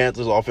about this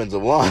Panthers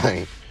offensive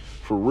line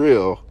for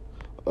real.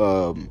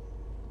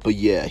 But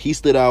yeah, he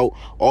stood out.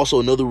 Also,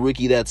 another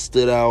rookie that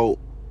stood out.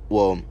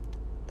 Well,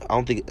 I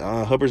don't think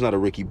Hubbard's not a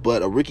rookie,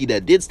 but a rookie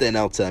that did stand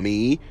out to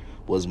me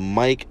was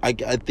Mike. I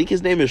think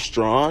his name is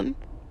Strawn.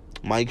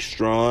 Mike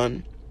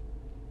Strawn,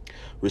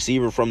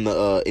 receiver from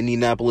the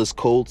Indianapolis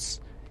Colts.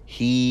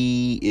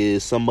 He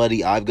is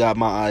somebody I've got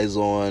my eyes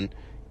on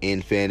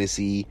in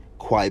fantasy,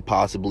 quite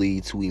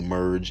possibly to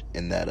emerge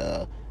in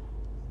that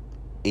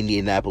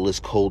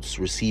Indianapolis Colts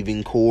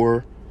receiving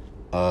core.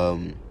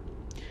 The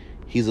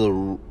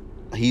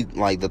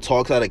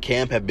talks out of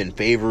camp have been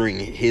favoring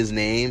his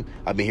name.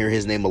 I've been hearing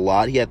his name a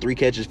lot. He had 3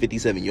 catches,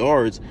 57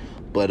 yards,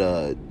 but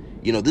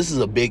this is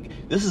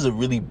a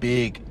really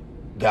big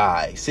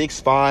guy.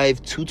 6'5",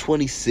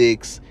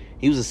 226.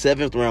 He was a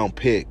 7th round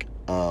pick.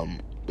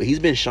 But he's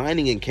been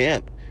shining in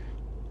camp.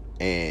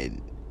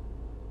 And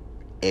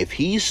if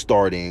he's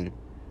starting,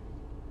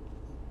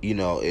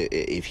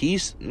 if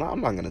he's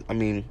I'm not gonna. I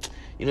mean,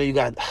 you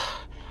got.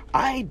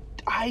 I'm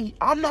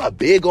not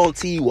big on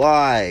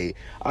Ty.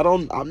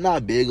 I'm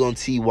not big on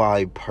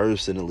Ty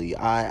personally.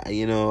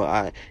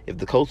 If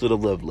the Colts would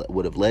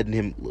have let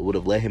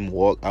him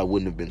walk, I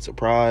wouldn't have been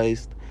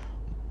surprised.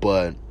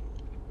 But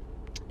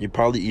you're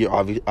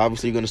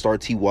obviously going to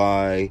start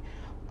Ty.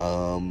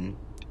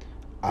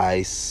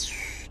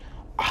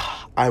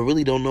 I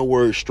really don't know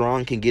where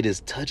Strong can get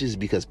his touches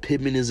because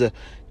Pittman is a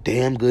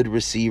damn good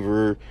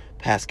receiver.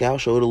 Pascal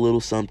showed a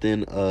little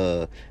something.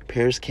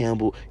 Paris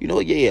Campbell.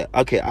 Yeah.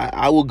 Okay,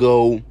 I will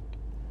go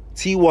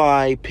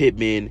T.Y.,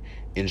 Pittman,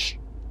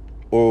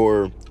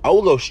 or I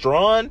will go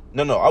Strawn.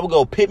 No, I will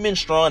go Pittman,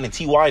 Strawn, and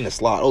T.Y. in the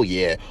slot. Oh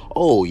yeah,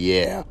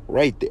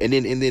 right there. And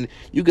then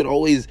you could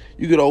always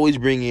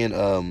bring in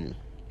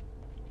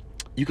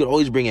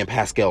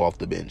Pascal off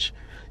the bench.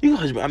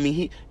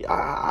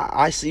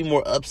 I see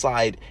more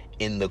upside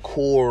in the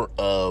core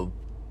of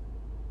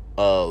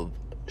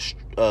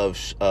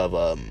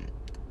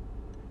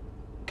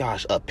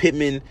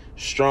Pittman,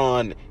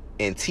 Strawn,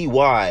 and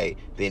Ty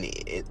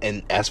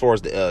and as far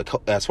as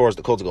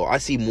the Colts go, I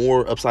see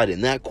more upside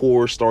in that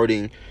core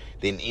starting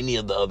than any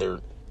of the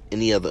other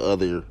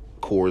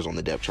cores on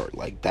the depth chart.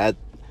 Like that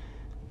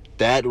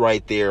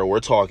right there, we're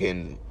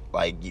talking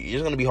like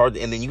it's gonna be hard.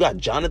 And then you got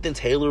Jonathan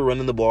Taylor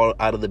running the ball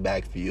out of the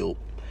backfield.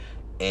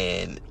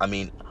 And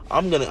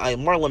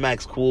Marlon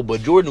Mack's cool,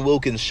 but Jordan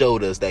Wilkins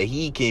showed us that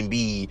he can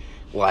be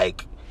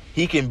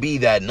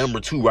that number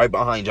 2 right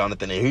behind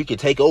Jonathan, and he could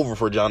take over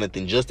for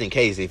Jonathan just in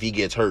case if he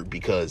gets hurt,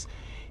 because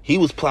he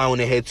was plowing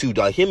ahead too.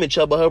 Like him and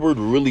Chuba Hubbard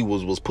really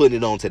was putting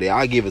it on today.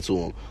 I give it to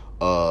him.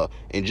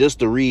 And just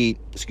to read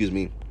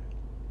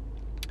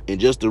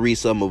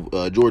some of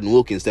Jordan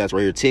Wilkins' stats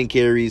right here: 10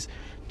 carries,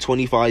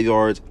 25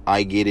 yards.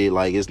 I get it.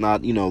 Like it's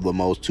not the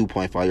most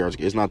 2.5 yards.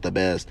 It's not the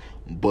best.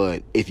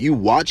 But if you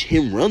watch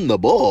him run the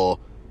ball,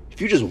 if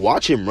you just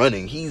watch him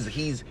running,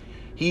 he's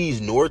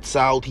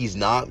north-south. He's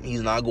not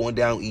going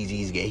down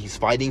easy. He's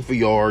fighting for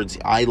yards.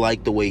 I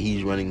like the way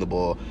he's running the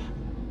ball.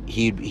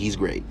 He's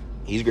great.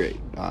 He's great.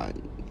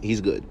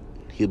 He's good.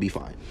 He'll be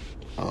fine.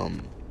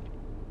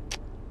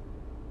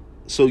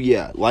 So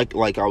yeah, like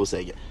I was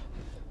saying,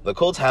 the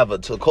Colts have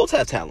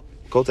talent.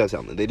 Colts have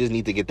talent. They just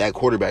need to get that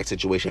quarterback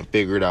situation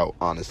figured out,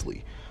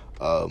 honestly.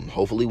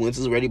 Hopefully Wentz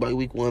is ready by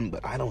week 1,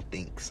 but I don't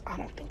think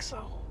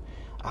so.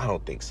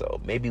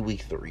 Maybe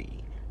week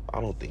 3. I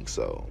don't think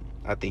so.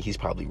 I think he's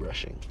probably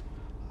rushing.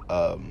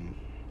 But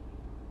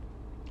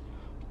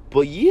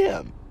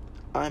yeah,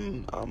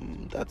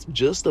 that's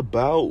just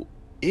about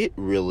it,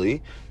 really.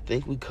 I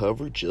think we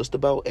covered just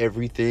about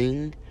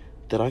everything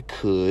that I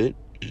could.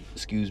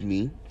 Excuse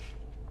me.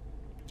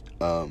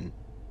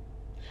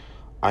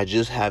 I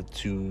just have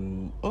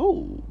to.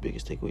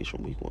 Biggest takeaways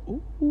from week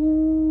 1.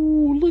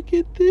 Ooh, look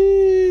at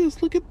this,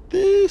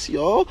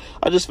 y'all.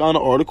 I just found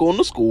an article on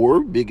the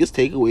Score. Biggest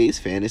takeaways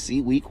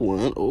fantasy week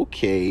 1.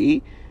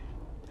 Okay.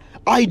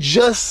 I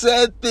just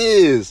said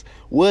this.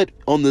 What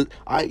on the?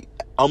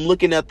 I'm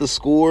looking at the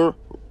Score.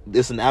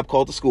 It's an app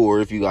called the Score.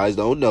 If you guys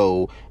don't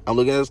know, I'm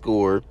looking at the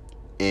Score,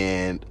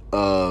 and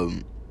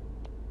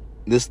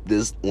this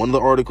one of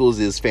the articles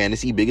is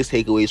fantasy biggest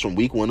takeaways from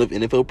week 1 of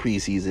NFL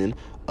preseason.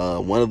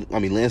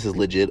 Lance is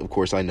legit, of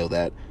course I know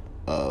that.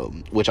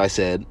 Which I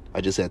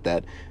just said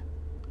that.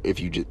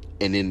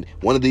 And then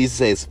one of these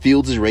says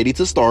Fields is ready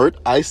to start.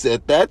 I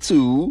said that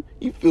too.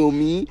 You feel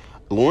me?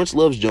 Lawrence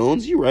loves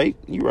Jones. You right.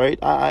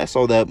 I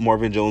saw that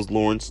Marvin Jones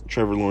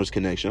Trevor Lawrence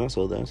connection. I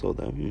saw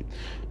that.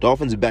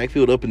 Dolphins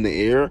backfield up in the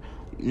air.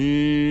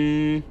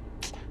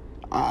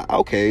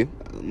 Okay.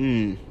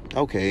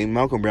 Okay.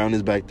 Malcolm Brown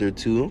is back there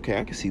too. Okay,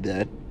 I can see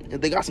that.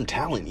 They got some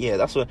talent. Yeah,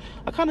 that's what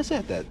I kind of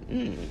said. That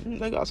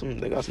they got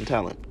some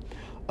talent.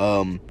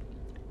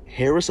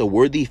 Harris a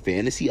worthy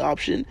fantasy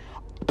option.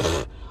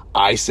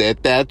 I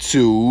said that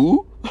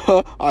too.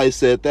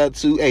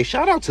 Hey,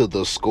 shout out to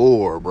the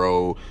score,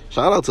 bro.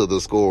 Shout out to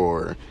the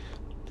score.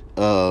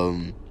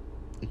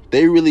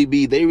 They really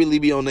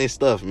be on their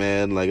stuff,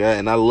 man.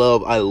 I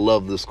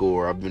love the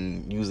score. I've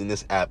been using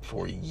this app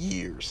for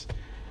years.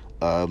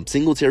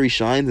 Singletary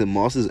shines in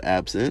Moss's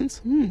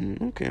absence.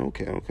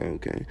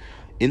 Okay.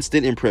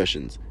 Instant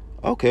impressions.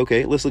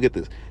 Okay. Let's look at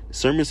this.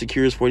 Sermon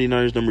secures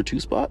 49ers number 2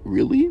 spot.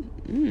 Really?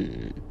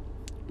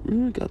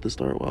 Got the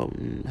start while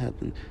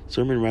happened.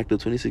 Sermon racked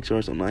up 26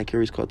 yards on 9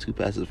 carries, caught 2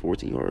 passes,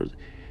 14 yards.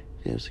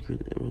 Yeah,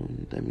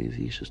 that means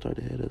he should start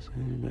ahead of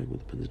back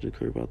with the position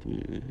curve out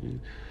the.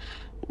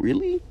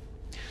 Really?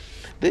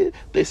 They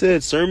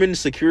said Sermon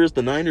secures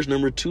the Niners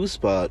number 2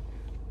 spot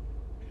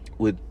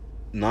with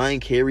 9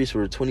 carries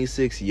for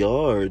 26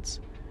 yards,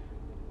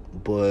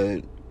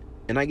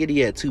 and I get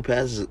he had 2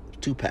 passes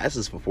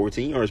for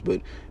 14 yards,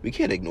 but we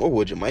can't ignore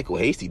what JaMycal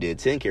Hasty did.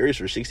 10 carries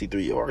for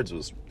 63 yards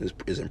is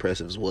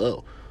impressive as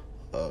well.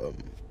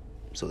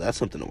 So that's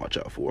something to watch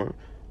out for.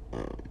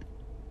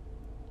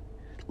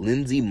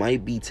 Lindsey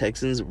might be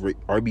Texans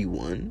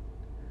RB1.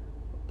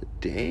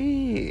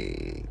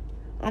 Dang.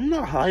 I'm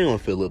not high on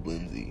Phillip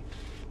Lindsay.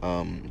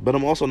 But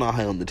I'm also not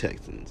high on the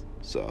Texans.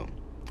 So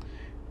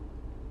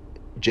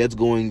Jets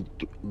going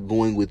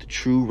with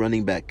true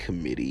running back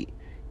committee.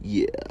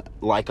 Yeah,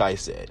 like I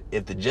said,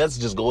 if the Jets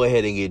just go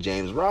ahead and get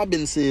James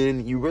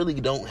Robinson, you really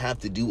don't have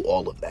to do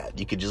all of that.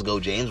 You could just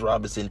go James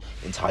Robinson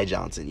and Ty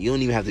Johnson. You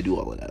don't even have to do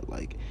all of that.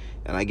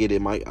 And I get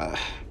it,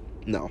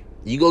 no.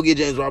 You go get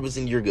James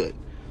Robinson, you're good.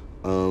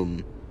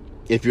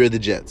 If you're the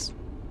Jets.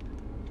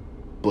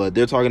 But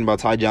they're talking about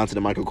Ty Johnson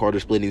and Michael Carter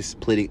splitting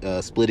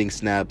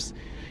snaps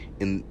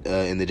in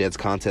the Jets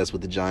contest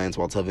with the Giants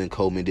while Tevin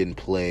Coleman didn't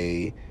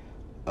play.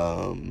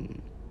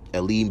 Ali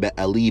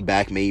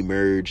back may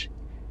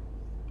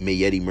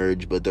yet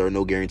emerge, but there are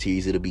no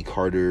guarantees it'll be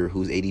Carter,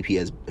 whose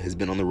ADP has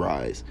been on the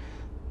rise.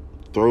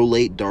 Throw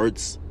late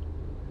darts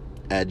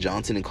at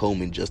Johnson and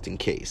Coleman just in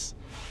case.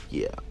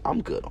 Yeah,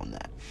 I'm good on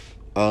that.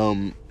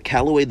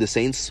 Callaway, the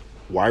Saints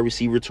wide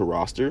receiver to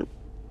roster.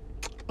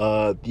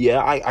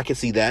 Yeah, I can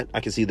see that.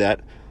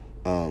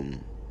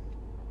 And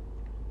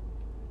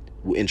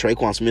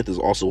Traquan Smith is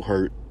also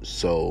hurt,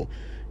 so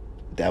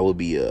that would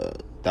be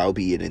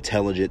an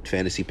intelligent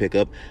fantasy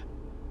pickup.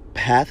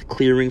 Path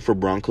clearing for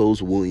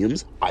Broncos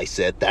Williams. I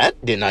said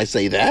that. Didn't I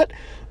say that?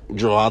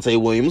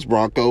 Javonte Williams,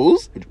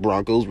 Broncos,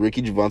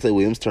 rookie Javonte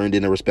Williams turned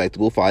in a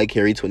respectable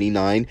 5-carry,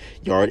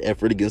 29-yard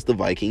effort against the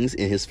Vikings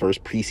in his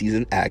first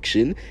preseason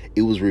action.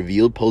 It was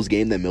revealed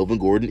post-game that Melvin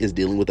Gordon is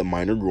dealing with a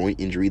minor groin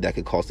injury that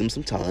could cost him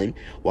some time,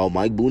 while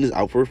Mike Boone is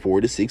out for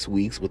 4 to 6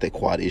 weeks with a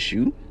quad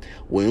issue.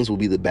 Williams will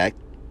be the back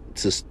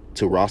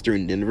to roster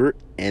in Denver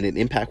and an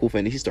impactful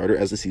fantasy starter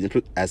as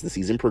the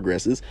season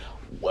progresses.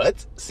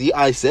 What? See,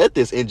 I said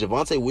this, and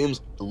Javonte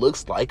Williams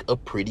looks like a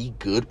pretty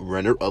good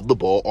runner of the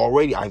ball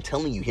already. I'm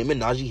telling you, him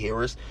and Najee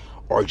Harris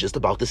are just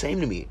about the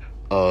same to me.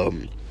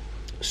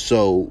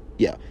 So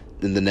yeah.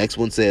 Then the next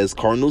one says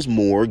Cardinals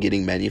Moore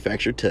getting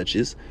manufactured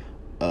touches.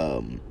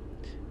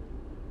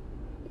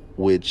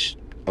 Which,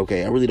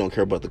 okay, I really don't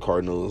care about the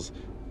Cardinals.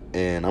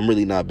 And I'm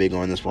really not big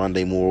on this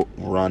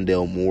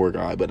Rondale Moore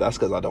guy, but that's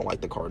because I don't like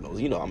the Cardinals.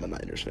 You know I'm a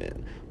Niners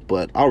fan.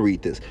 But I'll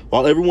read this.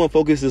 While everyone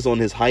focuses on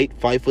his height,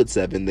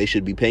 5'7", they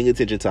should be paying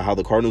attention to how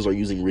the Cardinals are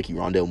using Ricky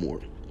Rondale Moore.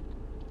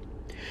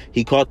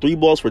 He caught 3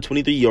 balls for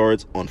 23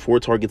 yards on 4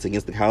 targets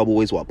against the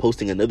Cowboys while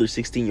posting another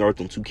 16 yards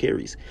on 2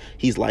 carries.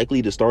 He's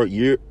likely to start the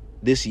year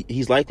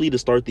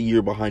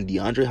behind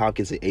DeAndre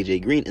Hopkins and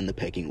AJ Green in the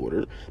pecking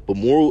order, but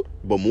Moore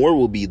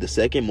will be the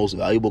second most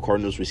valuable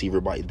Cardinals receiver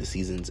by the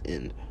season's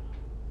end.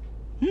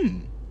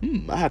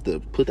 I have to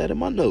put that in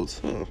my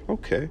notes.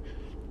 Okay.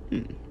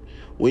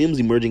 Williams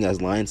emerging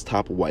as Lions'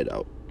 top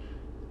wideout.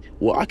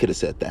 Well, I could have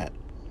said that.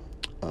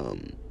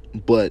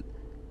 But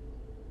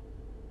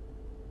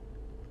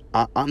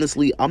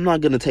honestly, I'm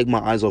not going to take my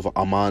eyes off of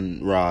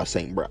Amon-Ra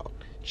St. Brown.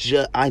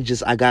 I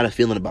got a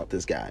feeling about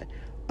this guy.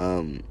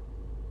 I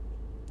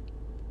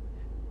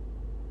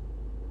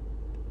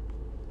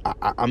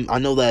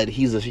know that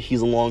he's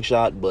a long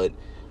shot, but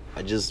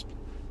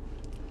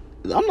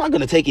I'm not going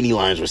to take any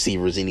Lions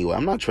receivers anyway.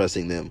 I'm not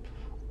trusting them.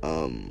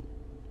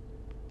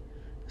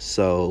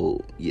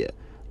 So, yeah.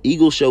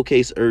 Eagles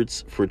showcase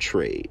Ertz for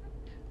trade.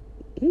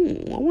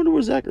 I wonder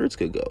where Zach Ertz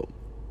could go.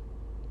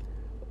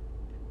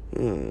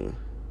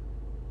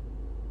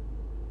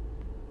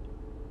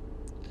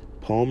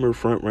 Palmer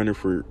front runner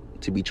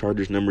to be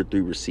Chargers number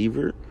 3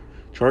 receiver.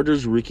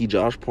 Chargers rookie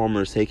Josh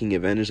Palmer is taking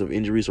advantage of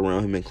injuries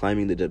around him and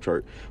climbing the depth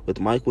chart. With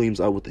Mike Williams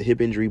out with the hip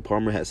injury,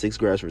 Palmer had 6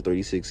 grabs for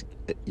 36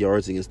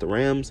 yards against the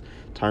Rams.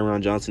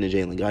 Tyron Johnson and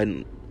Jalen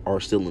Guyton are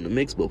still in the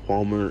mix, but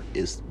Palmer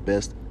is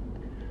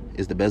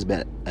the best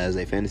bet as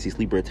a fantasy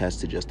sleeper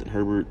attached to Justin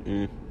Herbert.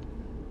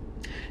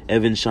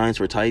 Evans shines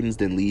for Titans,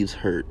 then leaves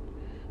hurt.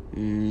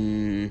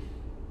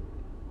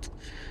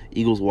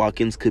 Eagles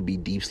Watkins could be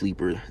deep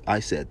sleeper.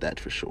 I said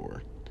that for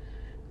sure.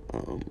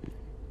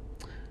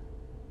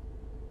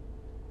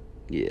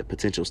 Yeah,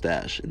 potential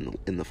stash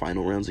in the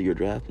final rounds of your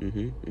draft.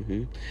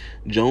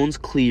 Jones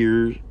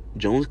clear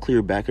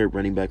backup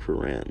running back for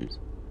Rams.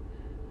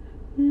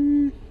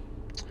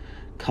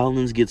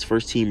 Collins gets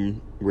first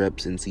team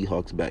reps in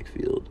Seahawks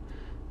backfield.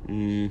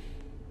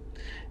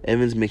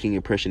 Evans making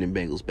impression in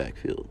Bengals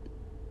backfield.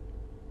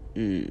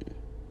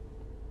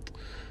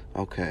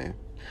 Okay.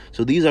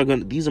 So these I'm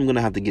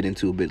gonna have to get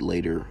into a bit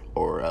later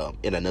or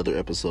in another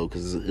episode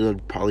because it'll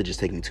probably just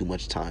take me too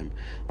much time.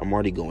 I'm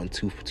already going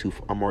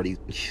I'm already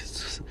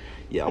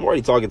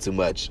talking too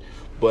much.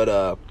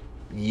 But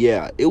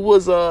yeah, it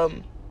was that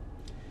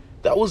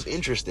was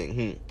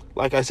interesting.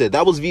 Like I said,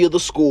 that was via the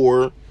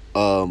score.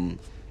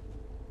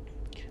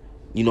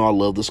 You know I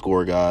love the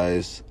score,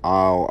 guys.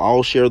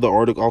 I'll share the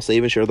article. I'll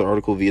save and share the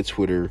article via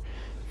Twitter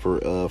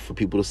for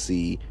people to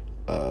see.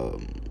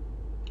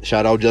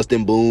 Shout out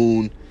Justin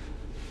Boone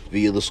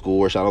via the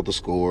score. Shout out the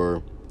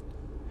score.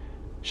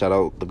 Shout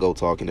out the Go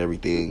Talk and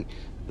everything.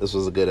 This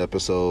was a good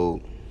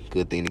episode.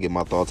 Good thing to get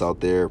my thoughts out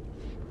there.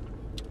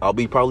 I'll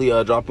be probably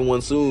dropping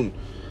one soon.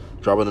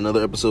 Dropping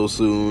another episode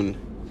soon.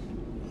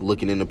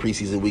 Looking into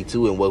preseason week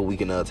 2 and what we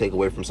can take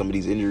away from some of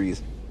these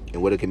injuries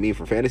and what it can mean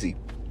for fantasy.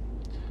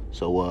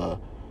 So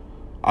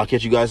I'll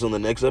catch you guys on the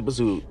next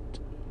episode.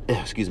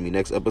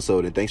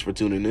 And thanks for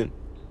tuning in.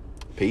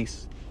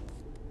 Peace.